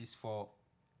opportunities for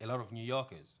a lot of New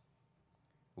Yorkers.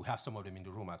 We have some of them in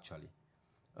the room, actually.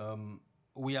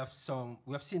 We have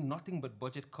seen nothing but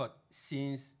budget cut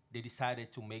since they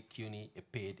decided to make CUNY a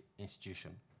paid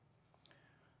institution.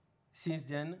 Since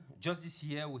then, just this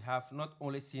year, we have not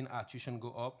only seen our tuition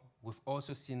go up, we've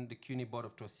also seen the CUNY Board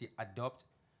of Trustees adopt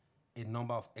a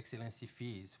number of excellency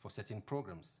fees for certain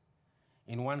programs.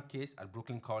 In one case at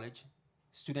Brooklyn College,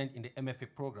 students in the MFA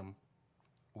program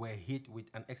were hit with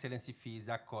an excellency fees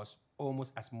that cost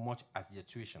almost as much as their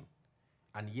tuition.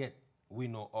 And yet, we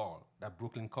know all that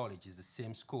Brooklyn College is the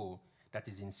same school that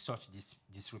is in such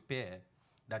disrepair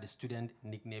that the student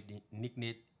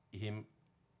nicknamed him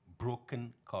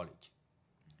Broken College.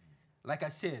 Like I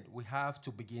said, we have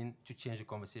to begin to change the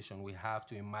conversation. We have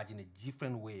to imagine a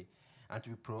different way and to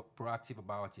be proactive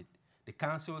about it. The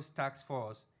council's task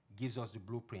force gives us the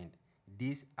blueprint.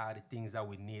 These are the things that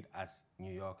we need as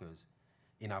New Yorkers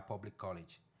in our public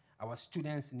college. Our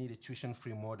students need a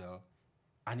tuition-free model,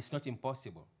 and it's not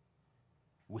impossible.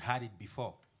 We had it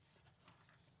before.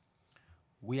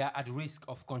 We are at risk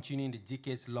of continuing the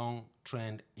decades-long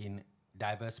trend in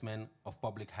divestment of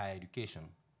public higher education.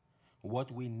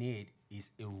 What we need is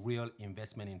a real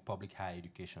investment in public higher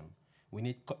education. We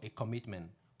need a commitment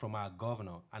from our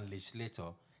governor and legislator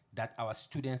that our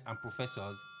students and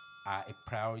professors are a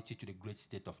priority to the great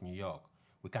state of New York.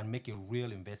 We can make a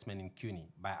real investment in CUNY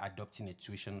by adopting a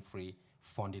tuition-free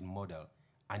funding model.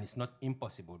 And it's not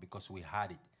impossible because we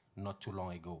had it not too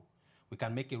long ago. We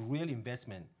can make a real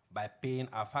investment by paying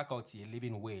our faculty a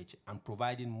living wage and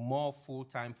providing more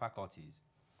full-time faculties.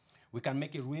 We can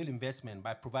make a real investment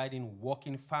by providing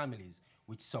working families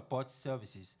with support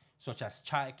services such as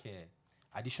childcare,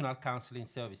 additional counseling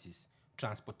services,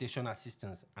 transportation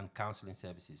assistance, and counseling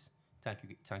services.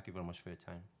 Thank you very much for your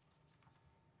time.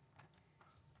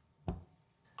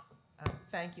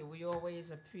 Thank you. We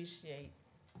always appreciate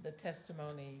the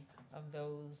testimony of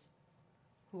those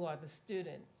who are the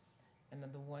students and are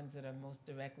the ones that are most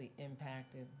directly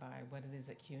impacted by what it is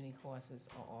that CUNY courses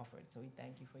are offered. So we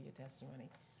thank you for your testimony.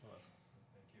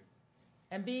 Thank you.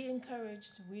 And be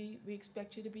encouraged. We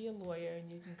expect you to be a lawyer, and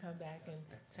you can come back and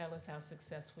tell us how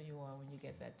successful you are when you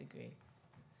get that degree.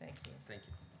 Thank you. Thank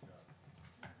you.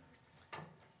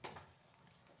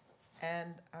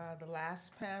 And the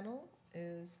last panel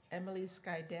is Emily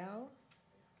Skydell,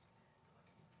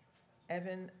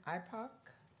 Evan Ipak,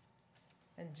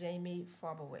 and Jamie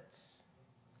Farbowitz.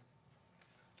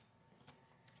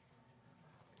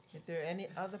 If there are any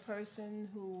other person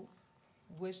who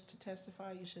wished to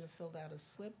testify, you should have filled out a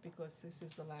slip because this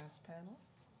is the last panel.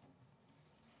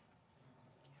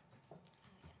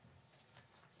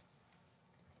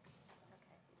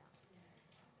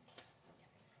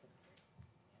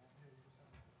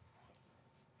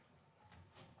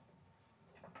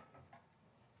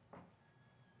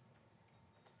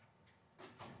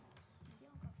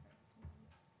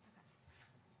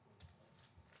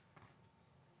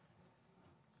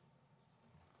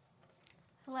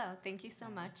 Hello, thank you so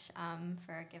much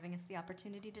for giving us the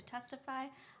opportunity to testify.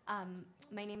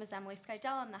 My name is Emily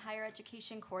Skydell. I'm the Higher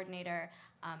Education Coordinator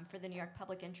for the New York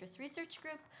Public Interest Research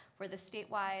Group. We're the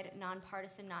statewide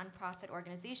nonpartisan nonprofit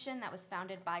organization that was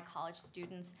founded by college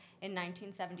students in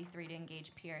 1973 to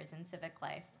engage peers in civic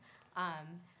life.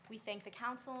 We thank the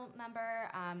council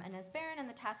member, Inez Barron, and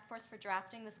the task force for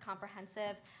drafting this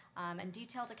comprehensive and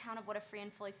detailed account of what a free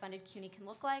and fully funded CUNY can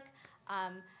look like.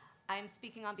 I'm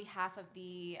speaking on behalf of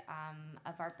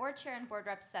of our board chair and board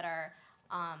reps that are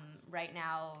right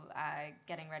now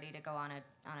getting ready to go on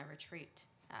a retreat,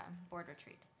 board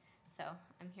retreat. So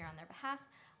I'm here on their behalf.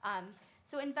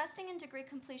 So investing in degree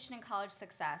completion and college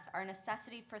success are a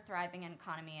necessity for thriving an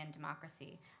economy and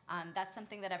democracy. That's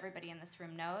something that everybody in this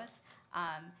room knows.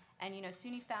 And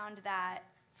SUNY found that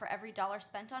for every dollar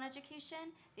spent on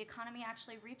education, the economy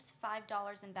actually reaps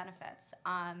 $5 in benefits.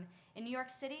 In New York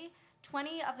City,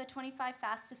 20 of the 25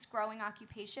 fastest growing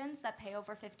occupations that pay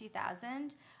over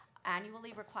 $50,000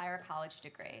 annually require a college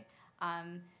degree.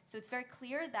 So it's very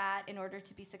clear that in order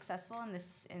to be successful in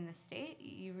this state,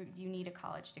 you need a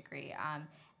college degree.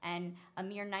 And a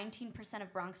mere 19%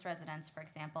 of Bronx residents, for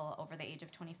example, over the age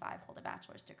of 25 hold a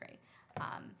bachelor's degree.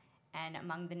 And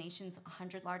among the nation's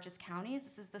 100 largest counties,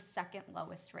 this is the second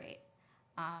lowest rate.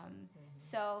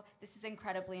 So this is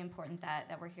incredibly important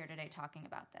that we're here today talking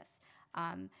about this.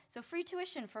 So free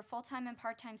tuition for full-time and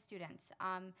part-time students.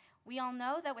 We all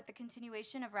know that with the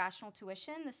continuation of rational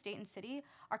tuition, the state and city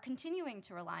are continuing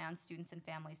to rely on students and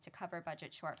families to cover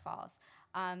budget shortfalls.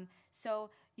 So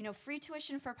free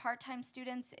tuition for part-time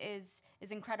students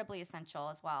is incredibly essential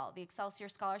as well. The Excelsior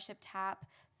Scholarship TAP,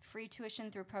 free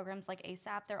tuition through programs like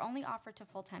ASAP, they're only offered to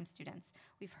full-time students.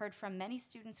 We've heard from many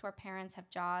students who are parents, have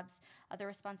jobs, other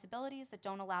responsibilities that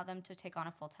don't allow them to take on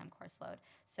a full-time course load.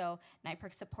 So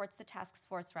NYPIRG supports the task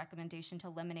force recommendation to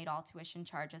eliminate all tuition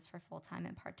charges for full-time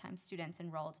and part-time students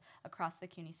enrolled across the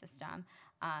CUNY system,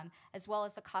 as well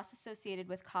as the costs associated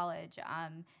with college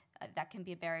that can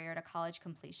be a barrier to college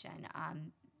completion.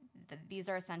 These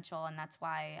are essential, and that's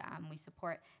why we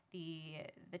support the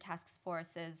task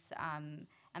force's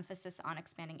emphasis on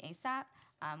expanding ASAP.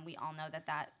 We all know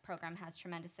that program has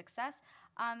tremendous success.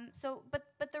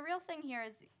 But the real thing here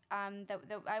is that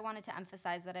I wanted to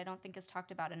emphasize that I don't think is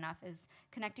talked about enough is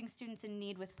connecting students in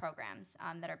need with programs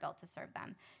that are built to serve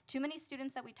them. Too many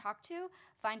students that we talk to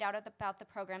find out about the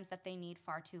programs that they need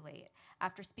far too late.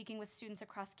 After speaking with students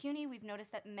across CUNY, we've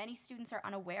noticed that many students are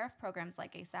unaware of programs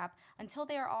like ASAP until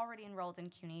they are already enrolled in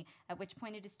CUNY, at which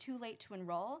point it is too late to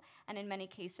enroll, and in many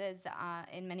cases,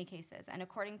 and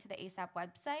according to the ASAP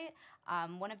website,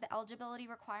 one of the eligibility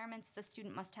requirements is a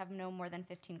student must have no more than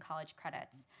 15 college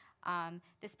credits.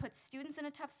 This puts students in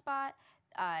a tough spot.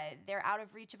 They're out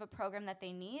of reach of a program that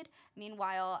they need.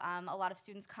 Meanwhile, a lot of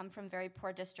students come from very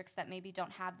poor districts that maybe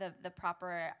don't have the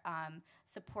proper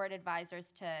support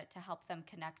advisors to help them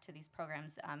connect to these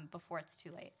programs before it's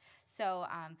too late. So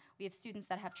we have students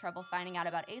that have trouble finding out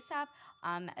about ASAP,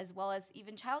 as well as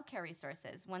even childcare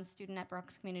resources. One student at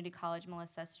Bronx Community College,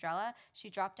 Melissa Estrella, she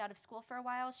dropped out of school for a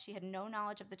while. She had no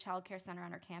knowledge of the childcare center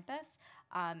on her campus,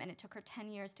 and it took her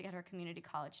 10 years to get her community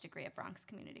college degree at Bronx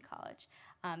Community College.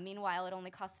 Meanwhile, it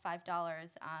only costs $5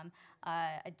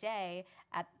 a day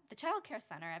at the Child Care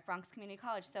Center at Bronx Community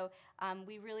College. So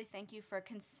we really thank you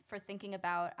for thinking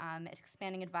about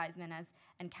expanding advisement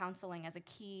and counseling as a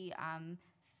key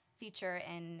feature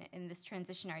in this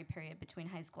transitionary period between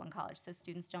high school and college, so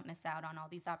students don't miss out on all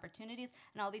these opportunities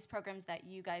and all these programs that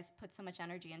you guys put so much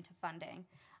energy into funding.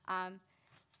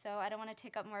 So I don't want to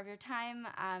take up more of your time.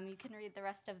 You can read the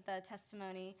rest of the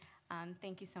testimony.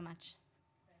 Thank you so much.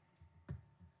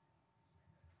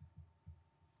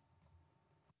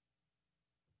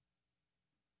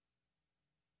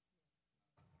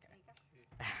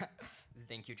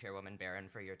 thank you, Chairwoman Barron,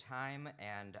 for your time.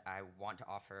 And I want to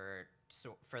offer,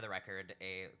 for the record,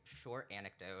 a short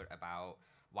anecdote about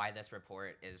why this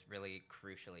report is really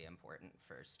crucially important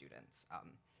for students.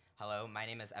 Hello, my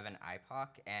name is Evan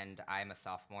Ipock, and I'm a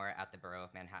sophomore at the Borough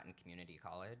of Manhattan Community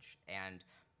College and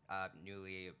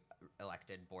newly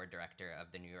elected board director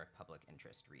of the New York Public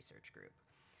Interest Research Group.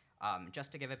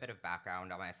 Just to give a bit of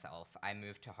background on myself, I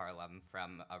moved to Harlem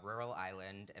from a rural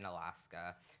island in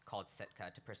Alaska called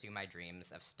Sitka to pursue my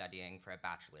dreams of studying for a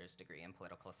bachelor's degree in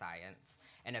political science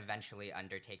and eventually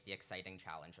undertake the exciting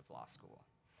challenge of law school.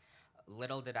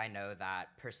 Little did I know that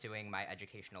pursuing my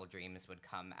educational dreams would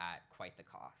come at quite the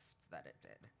cost that it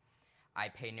did. I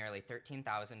pay nearly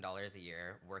 $13,000 a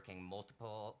year working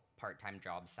multiple part-time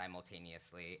jobs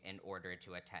simultaneously in order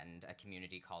to attend a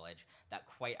community college that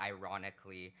quite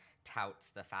ironically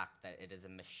touts the fact that it is a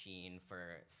machine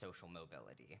for social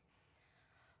mobility.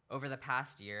 Over the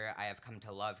past year, I have come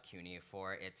to love CUNY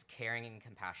for its caring and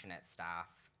compassionate staff,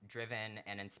 driven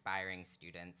and inspiring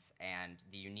students, and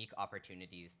the unique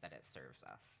opportunities that it serves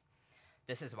us.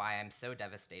 This is why I'm so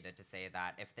devastated to say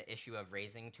that if the issue of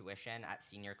raising tuition at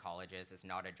senior colleges is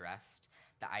not addressed,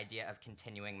 the idea of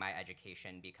continuing my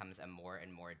education becomes a more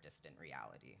and more distant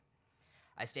reality.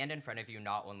 I stand in front of you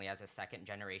not only as a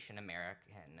second-generation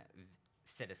American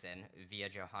citizen via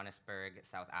Johannesburg,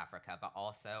 South Africa, but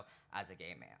also as a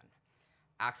gay man.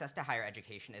 Access to higher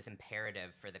education is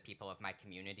imperative for the people of my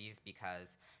communities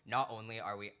because not only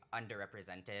are we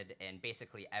underrepresented in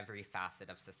basically every facet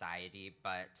of society,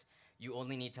 but you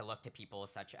only need to look to people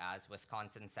such as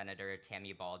Wisconsin Senator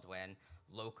Tammy Baldwin,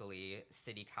 locally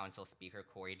City Council Speaker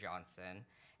Corey Johnson,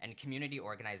 and community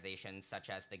organizations such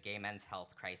as the Gay Men's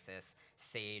Health Crisis,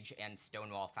 SAGE, and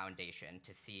Stonewall Foundation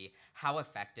to see how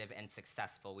effective and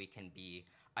successful we can be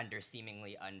under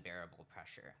seemingly unbearable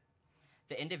pressure.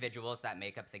 The individuals that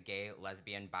make up the gay,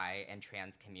 lesbian, bi, and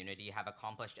trans community have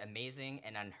accomplished amazing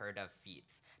and unheard of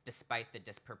feats, despite the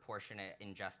disproportionate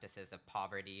injustices of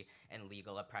poverty and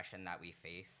legal oppression that we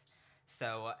face.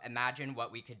 So imagine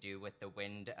what we could do with the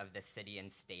wind of the city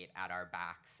and state at our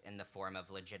backs in the form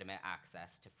of legitimate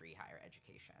access to free higher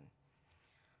education.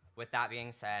 With that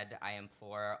being said, I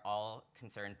implore all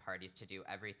concerned parties to do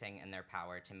everything in their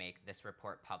power to make this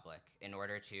report public in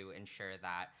order to ensure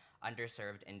that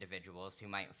underserved individuals who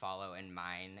might follow in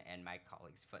mine and my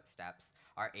colleagues' footsteps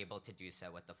are able to do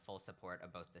so with the full support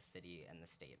of both the city and the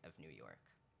state of New York.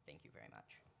 Thank you very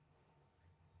much.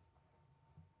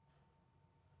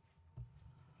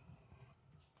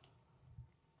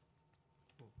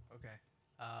 Okay.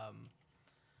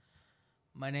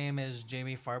 My name is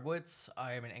Jamie Farbwitz.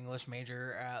 I am an English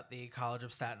major at the College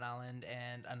of Staten Island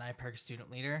and a NYPIRG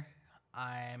student leader.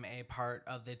 I'm a part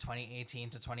of the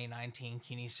 2018 to 2019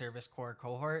 CUNY Service Corps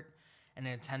cohort and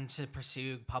intend to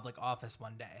pursue public office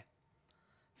one day.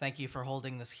 Thank you for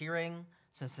holding this hearing,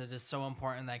 since it is so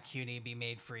important that CUNY be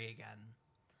made free again.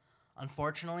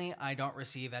 Unfortunately, I don't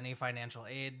receive any financial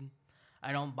aid.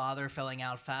 I don't bother filling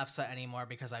out FAFSA anymore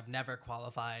because I've never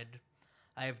qualified.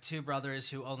 I have two brothers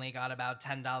who only got about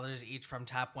 $10 each from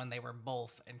TAP when they were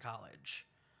both in college.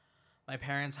 My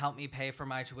parents helped me pay for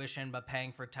my tuition, but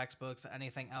paying for textbooks,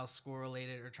 anything else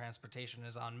school-related or transportation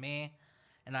is on me,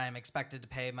 and I am expected to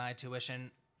pay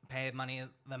them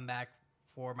back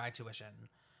for my tuition.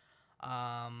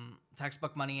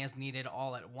 Textbook money is needed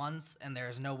all at once, and there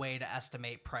is no way to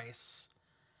estimate price.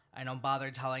 I don't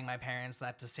bother telling my parents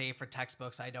that to save for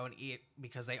textbooks I don't eat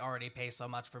because they already pay so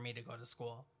much for me to go to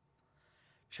school.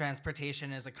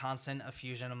 Transportation is a constant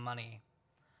effusion of money.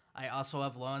 I also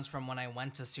have loans from when I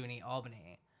went to SUNY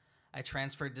Albany. I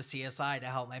transferred to CSI to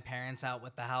help my parents out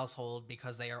with the household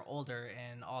because they are older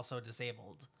and also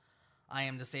disabled. I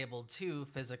am disabled too,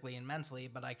 physically and mentally,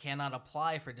 but I cannot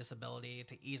apply for disability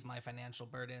to ease my financial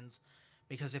burdens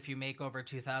because if you make over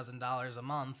 $2,000 a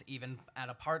month, even at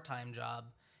a part-time job,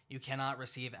 you cannot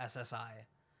receive SSI.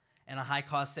 In a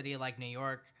high-cost city like New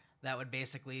York, that would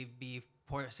basically be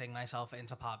forcing myself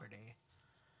into poverty.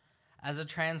 As a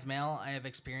trans male, I have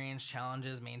experienced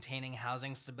challenges maintaining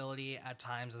housing stability at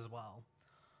times as well.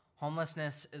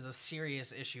 Homelessness is a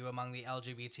serious issue among the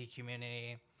LGBT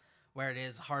community, where it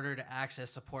is harder to access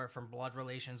support from blood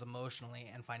relations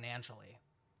emotionally and financially.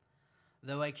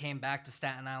 Though I came back to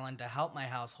Staten Island to help my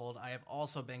household, I have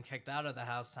also been kicked out of the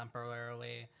house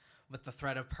temporarily with the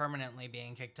threat of permanently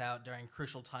being kicked out during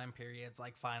crucial time periods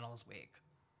like finals week.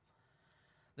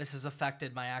 This has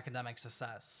affected my academic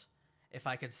success. If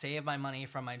I could save my money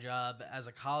from my job as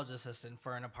a college assistant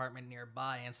for an apartment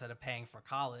nearby instead of paying for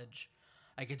college,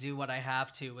 I could do what I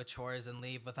have to with chores and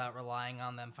leave without relying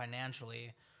on them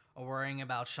financially or worrying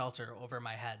about shelter over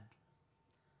my head.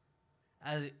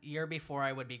 A year before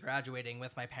I would be graduating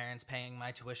with my parents paying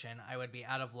my tuition, I would be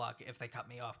out of luck if they cut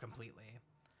me off completely.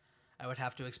 I would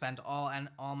have to expend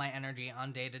all my energy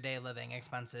on day-to-day living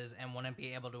expenses and wouldn't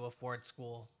be able to afford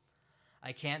school.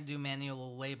 I can't do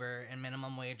manual labor, and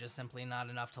minimum wage is simply not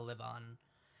enough to live on.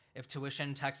 If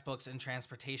tuition, textbooks, and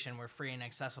transportation were free and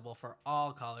accessible for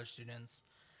all college students,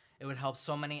 it would help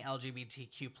so many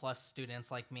LGBTQ plus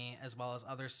students like me, as well as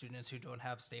other students who don't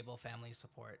have stable family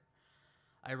support.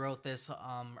 I wrote this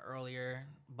earlier,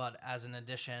 but as an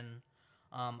addition,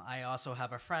 I also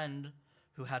have a friend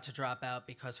who had to drop out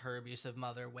because her abusive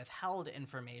mother withheld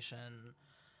information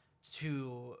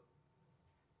to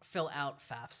fill out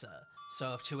FAFSA.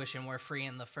 So if tuition were free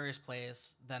in the first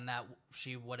place, then that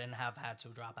she wouldn't have had to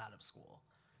drop out of school,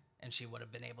 and she would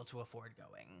have been able to afford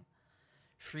going.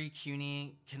 Free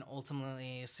CUNY can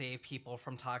ultimately save people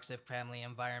from toxic family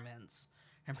environments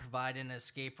and provide an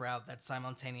escape route that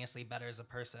simultaneously betters a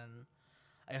person.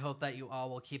 I hope that you all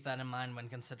will keep that in mind when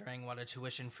considering what a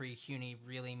tuition-free CUNY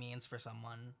really means for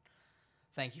someone.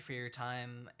 Thank you for your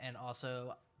time, and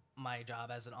also my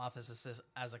job as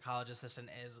as a college assistant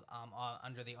is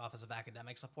under the Office of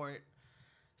Academic Support.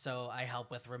 So I help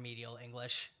with remedial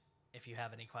English. If you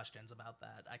have any questions about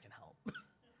that, I can help.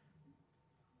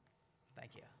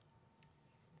 Thank you.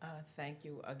 Thank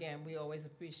you. Again, we always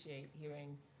appreciate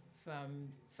hearing from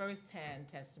firsthand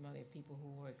testimony of people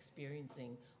who were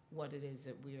experiencing what it is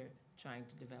that we're trying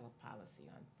to develop policy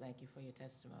on. Thank you for your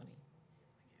testimony.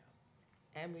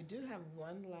 And we do have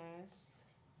one last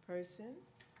person.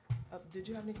 Did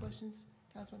you have any questions,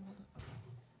 Councilman Holden?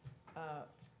 Okay.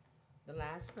 The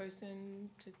last person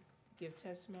to give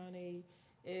testimony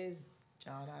is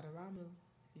John Adaramu.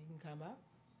 You can come up.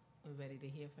 We're ready to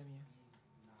hear from you.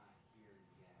 He's not here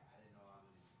yet. I didn't know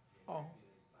I was.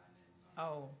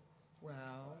 Oh,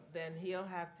 well, then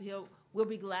we'll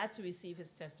be glad to receive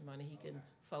his testimony. He can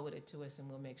forward it to us, and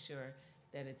we'll make sure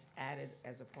that it's added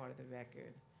as a part of the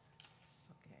record.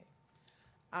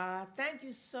 Okay. Thank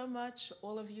you so much,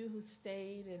 all of you who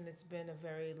stayed, and it's been a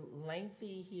very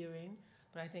lengthy hearing,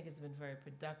 but I think it's been very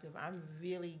productive. I'm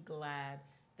really glad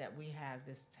that we have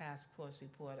this task force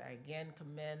report. I again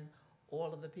commend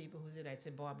all of the people who did. I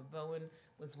said Barbara Bowen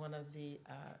was one of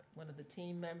the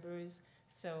team members.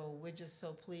 So we're just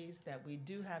so pleased that we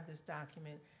do have this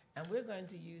document, and we're going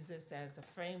to use this as a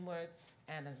framework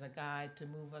and as a guide to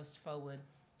move us forward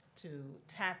to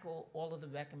tackle all of the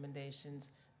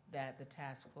recommendations that the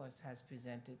task force has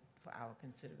presented for our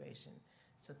consideration.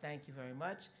 So thank you very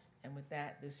much. And with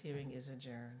that, this hearing is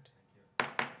adjourned.